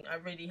there's something I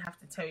really have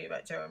to tell you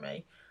about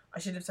Jeremy. I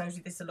should have told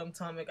you this a long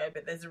time ago,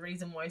 but there's a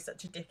reason why he's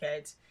such a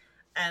dickhead.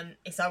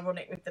 It's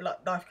ironic with the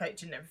life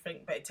coach and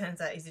everything, but it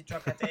turns out he's a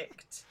drug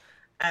addict.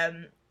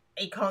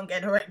 He can't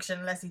get an erection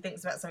unless he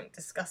thinks about something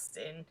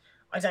disgusting.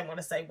 I don't want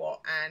to say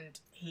what, and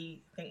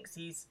he thinks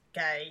he's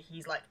gay.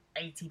 He's like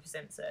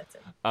 80%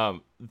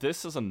 certain.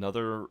 This is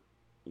another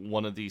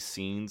one of these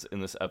scenes in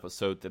this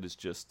episode that is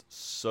just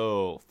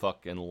so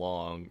fucking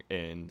long,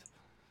 and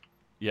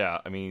yeah,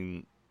 I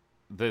mean,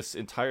 this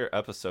entire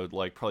episode,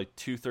 like probably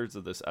 2/3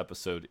 of this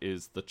episode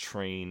is the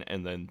train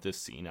and then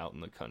this scene out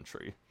in the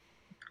country.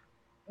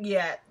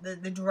 Yeah, the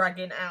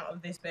dragging out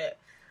of this bit.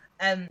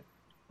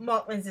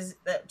 Mark says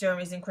that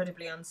Jeremy's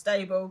incredibly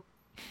unstable,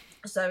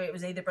 so it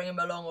was either bring him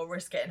along or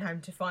risk getting home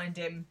to find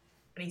him,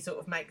 and he sort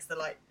of makes the,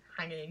 like,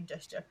 hanging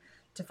gesture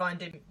to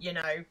find him,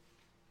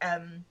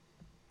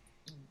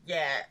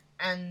 yeah,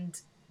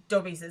 and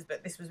Dobby says,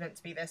 but this was meant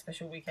to be their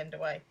special weekend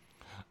away.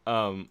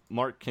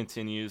 Mark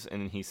continues,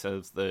 and he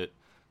says that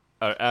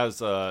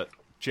as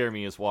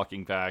Jeremy is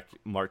walking back,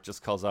 Mark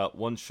just calls out,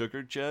 1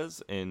 sugar,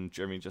 Jez? And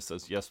Jeremy just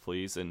says, yes,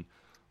 please. And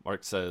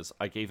Mark says,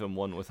 I gave him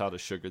 1 without a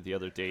sugar the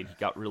other day, and he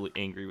got really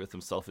angry with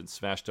himself and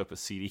smashed up a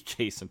CD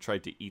case and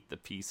tried to eat the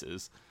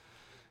pieces.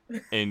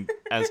 And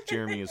as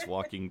Jeremy is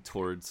walking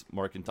towards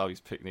Mark and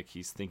Dobby's picnic,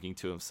 he's thinking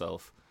to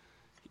himself,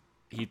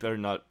 he better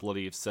not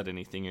bloody have said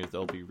anything or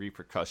there'll be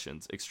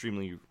repercussions,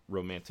 extremely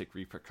romantic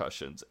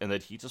repercussions. And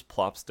then he just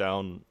plops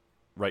down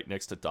right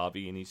next to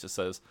Dobby and he just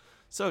says,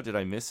 so did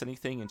I miss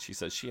anything? And she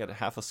says she had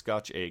half a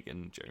Scotch egg,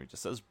 and Jeremy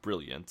just says,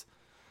 brilliant.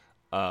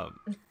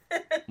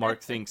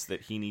 Mark thinks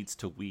that he needs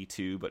to wee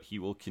too, but he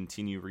will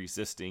continue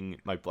resisting.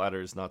 My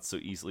bladder is not so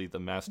easily the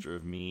master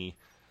of me.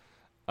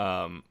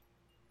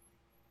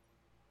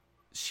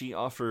 She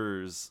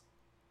offers...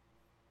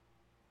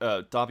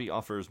 Dobby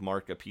offers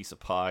Mark a piece of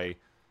pie,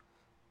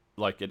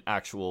 like an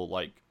actual,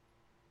 like,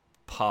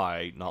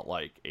 pie, not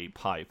like a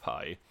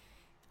pie.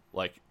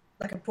 Like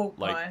a pork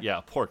pie. Yeah,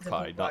 pork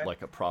pie, not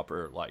like a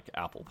proper, like,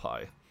 apple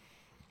pie.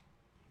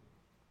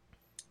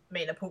 I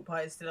mean, a pork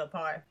pie is still a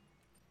pie.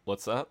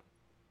 What's that?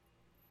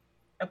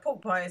 A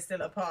pork pie is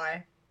still a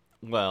pie.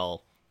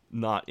 Well,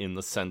 not in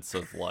the sense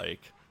of,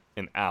 like,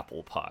 an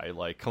apple pie.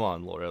 Like, come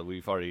on, Laura,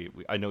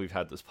 I know we've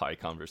had this pie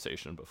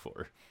conversation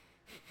before.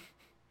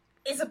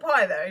 It's a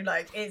pie, though.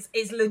 Like,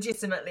 it's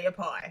legitimately a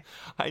pie.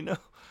 I know.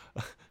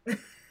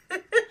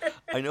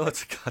 I know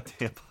it's a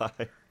goddamn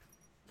pie.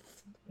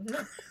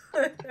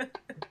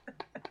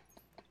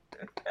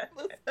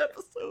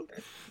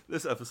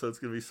 This episode's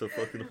gonna be so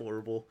fucking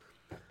horrible.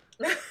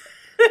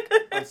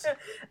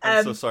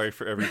 I'm so sorry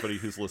for everybody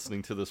who's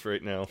listening to this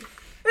right now.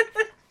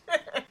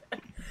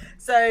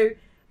 So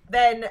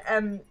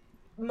then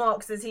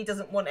Mark says he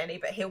doesn't want any,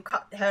 but he'll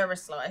cut her a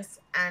slice,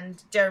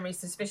 and Jeremy's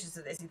suspicious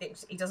of this. He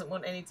thinks he doesn't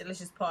want any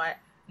delicious pie.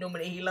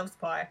 Normally he loves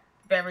pie.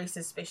 Very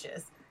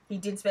suspicious. He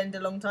did spend a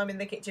long time in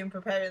the kitchen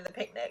preparing the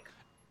picnic.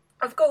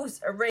 Of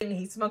course, a ring.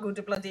 He smuggled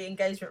a bloody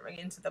engagement ring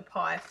into the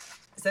pie.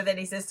 So then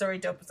he says, sorry,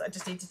 Dobbs, I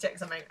just need to check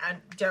something. And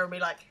Jeremy,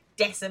 like,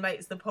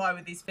 decimates the pie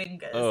with his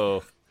fingers.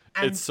 Oh,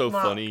 and it's so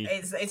Mark, funny.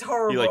 It's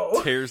horrible. He,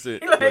 like, tears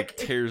it, like,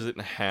 tears it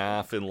in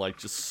half and, like,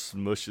 just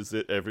smushes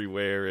it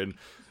everywhere. And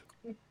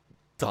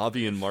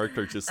Dobby and Mark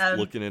are just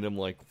looking at him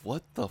like,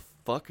 what the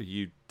fuck are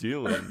you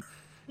doing?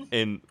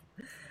 And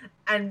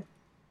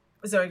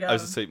sorry, go on. I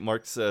was just saying,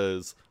 Mark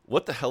says,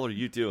 what the hell are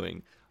you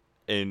doing?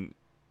 And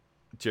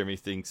Jeremy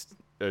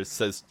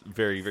says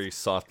very, very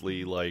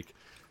softly, like,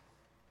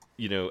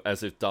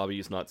 as if Dobby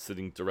is not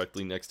sitting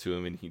directly next to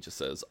him, and he just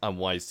says, I'm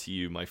wise to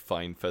you, my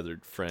fine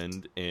feathered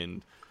friend.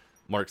 And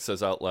Mark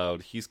says out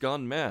loud, he's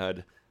gone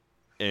mad.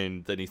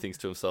 And then he thinks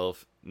to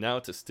himself, now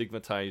to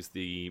stigmatize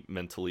the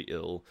mentally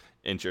ill.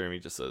 And Jeremy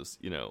just says,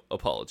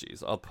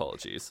 apologies.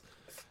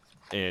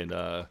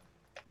 And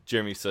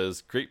Jeremy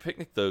says, great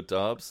picnic though,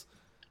 Dobbs.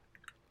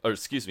 Or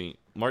excuse me,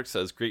 Mark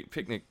says, great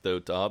picnic though,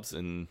 Dobbs.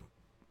 And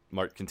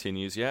Mark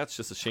continues, yeah, it's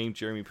just a shame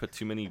Jeremy put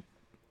too many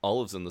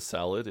olives in the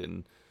salad.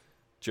 And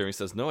Jeremy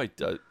says, no, I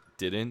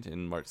didn't.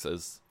 And Mark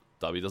says,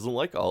 Dobby doesn't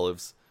like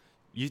olives.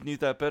 You knew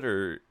that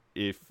better.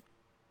 If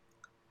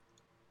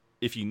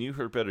you knew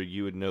her better,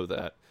 you would know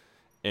that.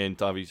 And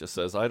Dobby just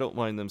says, I don't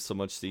mind them so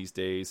much these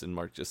days. And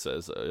Mark just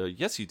says,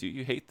 yes, you do.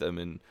 You hate them.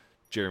 And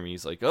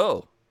Jeremy's like,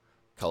 oh,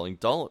 calling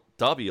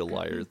Dobby a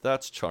liar.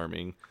 That's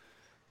charming.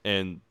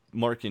 And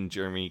Mark and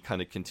Jeremy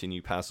kind of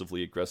continue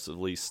passively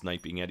aggressively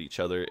sniping at each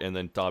other. And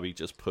then Dobby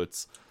just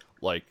puts,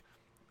 like,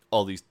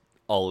 all these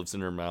olives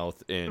in her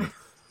mouth. And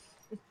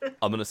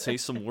I'm going to say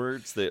some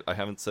words that I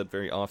haven't said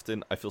very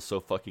often. I feel so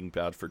fucking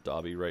bad for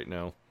Dobby right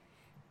now.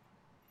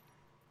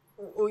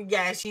 Well,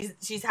 yeah,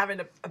 she's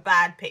having a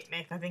bad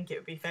picnic, I think it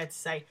would be fair to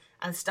say,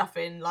 and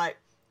stuffing like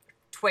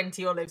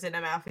 20 olives in her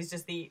mouth is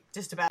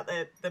just about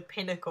the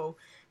pinnacle.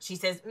 She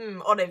says,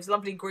 olives,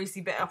 lovely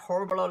greasy bit of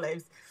horrible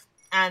olives.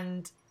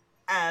 And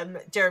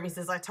Jeremy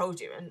says, I told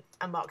you.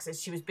 And Mark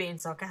says, she was being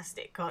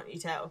sarcastic, can't you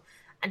tell?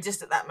 And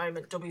just at that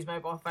moment, Dobby's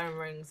mobile phone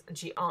rings and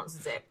she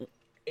answers it.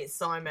 It's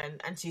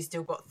Simon, and she's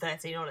still got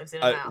 13 olives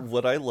in her mouth.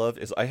 What I love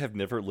is I have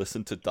never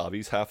listened to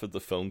Dobby's half of the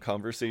phone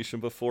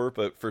conversation before,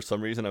 but for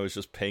some reason I was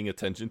just paying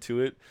attention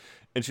to it.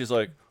 And she's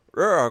like,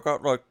 yeah, I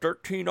got like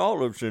 13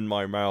 olives in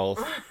my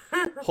mouth.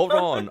 Hold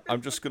on,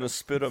 I'm just going to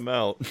spit them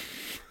out.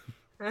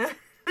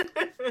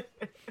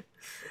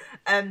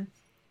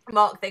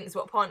 Mark thinks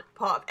what part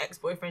of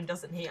ex-boyfriend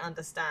doesn't he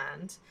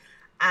understand?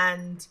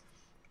 And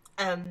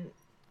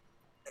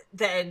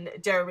then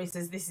Jeremy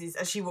says this is,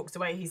 as she walks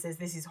away, he says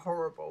this is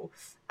horrible.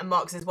 And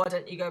Mark says, why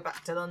don't you go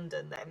back to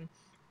London then?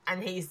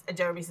 And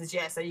Jeremy says,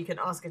 yeah, so you can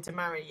ask her to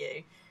marry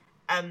you.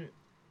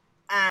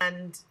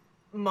 And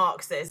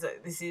Mark says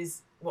that this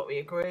is what we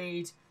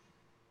agreed.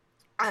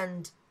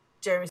 And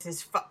Jeremy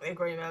says, fuck the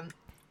agreement.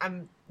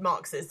 And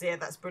Mark says, yeah,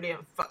 that's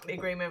brilliant. Fuck the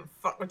agreement.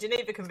 Fuck the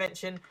Geneva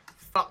Convention.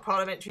 Fuck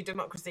parliamentary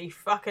democracy.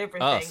 Fuck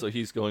everything. So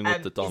he's going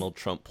with the Donald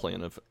Trump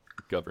plan of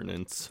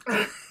governance.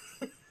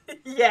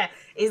 Yeah,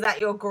 is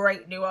that your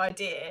great new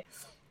idea?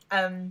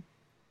 And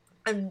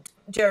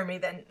Jeremy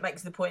then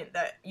makes the point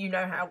that you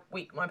know how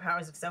weak my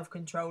powers of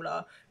self-control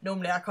are.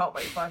 Normally I can't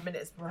wait 5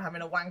 minutes before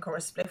having a wank or a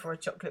spliff or a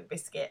chocolate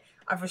biscuit.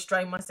 I've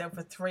restrained myself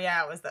for 3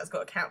 hours. That's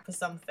got to count for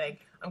something.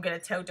 I'm going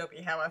to tell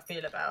Dobby how I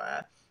feel about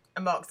her.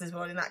 And Mark says,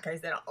 well, in that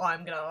case, then I'm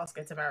going to ask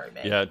her to marry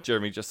me. Yeah,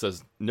 Jeremy just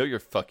says, no, you're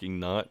fucking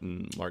not.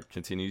 And Mark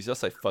continues,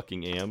 yes, I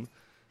fucking am.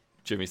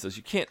 Jimmy says,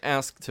 you can't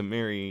ask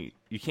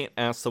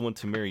someone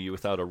to marry you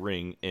without a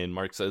ring. And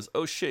Mark says,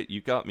 oh shit,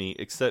 you got me.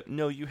 Except,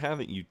 no, you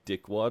haven't, you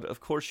dickwad. Of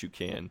course you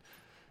can.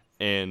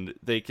 And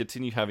they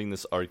continue having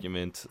this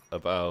argument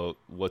about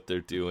what they're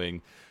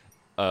doing.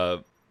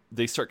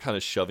 They start kind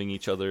of shoving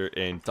each other.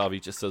 And Dobby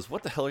just says,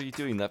 what the hell are you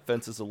doing? That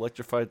fence is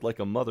electrified like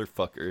a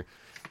motherfucker.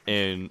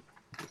 And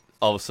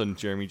all of a sudden,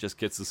 Jeremy just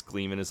gets this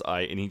gleam in his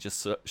eye. And he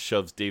just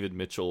shoves David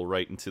Mitchell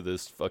right into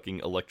this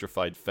fucking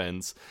electrified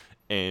fence.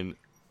 And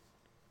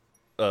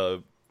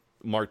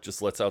Mark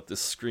just lets out this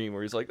scream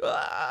where he's like,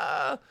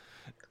 ah!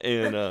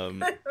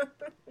 And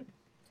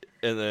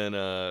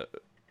then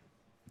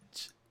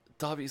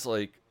Dobby's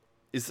like,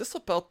 is this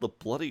about the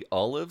bloody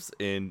olives?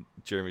 And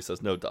Jeremy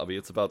says, no, Dobby,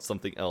 it's about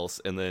something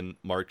else. And then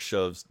Mark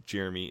shoves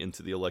Jeremy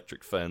into the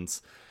electric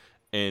fence.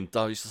 And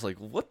Dobby's just like,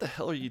 what the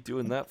hell are you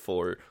doing that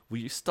for? Will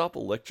you stop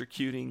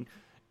electrocuting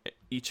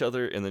each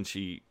other? And then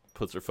she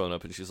puts her phone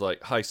up and she's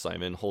like, hi,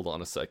 Simon, hold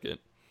on a second.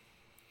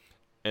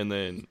 And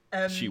then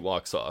she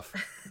walks off.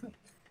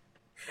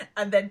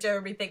 And then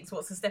Jeremy thinks,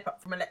 what's a step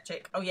up from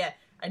electric? Oh, yeah,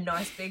 a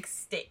nice big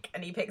stick.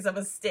 And he picks up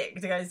a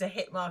stick to go to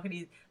hit Mark.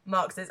 And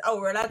Mark says, oh,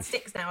 we're allowed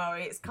sticks now, are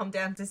we? It's come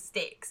down to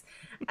sticks.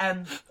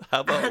 How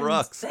about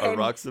rocks? Then... Are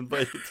rocks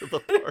invited to the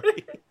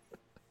party?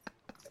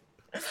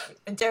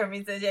 And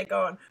Jeremy says, yeah,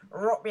 go on,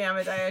 rock me,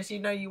 Amadeus. You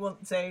know you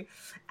want to.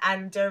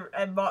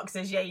 And Mark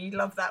says, yeah, you'd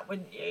love that,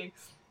 wouldn't you?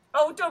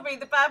 Oh, Dobby,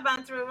 the bad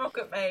man threw a rock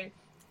at me.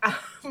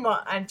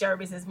 And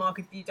Jeremy says, Mark,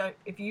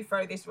 if you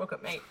throw this rock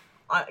at me,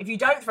 if you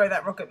don't throw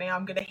that rock at me,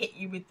 I'm going to hit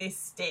you with this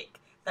stick.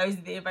 Those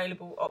are the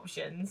available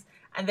options.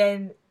 And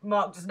then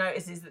Mark just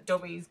notices that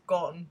Dobby's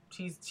gone.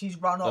 She's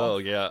run off. Oh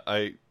yeah,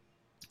 I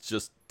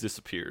just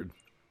disappeared.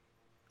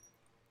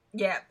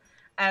 Yeah,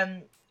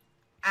 and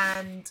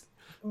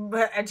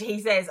he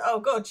says, oh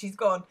god, she's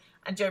gone.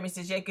 And Jeremy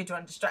says, yeah, good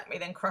one, distract me,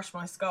 then crush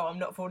my skull. I'm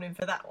not falling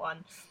for that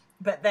one.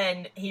 But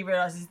then he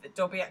realises that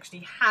Dobby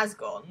actually has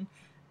gone.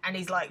 And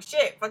he's like,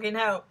 shit, fucking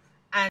hell.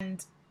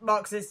 And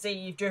Mark says, see,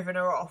 you've driven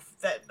her off.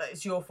 That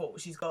it's your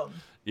fault. She's gone.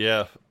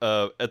 Yeah.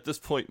 At this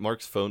point,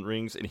 Mark's phone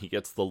rings and he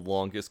gets the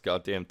longest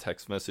goddamn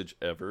text message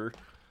ever.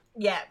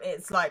 Yeah,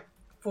 it's like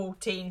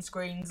 14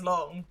 screens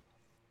long.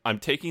 I'm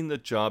taking the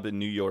job in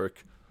New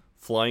York.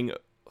 Flying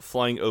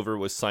over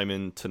with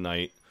Simon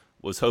tonight.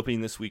 Was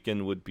hoping this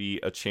weekend would be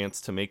a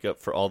chance to make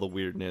up for all the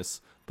weirdness.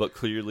 But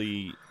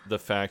clearly the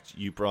fact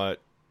you brought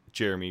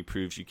Jeremy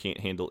proves you can't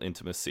handle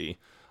intimacy.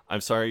 I'm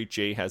sorry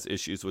Jay has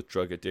issues with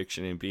drug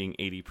addiction and being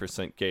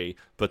 80% gay,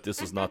 but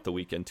this is not the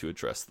weekend to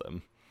address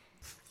them.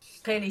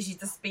 Clearly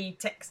she's a speed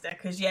texter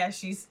because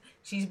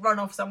she's run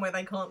off somewhere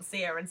they can't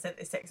see her and sent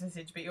this text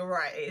message. But you're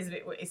right, it is a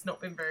bit. It's not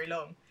been very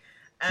long.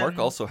 Mark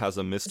also has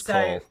a missed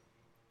call,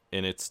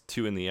 and it's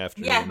 2 PM.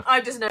 Yeah,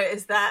 I just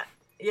noticed that.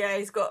 Yeah,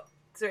 he's got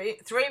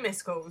three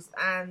missed calls,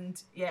 and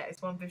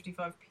it's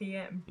 1:55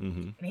 PM,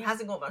 and he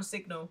hasn't got much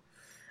signal.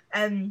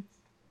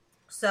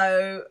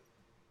 So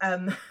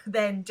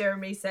then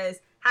Jeremy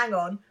says, "Hang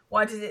on,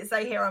 why does it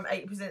say here I'm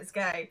 8%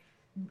 gay?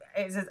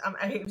 It says I'm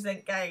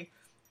 8% gay."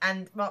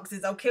 And Mark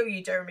says, "I'll kill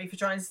you, Jeremy, for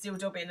trying to steal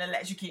Dobby and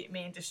electrocute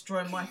me and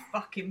destroy my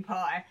fucking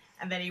pie."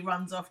 And then he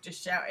runs off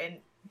just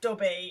shouting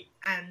Dobby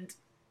and...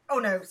 Oh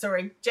no,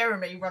 sorry.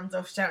 Jeremy runs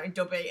off shouting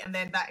Dobby, and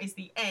then that is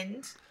the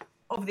end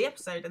of the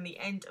episode and the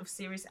end of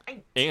Series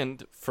 8.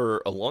 And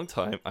for a long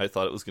time, I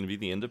thought it was going to be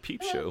the end of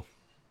Peep Show.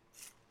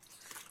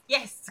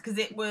 Yes, because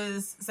it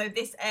was... So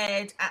this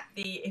aired at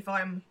the... If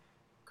I'm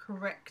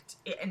correct,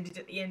 it ended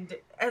at the end...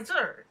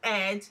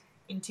 aired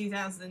in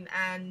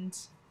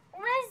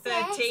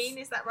 2013,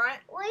 is that right?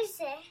 What is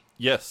it?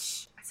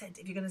 Yes. I said,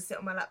 if you're going to sit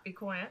on my lap, be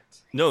quiet.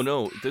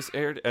 No, this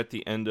aired at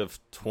the end of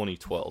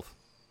 2012.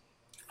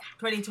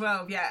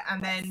 2012, yeah,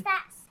 and then...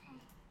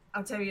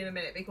 I'll tell you in a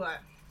minute, be quiet.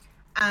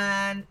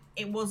 And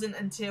it wasn't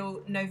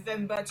until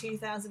November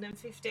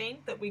 2015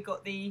 that we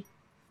got the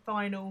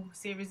final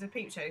series of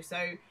Peep Show.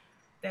 So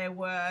there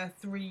were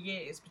 3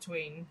 years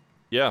between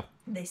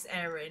this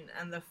airing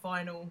and the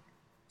final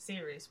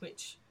series,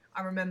 which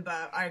I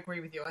remember, I agree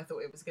with you, I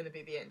thought it was going to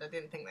be the end. I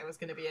didn't think there was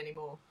going to be any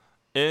more.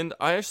 And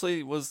I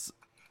actually was,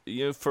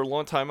 for a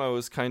long time I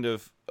was kind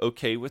of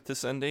okay with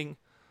this ending.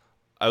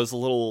 I was a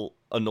little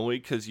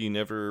annoyed because you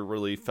never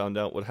really found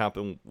out what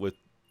happened with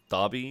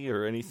Dobby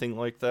or anything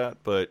like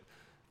that, but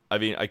I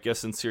mean, I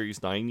guess in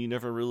Series 9 you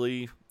never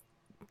really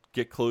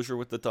get closure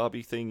with the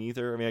Dobby thing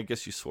either. I mean, I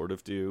guess you sort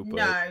of do, but...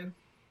 No,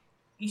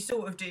 you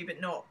sort of do, but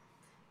not,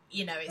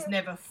 it's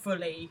never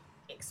fully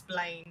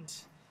explained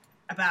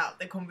about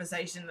the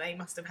conversation they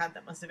must have had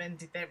that must have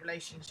ended their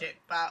relationship,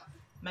 but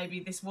maybe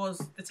this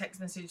was the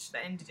text message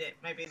that ended it.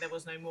 Maybe there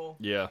was no more.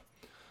 Yeah.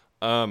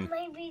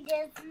 Maybe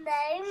there's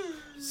no...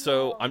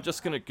 So I'm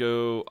just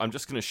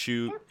gonna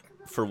shoot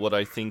for what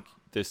I think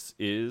this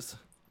is,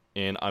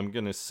 and I'm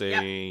gonna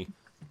say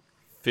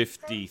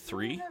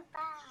 53.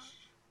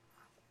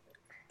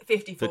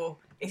 54.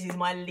 This is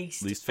my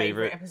least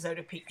favorite episode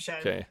of Peep Show.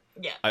 Okay.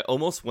 Yeah. I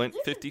almost went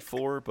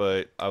 54,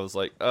 but I was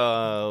like,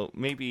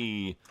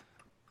 maybe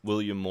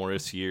William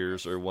Morris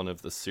years or one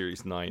of the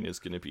Series 9 is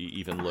going to be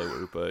even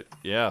lower. But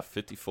yeah,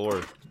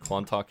 54.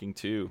 Quantocking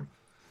II.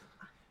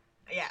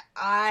 Yeah,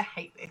 I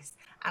hate this.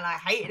 And I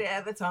hated it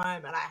at the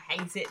time, and I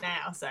hate it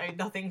now, so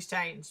nothing's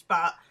changed.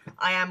 But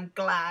I am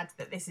glad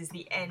that this is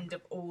the end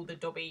of all the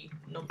Dobby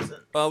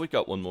nonsense. We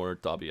got one more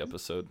Dobby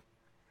episode.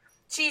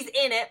 She's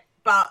in it,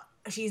 but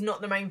she's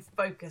not the main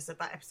focus of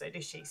that episode,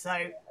 is she?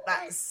 So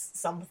that's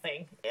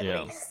something, at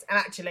least. And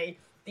actually,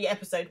 the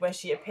episode where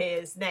she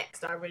appears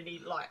next, I really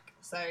like.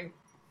 So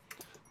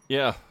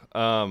yeah,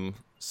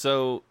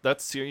 so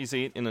that's Series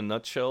 8 in a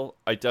nutshell.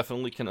 I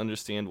definitely can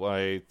understand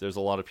why there's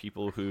a lot of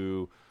people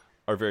who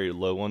are very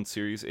low on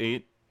Series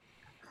 8.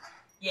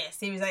 Yeah,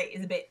 Series 8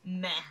 is a bit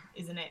meh,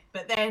 isn't it?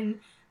 But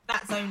then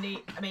that's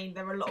only... I mean,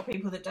 there are a lot of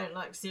people that don't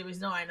like Series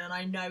 9, and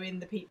I know in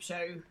the Peep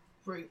Show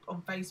group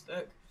on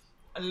Facebook,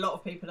 a lot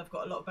of people have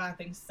got a lot of bad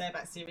things to say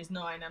about Series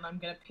 9, and I'm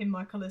going to pin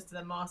my colours to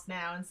the mast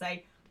now and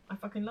say, I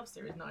fucking love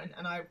Series 9,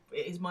 and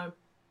it is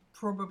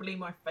probably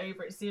my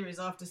favourite series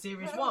after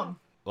Series 1.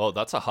 Oh,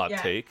 that's a hot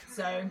take.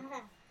 So,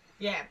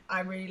 yeah,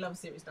 I really love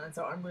Series 9,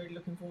 so I'm really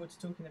looking forward to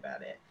talking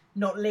about it.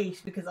 Not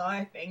least because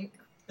I think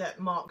that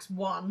Mark's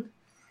 1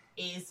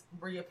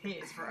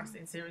 reappears for us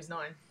in Series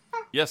 9.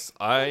 Yes,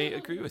 I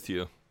agree with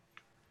you.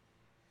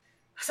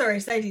 Sorry,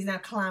 Sadie's now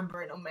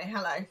clambering on me.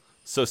 Hello.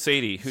 So,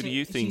 Sadie, who do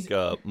you think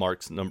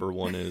Mark's number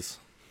 1 is?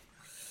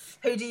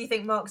 Who do you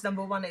think Mark's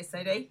number 1 is,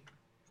 Sadie?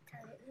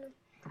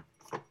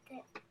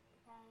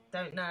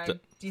 Don't know.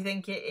 Do you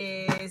think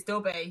it is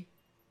Dobby?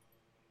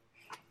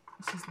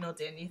 She's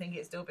nodding. You think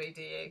it's Dobby,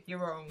 do you? You're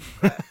wrong,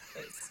 but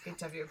it's good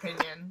to have your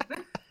opinion.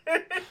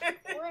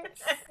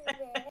 What's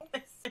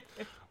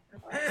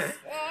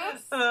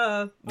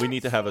this? We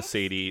need to have a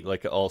Sadie,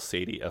 like an all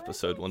Sadie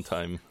episode one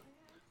time.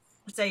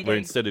 Sadie. Where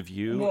instead of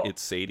you,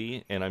 it's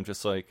Sadie, and I'm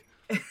just like,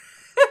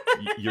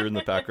 you're in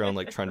the background,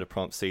 like trying to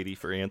prompt Sadie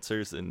for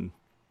answers, and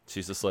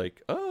she's just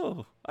like,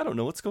 oh, I don't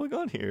know what's going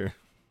on here.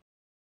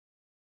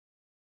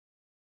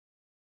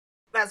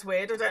 That's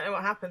weird. I don't know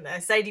what happened there.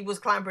 Sadie was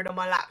clambering on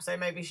my lap, so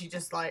maybe she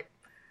just I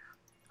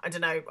don't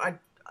know.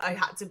 I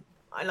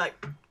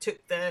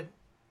took the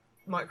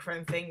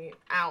microphone thing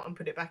out and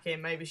put it back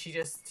in. Maybe she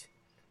just,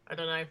 I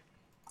don't know.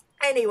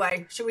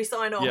 Anyway, should we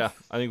sign off? Yeah,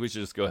 I think we should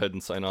just go ahead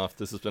and sign off.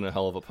 This has been a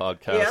hell of a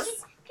podcast.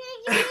 Yes. Can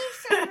you give me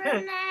some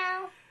room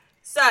now?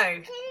 So,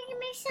 Can you give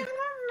me some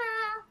room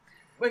now?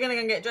 we're going to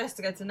go and get dressed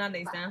to go to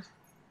Nanny's now.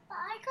 But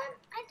I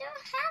don't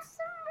have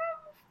some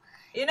room.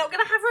 You're not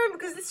going to have room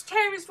because this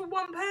chair is for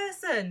one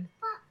person.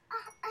 But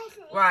I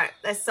think... Right,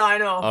 let's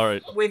sign off All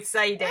right. with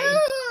Sadie.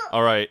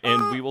 All right,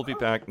 and we will be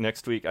back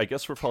next week. I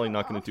guess we're probably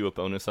not going to do a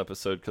bonus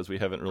episode because we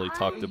haven't really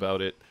talked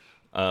about it.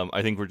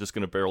 I think we're just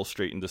going to barrel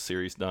straight into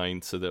Series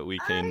 9 so that we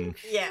can...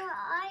 Yeah,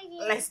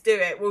 let's do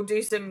it. We'll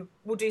do some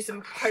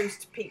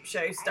post peep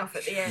show stuff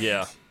at the end.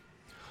 Yeah.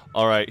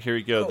 All right, here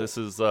we go. Cool. This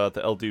is the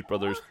El Dude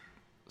Brothers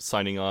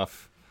signing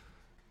off.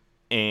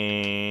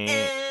 Goodbye.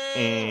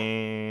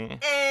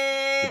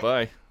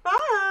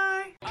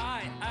 Bye.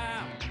 I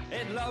am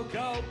in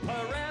loco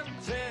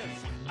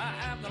parentis. I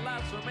am the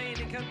last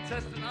remaining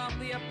contestant on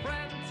The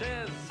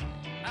Apprentice.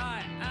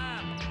 I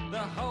am the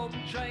home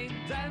trained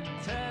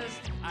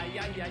dentist. Ay,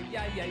 ay, ay,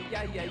 ay, ay,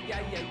 ay, ay,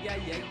 ay, ay,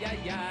 ay,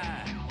 ay,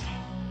 ay.